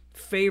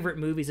favorite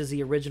movies is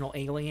the original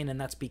Alien, and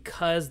that's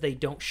because they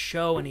don't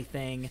show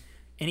anything,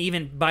 and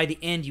even by the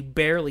end you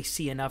barely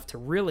see enough to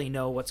really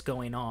know what's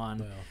going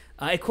on.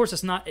 Of course,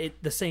 it's not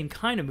the same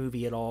kind of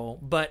movie at all,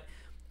 but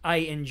I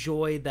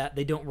enjoy that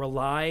they don't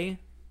rely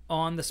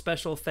on the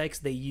special effects.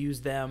 They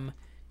use them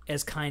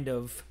as kind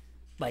of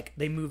like,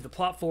 they move the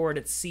plot forward,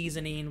 it's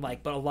seasoning,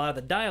 like, but a lot of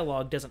the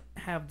dialogue doesn't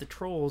have the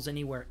trolls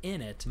anywhere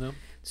in it. Nope.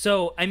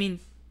 So I mean,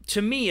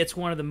 to me, it's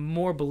one of the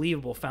more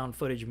believable found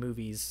footage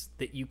movies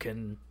that you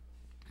can.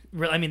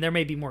 I mean, there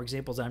may be more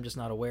examples I'm just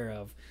not aware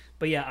of.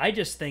 But yeah, I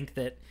just think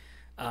that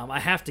I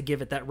have to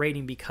give it that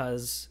rating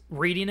because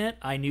reading it,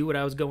 I knew what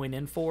I was going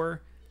in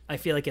for. I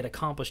feel like it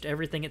accomplished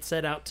everything it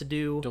set out to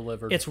do.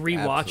 Delivered. It's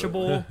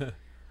rewatchable.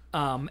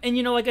 And,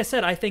 you know, like I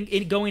said, I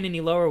think going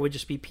any lower would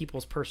just be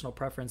people's personal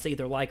preference. They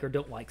either like or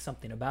don't like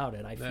something about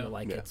it. I feel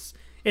like it's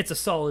a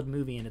solid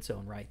movie in its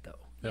own right, though.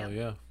 Hell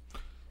yeah.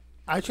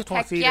 I just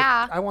want to see.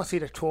 yeah. I want to see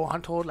the Troll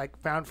Hunter, like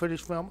found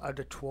footage film of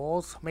the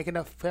trolls making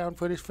a found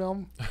footage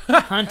film.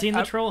 Hunting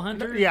the troll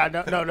hunter? Yeah,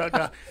 no.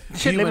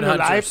 Shit, living their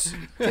hunters. life,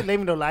 shit,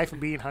 living their life and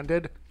being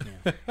hunted.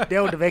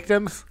 They're the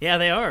victims. Yeah,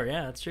 they are.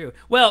 Yeah, that's true.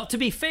 Well, to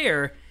be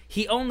fair,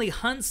 he only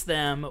hunts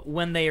them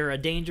when they are a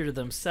danger to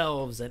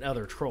themselves and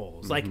other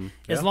trolls. Like,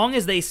 as long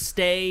as they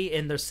stay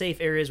in their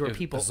safe areas where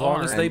people As long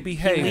aren't, as they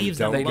behave, he leaves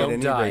them they alone. don't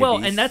die. Well,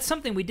 and that's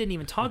something we didn't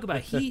even talk about.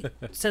 He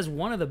says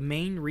one of the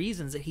main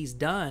reasons that he's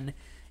done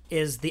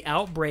is the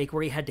outbreak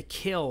where he had to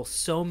kill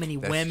so many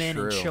women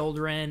and true.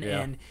 children,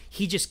 and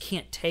he just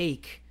can't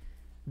take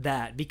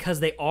that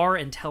because they are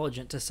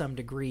intelligent to some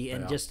degree,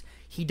 and just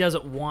he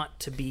doesn't want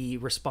to be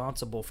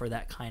responsible for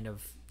that kind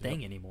of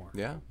thing anymore.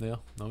 Yeah. Yeah.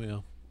 Oh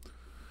yeah.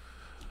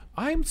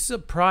 I'm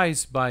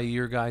surprised by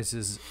your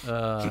guys'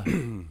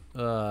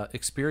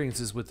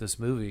 experiences with this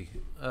movie.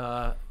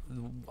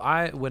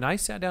 When I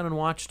sat down and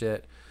watched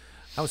it,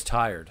 I was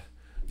tired,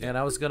 and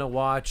I was gonna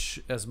watch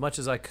as much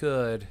as I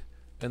could,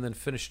 and then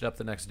finish it up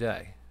the next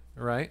day,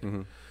 right?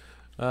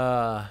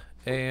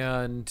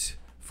 And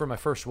for my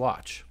first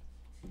watch,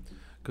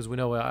 because we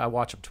know I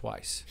watch them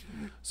twice.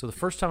 So the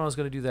first time I was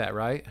going to do that,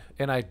 right?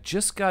 And I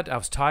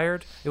was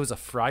tired. It was a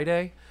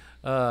Friday.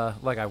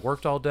 Like I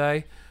worked all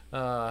day.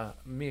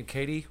 Me and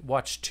Katie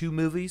watched 2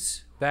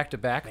 movies back to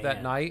back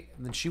that night,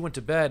 and then she went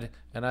to bed,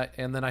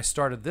 and then I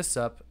started this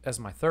up as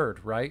my third,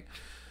 right?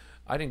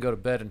 I didn't go to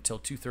bed until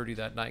 2:30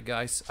 that night,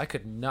 guys. I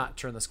could not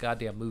turn this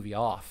goddamn movie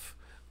off.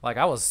 Like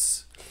I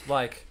was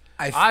like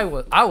I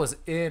was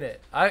in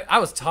it. I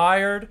was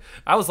tired.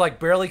 I was like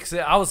barely.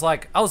 I was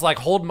like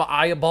holding my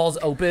eyeballs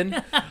open.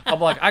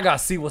 I'm like, I gotta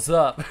see what's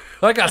up.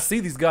 I gotta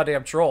see these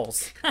goddamn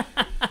trolls.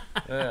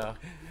 Yeah.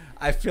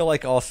 I feel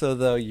like also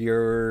though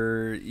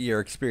your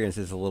experience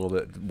is a little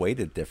bit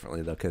weighted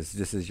differently though, because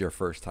this is your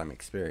first time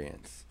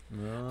experience.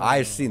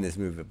 I've seen this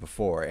movie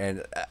before,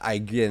 and I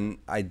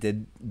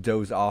did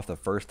doze off the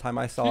first time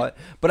I saw it,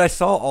 but I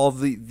saw all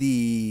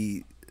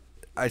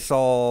I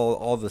saw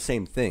all the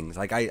same things.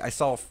 Like I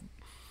saw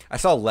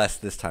less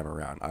this time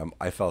around.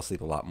 I fell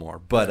asleep a lot more,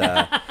 but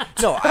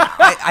no,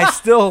 I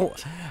still.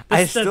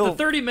 The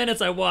 30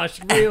 minutes I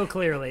watched real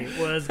clearly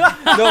was No,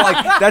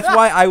 like that's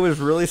why I was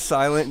really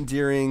silent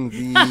during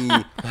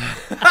the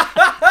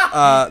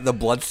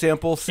blood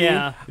sample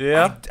scene.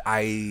 Yeah.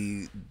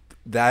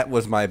 That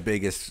was my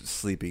biggest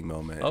sleeping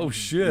moment. Oh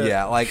shit.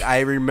 Yeah, like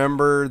I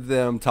remember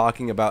them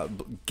talking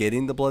about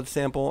getting the blood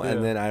sample,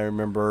 and then I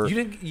remember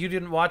You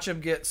didn't watch him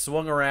get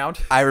swung around.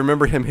 I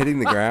remember him hitting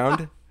the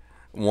ground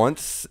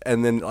once,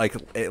 and then like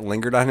it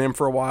lingered on him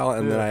for a while,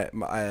 and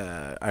then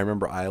I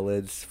remember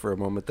eyelids for a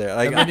moment there.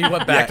 Like, And then he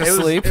went back to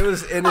sleep. It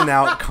was in and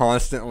out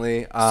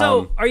constantly.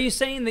 So, are you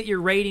saying that your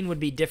rating would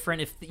be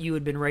different if you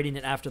had been rating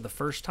it after the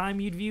first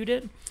time you'd viewed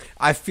it?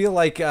 I feel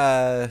like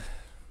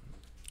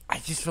I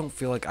just don't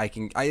feel like I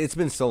can. It's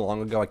been so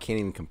long ago, I can't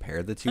even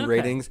compare the two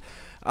ratings.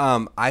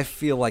 I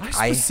feel like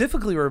I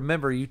specifically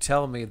remember you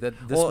telling me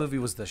that this movie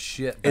was the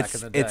shit back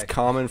in the day. It's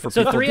common for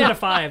So people. 3 out of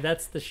 5,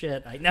 that's the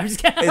shit. No, I'm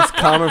just kidding. It's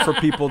common for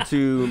people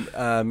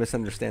to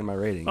misunderstand my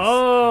ratings.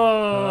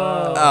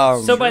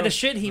 So by the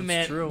shit he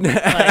meant,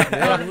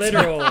 like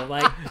literal,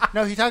 like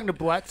No, he's talking to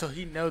Brett, so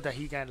he knows that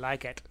he gonna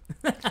like it.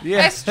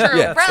 That's true.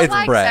 Yeah, Brett it's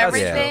likes Brett, yeah.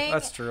 everything.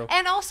 That's true.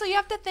 And also, you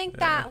have to think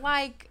that,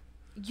 like,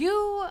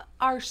 you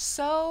are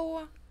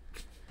so...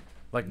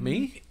 Like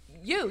me?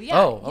 You.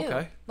 Oh,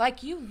 okay.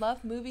 Like, you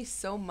love movies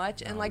so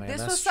much, and like man,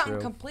 this that's was something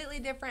true. completely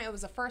different. It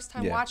was a first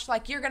time Yeah. watch.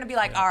 Like, you're gonna be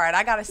like, all right,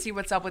 I gotta see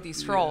what's up with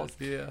these trolls.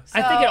 Yeah. So,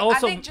 I think it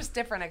also- I think just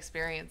different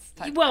experience.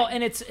 Type Well, thing.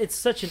 and it's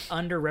such an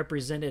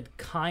underrepresented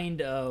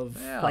kind of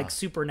Yeah. like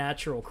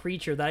supernatural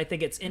creature that I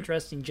think it's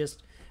interesting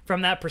just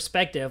from that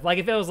perspective. Like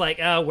if it was like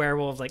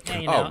werewolves, like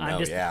you know, Oh, I'm no,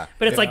 just. yeah.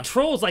 But it's like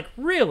trolls, like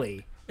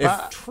really,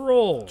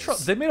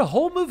 trolls. They made a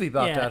whole movie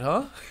about Yeah. that,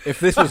 huh? If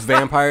this was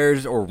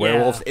vampires or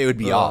werewolves, Yeah. it would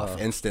be off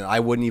instant. I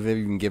wouldn't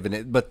even given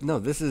it. But no,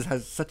 this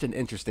has such an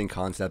interesting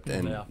concept,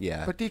 and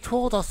yeah, But the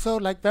trolls are so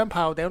like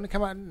vampire. They only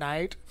come out at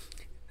night,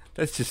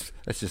 that's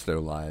just their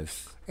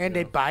lives. and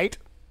they bite.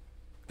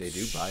 They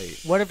do bite.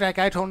 What if that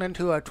guy turned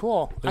into a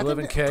troll? They I live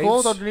think in caves?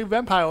 Trolls are the new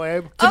vampire,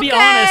 Abe. To be Okay.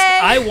 honest,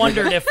 I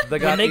wondered if They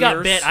when got they got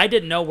ears. bit, I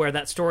didn't know where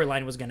that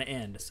storyline was going to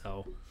end.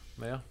 So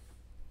Yeah. I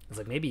was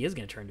like, maybe he is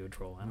going to turn into a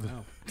troll. I don't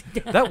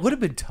know. That would have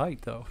been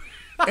tight, though.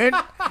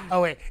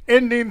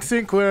 Ending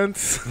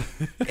sequence.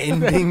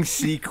 Ending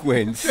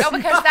sequence. No,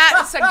 because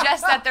that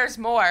suggests that there's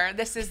more.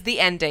 This is the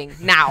ending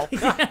now,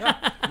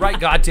 Right,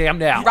 goddamn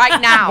now.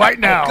 right now, Right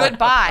now.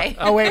 Goodbye.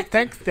 Oh wait,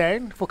 thanks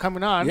Dane for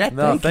coming on. Yeah,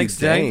 No, thank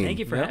thanks, you, Dane. Thank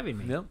you for Yep, having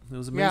me. Yep, it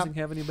was amazing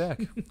having you back.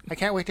 I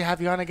can't wait to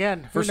have you on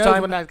again. First Who knows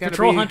time when that's gonna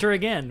Patrol be? Hunter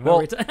again.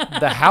 Well, Remember we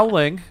The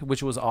Howling,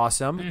 which was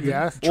awesome.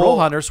 Yes. Troll Well,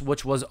 Hunters,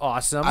 which was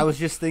awesome. I was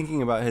just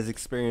thinking about his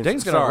experience.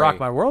 Dane's gonna Sorry. rock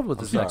my world with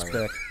I'm his next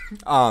sorry. pick.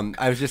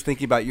 I was just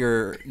thinking about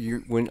your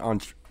when on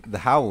The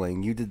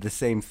Howling, you did the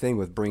same thing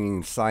with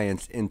bringing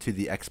science into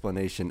the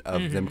explanation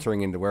of them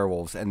turning into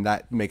werewolves, and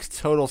that makes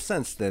total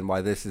sense then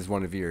why this is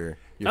one of your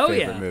Oh,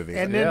 favorite yeah. movies.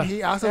 And then Yeah.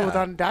 he also was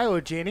on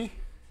Diogenes.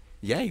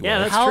 yeah, he Yeah,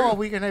 was. that's How true. are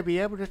we going to be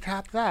able to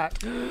tap that?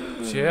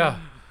 Yeah.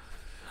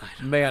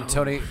 Man,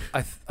 Tony,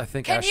 I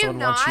think Can you Ashlyn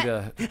wants you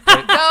not? to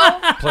play,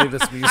 No, play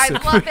this music.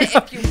 I'd love it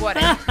if you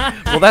wouldn't.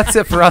 Well, that's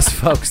it for us,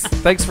 folks.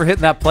 Thanks for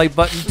hitting that play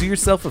button. Do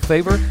yourself a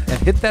favor and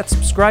hit that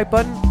subscribe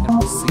button, and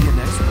we'll see you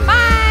next week.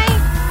 Bye.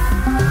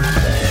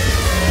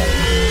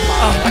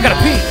 Oh, I gotta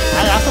pee.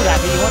 I also got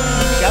you want to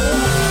be together?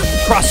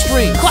 Cross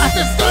streams. Cross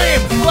the stream!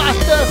 Cross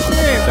the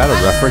stream! Is that a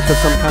reference of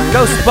some kind?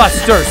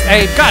 Ghostbusters.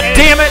 Hey, God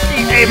damn it!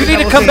 You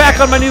need to come back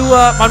on my new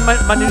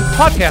my new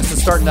podcast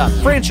that's starting up.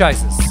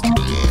 Franchises.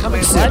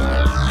 Coming soon.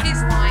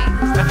 He's lying.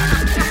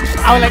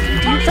 I was like,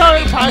 you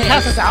started a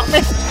podcast without me?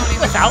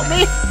 Without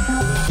me?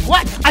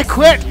 What? I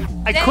quit!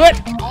 I quit!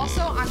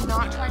 Also, I'm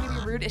not trying to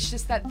be rude. It's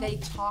just that they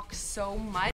talk so much.